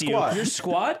 What about my Sleeps you. squat? Your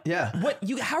squat? Yeah.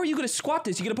 How are you going to squat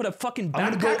this? You going to put a fucking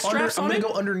I'm backpack gonna go straps I'm on gonna it?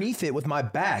 go underneath it with my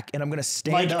back, and I'm gonna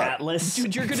stand Like up. Atlas.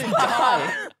 Dude, you're going to die.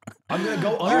 I'm gonna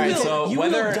go All right, under. so you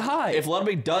whether will die. if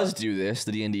Ludwig does do this,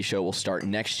 the D&D show will start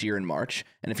next year in March,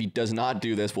 and if he does not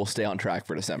do this, we'll stay on track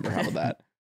for December. How about that?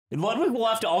 Ludwig will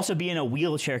have to also be in a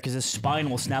wheelchair because his spine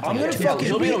will snap. I'm like gonna a fucking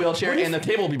He'll be in a wheelchair, and the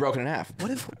table will be broken in half.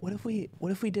 What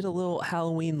if we did a little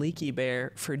Halloween leaky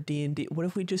bear for D&D? What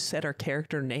if we just said our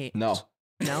character name? No.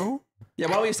 No? Yeah,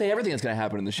 why don't we say everything that's going to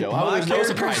happen in the show? How My there's no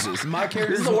character's- surprises. my This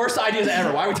character's- is the worst ideas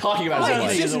ever. Why are we talking about it so Why?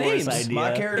 much? It's just names. My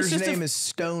It's character's just name is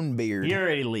Stonebeard. You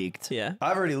already leaked. Yeah.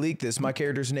 I've already leaked this. My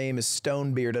character's name is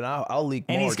Stonebeard, and I'll leak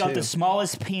And more he's got too. the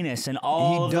smallest penis in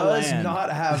all He of the does land.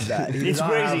 not have that. He does It's not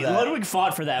crazy. have that. Ludwig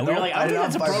fought for that. We were Nope, like, I did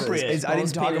don't think not that's fight for this. appropriate. I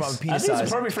didn't talk penis. about I penis think it's size.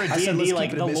 appropriate for I said, let's D&D. Like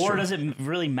keep it a the lore mystery. doesn't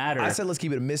really matter. I said let's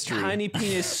keep it a mystery. Tiny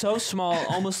penis so small,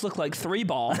 almost looked like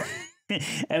 3-ball.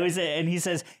 And he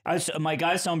says, my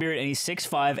guy's Stonebeard, and he's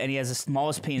 6'5", and he has the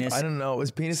smallest penis. I don't know.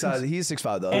 His penis size. He's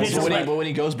 6'5" though. And it's But just when, like- but when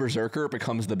he goes berserker, it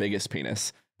becomes the biggest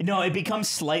penis. No, it becomes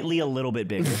slightly a little bit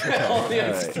bigger. But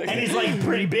And he's like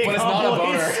pretty big. it's not a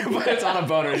always. boner. But it's not a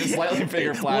boner. It's just slightly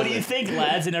bigger plastic. What do you think,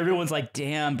 lads? And everyone's like,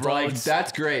 damn, bro, Like, it's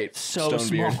that's great. so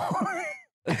Stonebeard. small.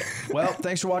 Well,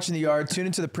 thanks for watching the yard. Tune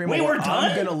into the primo. Wait, where we're done?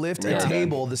 I'm gonna lift Yeah. a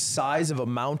table the size of a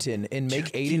mountain and make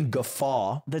Aiden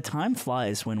guffaw. The time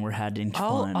flies when we're having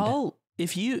fun.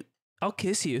 I'll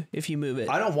kiss you if you move it.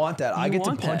 I don't want that. I You get to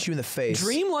want punch that. you in the face.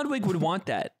 Dream Ludwig would want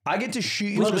that. I get to shoot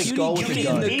you in the Ludwig, skull with you a need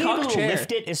gun. the being able cock to chair.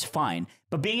 lift it is fine,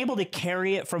 but being able to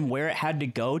carry it from where it had to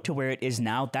go to where it is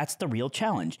now, that's the real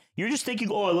challenge. You're just thinking,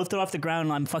 oh, I lifted off the ground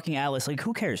and I'm fucking Atlas. Like,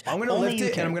 who cares? I'm gonna Only lift you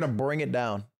it care. and I'm gonna bring it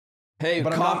down. Hey,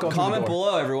 But I'm not going through the comment door.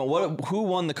 below, everyone. Who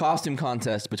won the costume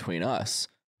contest between us?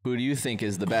 Who do you think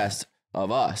is the best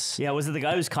of us? Yeah, was it the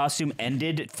guy whose costume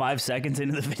ended 5 seconds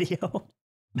into the video?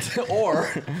 Or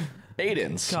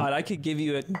Aiden's? God, I could give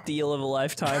you a deal of a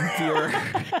lifetime viewer.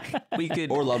 We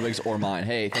could. Or Ludwig's or mine.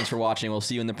 Hey, thanks for watching. We'll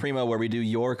see you in the primo where we do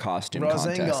your costume contest.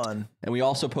 Rasengan. And we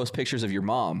also post pictures of your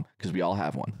mom because we all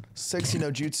have one. Sexy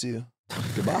no jutsu.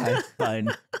 Goodbye.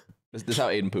 Fine. This is how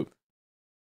Aiden pooped.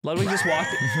 Ludwig just walked.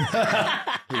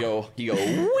 He go.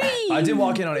 I did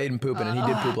walk in on Aiden pooping, and he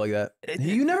did poop like that.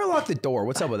 You never locked the door.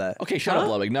 What's up with that? Okay, shut up,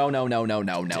 Ludwig. No. You don't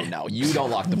lock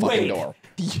the fucking door.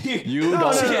 You No,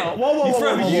 don't. no, no. Whoa.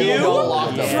 You don't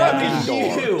lock the fucking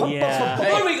door. Yeah.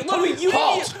 Hey, Ludwig, you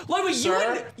halt, Ludwig,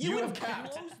 sir. You have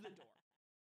capped.